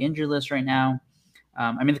 10-day injury list right now.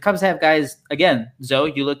 The Cubs have guys, again,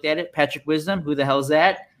 Zoe, you looked at it, Patrick Wisdom, who the hell is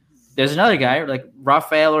that? There's another guy like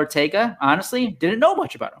Rafael Ortega. Honestly, didn't know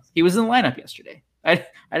much about him. He was in the lineup yesterday. I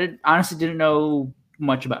honestly didn't know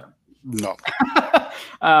much about him. No.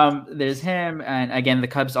 There's him, and again, the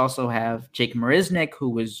Cubs also have Jake Marisnick, who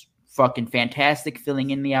was fucking fantastic filling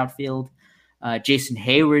in the outfield. Jason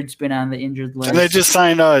Hayward's been on the injured list. And they just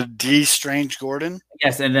signed D. Strange Gordon.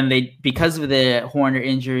 Yes, and then because of the Horner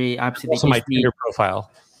injury, obviously also my Twitter profile.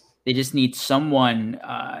 They just need someone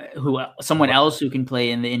else who can play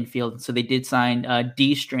in the infield. So they did sign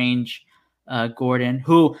D. Strange Gordon,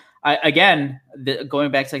 who.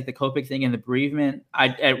 Going back to like the Kopech thing and the bereavement,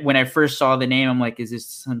 when I first saw the name, I'm like, is this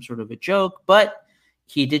some sort of a joke? But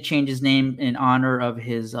he did change his name in honor of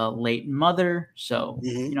his late mother. So,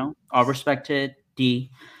 all respect to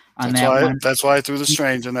D on one. That's why I threw the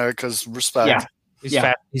Strange in there, because respect.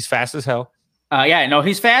 Yeah. He's fast as hell.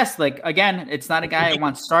 He's fast. Like, again, it's not a guy I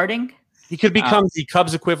want starting. He could become the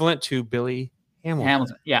Cubs equivalent to Billy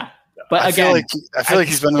Hamilton. Yeah. But I again, feel like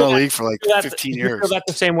he's been in the league for like 15 years. You feel that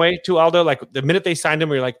the same way too, Aldo? Like the minute they signed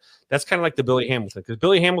him, you're like, that's kind of like the Billy Hamilton, because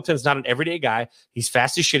Billy Hamilton's not an everyday guy. He's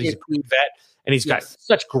fast as shit. He's a quick vet, and he's got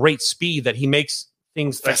such great speed that he makes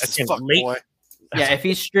things Fast as fuck, boy. yeah, if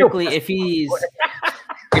he's strictly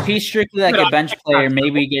like a bench player,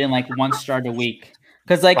 maybe getting like one start a week.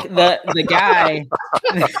 Because like the guy,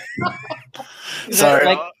 Sorry,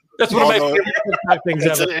 like that's one of my favorite TikTok things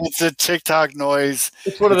ever. It's a TikTok noise.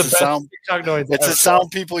 It's one of the It's a best sound. TikTok noises. It's ever. a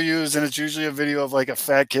sound people use, and it's usually a video of like a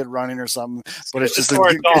fat kid running or something. But it's just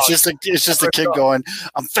a kid going,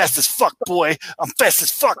 "I'm fast as fuck, boy. I'm fast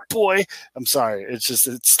as fuck, boy." I'm sorry. It's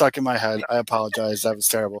stuck in my head. I apologize. That was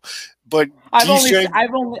terrible. But I've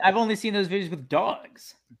only seen those videos with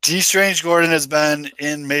dogs. D. Strange Gordon has been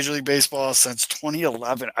in Major League Baseball since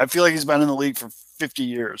 2011. I feel like he's been in the league for 50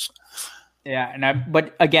 years. Yeah,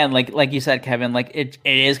 but again, like you said, Kevin, like it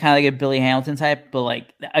is kind of like a Billy Hamilton type, but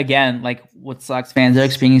like again, like what Sox fans are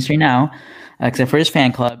experiencing now, except for his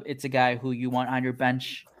fan club, it's a guy who you want on your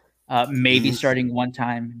bench, maybe starting one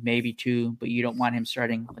time, maybe two, but you don't want him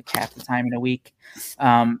starting like half the time in a week.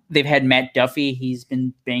 They've had Matt Duffy; he's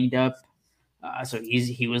been banged up, so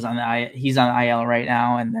he's on the IL right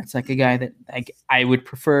now, and that's like a guy that like I would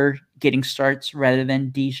prefer getting starts rather than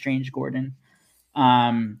D. Strange Gordon.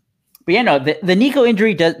 But yeah, no, the Nico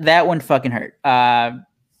injury that one fucking hurt.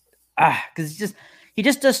 Because he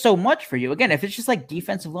just does so much for you. Again, if it's just like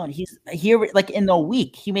defensive alone, he's here like in the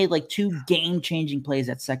week. He made like 2 game-changing plays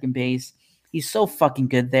at second base. He's so fucking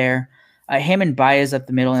good there. Him and Baez up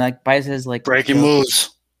the middle, and like Baez has like breaking moves.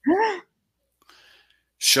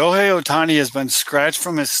 Shohei Ohtani has been scratched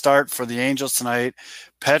from his start for the Angels tonight.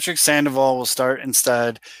 Patrick Sandoval will start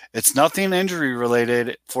instead. It's nothing injury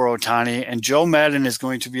related for Ohtani, and Joe Madden is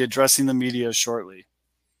going to be addressing the media shortly.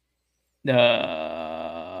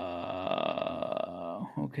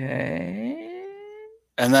 Okay.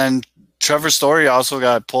 And then Trevor Story also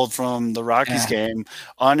got pulled from the Rockies game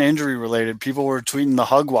on injury related. People were tweeting the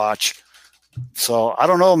hug watch. So I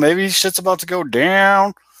don't know. Maybe shit's about to go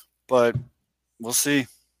down, but we'll see.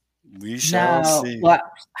 We shall see. What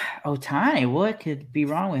Ohtani? What could be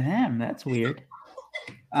wrong with him? That's weird.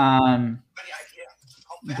 But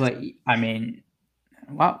I mean,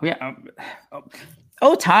 wow, yeah.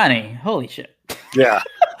 Ohtani, holy shit. Yeah.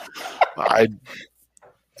 I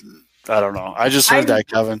don't know. I just heard that,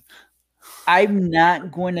 Kevin. I'm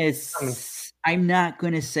not going to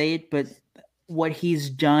say it, but what he's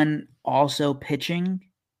done also pitching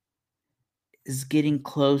is getting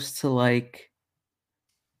close to like,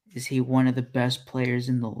 is he one of the best players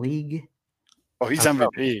in the league? Oh, he's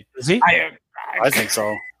MVP. Is he? I think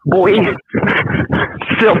so. Boy,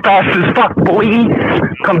 still fast as fuck, boy.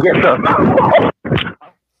 Come get some.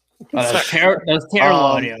 That's terrible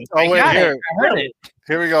audio. Oh wait, here. I heard it.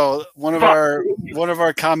 Here we go. One of our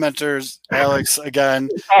commenters, Alex, again,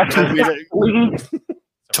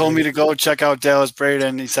 told me to go check out Dallas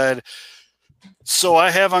Braden. He said, "So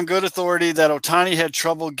I have on good authority that Ohtani had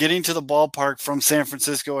trouble getting to the ballpark from San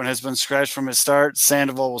Francisco and has been scratched from his start.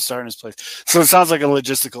 Sandoval will start in his place." So it sounds like a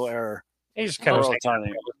logistical error. He just kind of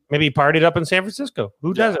Ohtani. maybe he partied up in San Francisco.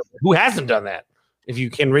 Who does it? Who hasn't done that? If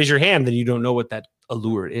you can raise your hand, then you don't know what that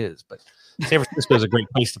allure is. But San Francisco is a great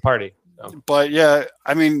place to party. So. But yeah,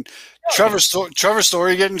 I mean, Trevor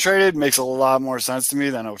Story getting traded makes a lot more sense to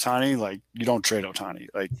me than Ohtani. Like, you don't trade Ohtani.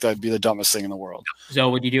 Like, that'd be the dumbest thing in the world.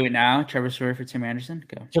 So would you do it now? Trevor Story for Tim Anderson?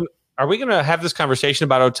 Go. Are we going to have this conversation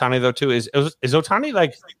about Ohtani though too? Is Ohtani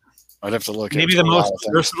like? I'd have to look. Maybe the most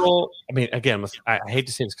versatile. I mean, again, I hate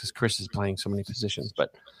to say this because Chris is playing so many positions, but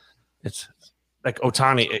it's like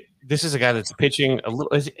Ohtani. This is a guy that's pitching a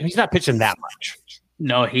little. He's not pitching that much.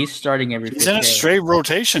 No, he's starting every. He's in a straight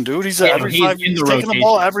rotation, dude. He's taking the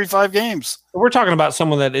ball every 5 games. We're talking about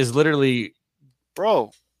someone that is literally, bro,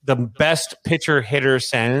 the best pitcher hitter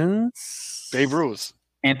since Babe Ruth,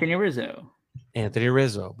 Anthony Rizzo,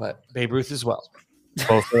 but Babe Ruth as well.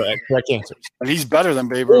 Both are correct answers. And he's better than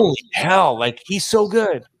Babe Ruth. Holy hell! Like, he's so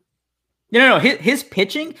good. No. His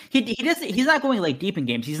pitching, he doesn't. He's not going like deep in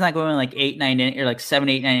games. He's not going like 8, 9 or like 7,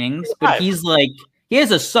 8, 9 innings. But he's like he has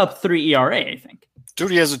a sub-3 ERA, I think.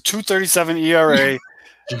 Dude, he has a 2.37 ERA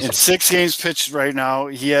in 6 games pitched right now.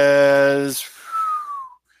 He has.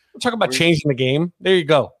 We're talking about changing the game. There you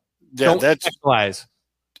go. Yeah, that's lies.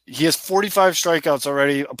 He has 45 strikeouts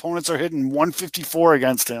already. Opponents are hitting 154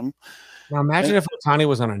 against him. Now imagine if Ohtani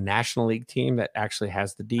was on a National League team that actually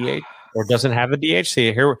has the DH or doesn't have the DH.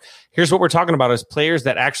 See, here's what we're talking about is players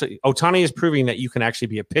that actually Ohtani is proving that you can actually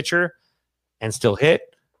be a pitcher and still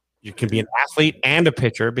hit, You can be an athlete and a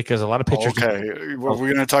pitcher because a lot of pitchers. Okay, we're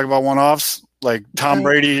going to talk about one-offs like Tom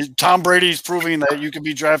Brady. Tom Brady's proving that you can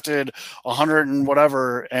be drafted 100 and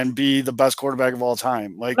whatever and be the best quarterback of all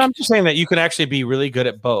time. Like, I'm just saying that you can actually be really good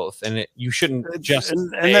at both, and you shouldn't just.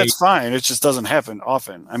 And that's fine. It just doesn't happen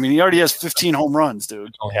often. I mean, he already has 15 home runs, dude.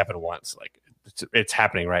 It only happened once. Like it's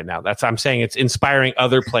happening right now. I'm saying it's inspiring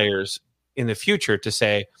other players in the future to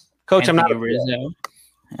say, "Coach, I'm not a Rizzo.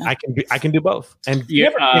 I can do both." And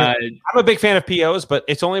I'm a big fan of POs, but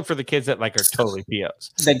it's only for the kids that like are totally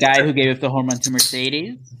POs. The guy who gave up the home run to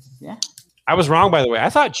Mercedes. Yeah. I was wrong, by the way. I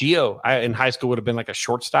thought Gio in high school would have been like a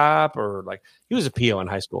shortstop or like he was a PO in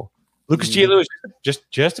high school. Lucas Gio was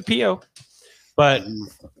just a PO, but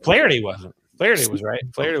Flaherty wasn't. Flaherty was right.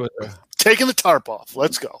 Flaherty was taking the tarp off.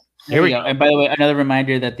 Let's go. Here we go. And by the way, another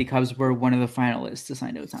reminder that the Cubs were one of the finalists to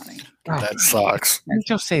sign Ohtani. That sucks. You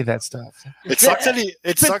don't say that stuff. It sucks that he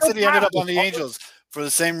ended up on the Angels for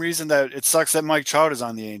the same reason that it sucks that Mike Trout is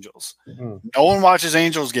on the Angels. Mm-hmm. No one watches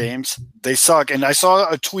Angels games. They suck. And I saw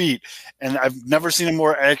a tweet, and I've never seen a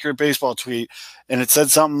more accurate baseball tweet. And it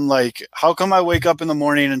said something like, how come I wake up in the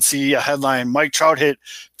morning and see a headline, Mike Trout hit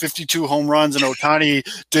 52 home runs and Ohtani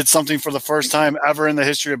did something for the first time ever in the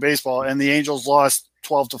history of baseball, and the Angels lost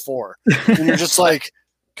 12-4. And you're just like,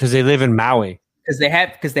 because they live in Maui.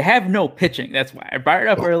 Because they have no pitching. That's why I brought it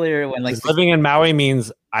up earlier. When like living in Maui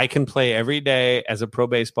means I can play every day as a pro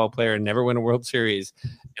baseball player and never win a World Series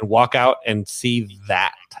and walk out and see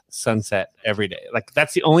that sunset every day. Like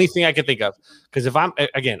that's the only thing I can think of. Because if I'm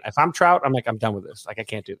Trout, I'm like, I'm done with this. Like I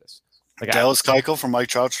can't do this. Like Dallas Keuchel from Mike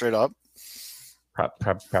Trout straight up.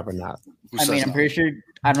 Probably not. I mean, I'm pretty sure.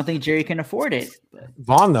 I don't think Jerry can afford it. But.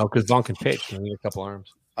 Vaughn though, because Vaughn can pitch and need a couple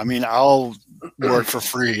arms. I mean, I'll work for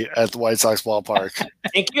free at the White Sox ballpark.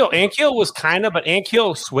 Ankiel was kind of, but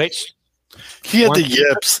Ankiel switched. He had the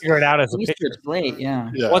yips. Figure it out as a pitcher. Late, yeah.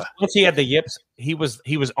 Once he had the yips, he was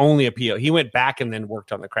only a PO. He went back and then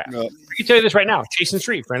worked on the craft. I can tell you this right now, Chasen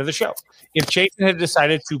Street, friend of the show. If Chasen had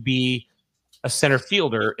decided to be a center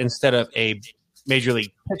fielder instead of a major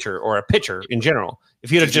league pitcher or a pitcher in general, if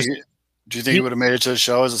he'd have do you think he would have made it to the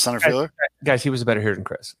show as a center fielder? Guys, he was a better hitter than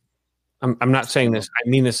Chris. I'm not saying this. I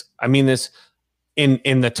mean this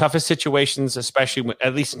in the toughest situations, especially when,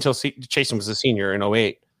 at least until Chasen was a senior in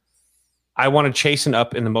 2008. I wanted Chasen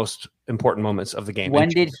up in the most important moments of the game. When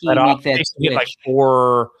did he make that switch? He hit like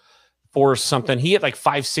four something. He hit like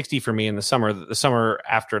 560 for me in the summer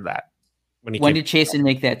after that. When did Chasen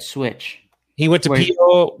make that switch? He went to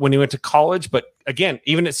PO when he went to college, but again,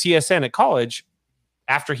 even at CSN at college,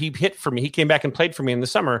 after he hit for me, he came back and played for me in the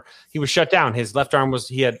summer. He was shut down. His left arm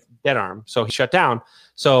he had dead arm, so he shut down.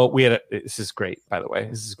 So this is great, by the way.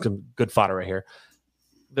 This is good fodder right here.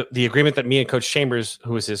 The agreement that me and Coach Chambers,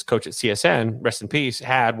 who was his coach at CSN, rest in peace,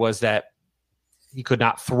 had was that he could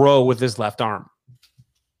not throw with his left arm.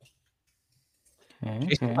 Okay.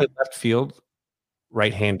 He played left field,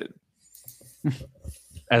 right-handed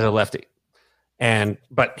as a lefty,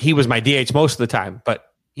 but he was my DH most of the time. But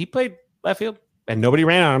he played left field. And nobody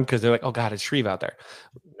ran on him because they're like, oh, God, it's Shreve out there.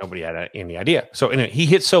 Nobody had any idea. So he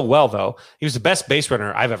hit so well, though. He was the best base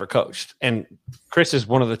runner I've ever coached. And Chris is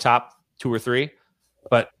one of the top 2 or 3.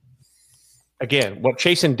 But, again, what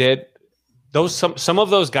Chasen did, some of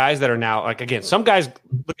those guys that are now, like, again, some guys,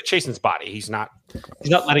 look at Chasen's body. He's not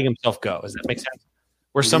letting himself go. Does that make sense?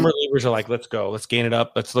 Where some relievers are like, let's go. Let's gain it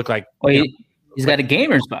up. Let's look like. Well, he's got a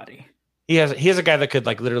gamer's body. He has a guy that could,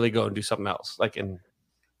 like, literally go and do something else. Like, in.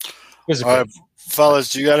 All right, fellas,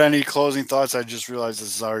 do you got any closing thoughts? I just realized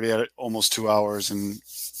this is already at almost 2 hours, and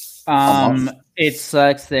it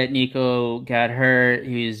sucks that Nico got hurt.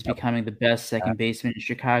 He's becoming the best second baseman in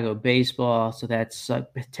Chicago baseball, so that's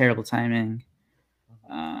terrible timing.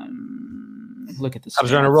 Look at the stats.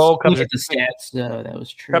 Cubs are on a roll. Look at the stats, though. That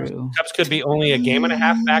was true. Cubs could be only a game and a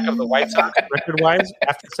half back of the White Sox record-wise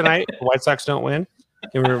after tonight. The White Sox don't win.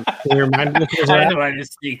 Can we remind me? I don't want to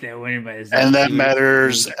sneak that win by and that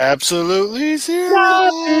matters absolutely zero.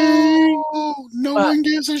 No one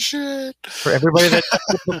gives a shit. For everybody that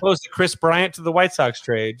proposed to Chris Bryant to the White Sox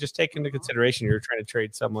trade, just take into consideration you're trying to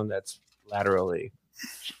trade someone that's laterally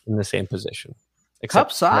in the same position.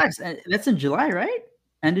 Cubs Sox. That's in July, right?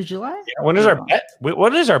 End of July. Yeah, when is our bet?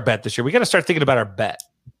 What is our bet this year? We got to start thinking about our bet.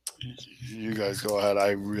 You guys go ahead.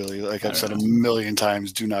 I really, like I've said a million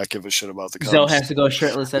times, do not give a shit about the Cubs. Zoe has to go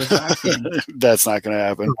shirtless at a Sox game. That's not going to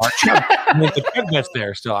happen. I mean, the Cubs bet's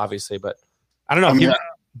there still, obviously, but I don't know.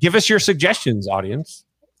 Give us your suggestions, audience.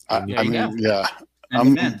 I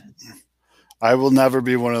will never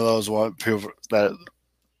be one of those people that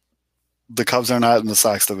the Cubs are not in the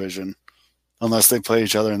Sox division unless they play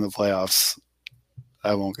each other in the playoffs.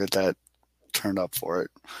 I won't get that turned up for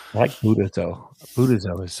it. I like Buddha-zo.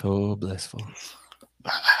 Buddha-zo is so blissful.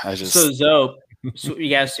 I just So Zoe, so you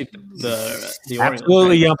guys sweep the Orioles.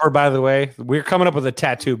 Absolutely, right? Yumper, by the way. We're coming up with a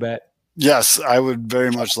tattoo bet. yes, I would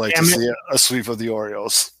very much like to Damn it. see a sweep of the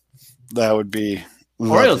Orioles. That would be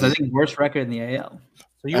Orioles, I lovely. think, worst record in the AL.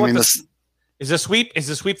 So you I want mean, the, this, is the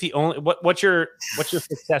sweep the only what's your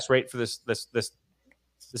success rate for this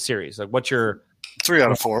series? Like what's your 3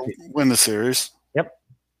 out of 4 win the series. Yep.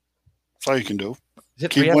 That's all you can do. is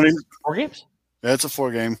it Keep 3 out of winning. 4 games? Yeah, it's a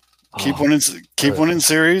 4 game. Keep Oh, winning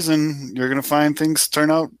series, and you're gonna find things turn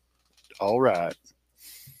out all right.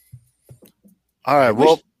 All right.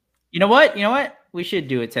 Well, You know what? We should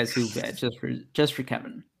do a tattoo bet just for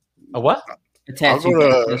Kevin. a what? A I'll tattoo go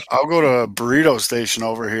bet. to just I'll go to a burrito station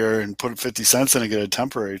over here and put 50 cents in and get a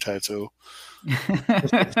temporary tattoo.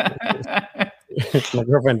 My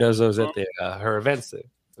girlfriend does those at her events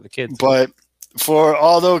for the kids. But for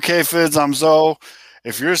all the OK Fids, I'm Zoe.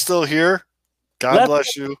 If you're still here, God Let's-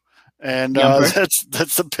 bless you. And Yumper.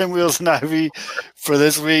 that's the Pinwheels and Ivy for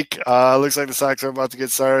this week. Looks like the Sox are about to get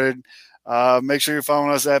started. Make sure you're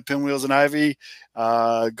following us at Pinwheels and Ivy.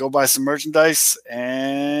 Go buy some merchandise,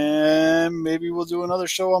 and maybe we'll do another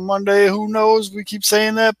show on Monday. Who knows? We keep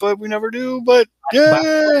saying that, but we never do. But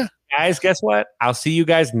yeah, Guys, guess what? I'll see you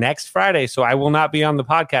guys next Friday. So I will not be on the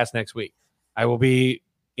podcast next week. I will be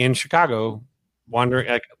in Chicago wandering.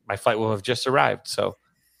 Like my flight will have just arrived. So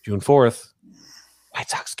June 4th, White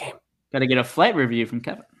Sox game. Got to get a flight review from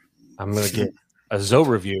Kevin. I'm going to get a Zoe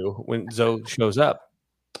review when Zoe shows up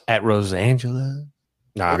at Rosangela.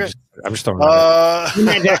 No, Okay. I'm just throwing it out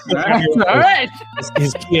All right. there.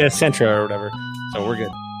 His Kia Sentra or whatever. So we're good.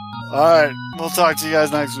 all right. We'll talk to you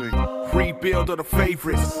guys next week. Rebuild of the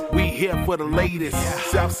favorites. We here for the latest.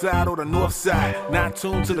 South side or the north side. Not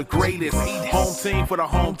tuned to the greatest. Home team for the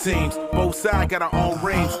home teams. Both sides got our own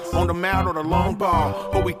rings. On the mound or the long ball.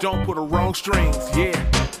 But we don't put the wrong strings. Yeah.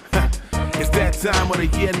 It's that time of the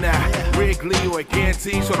year now. Wrigley or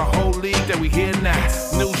guarantees for the whole league that we hear now.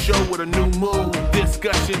 New show with a new mood.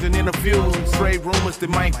 Discussions and interviews. Trade rumors that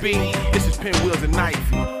might be. This is Pinwheels and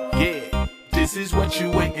Ivy. Yeah. This is what you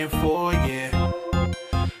waiting for, yeah.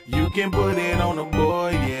 You can put it on the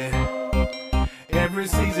board, yeah. Every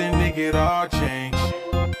season, nigga, it all change.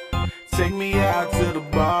 Take me out to the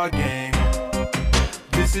ball game.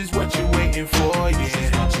 This is what you waiting for,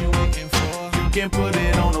 yeah. You can put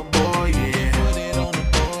it on the board,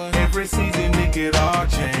 yeah. Every season, nigga, it all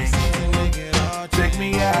change. Take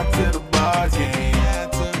me out to the ball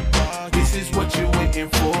game. This is what you waiting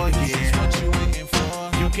for,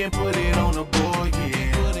 yeah. You can put it on the board,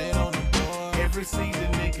 yeah. Every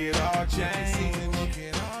season, nigga, it all change.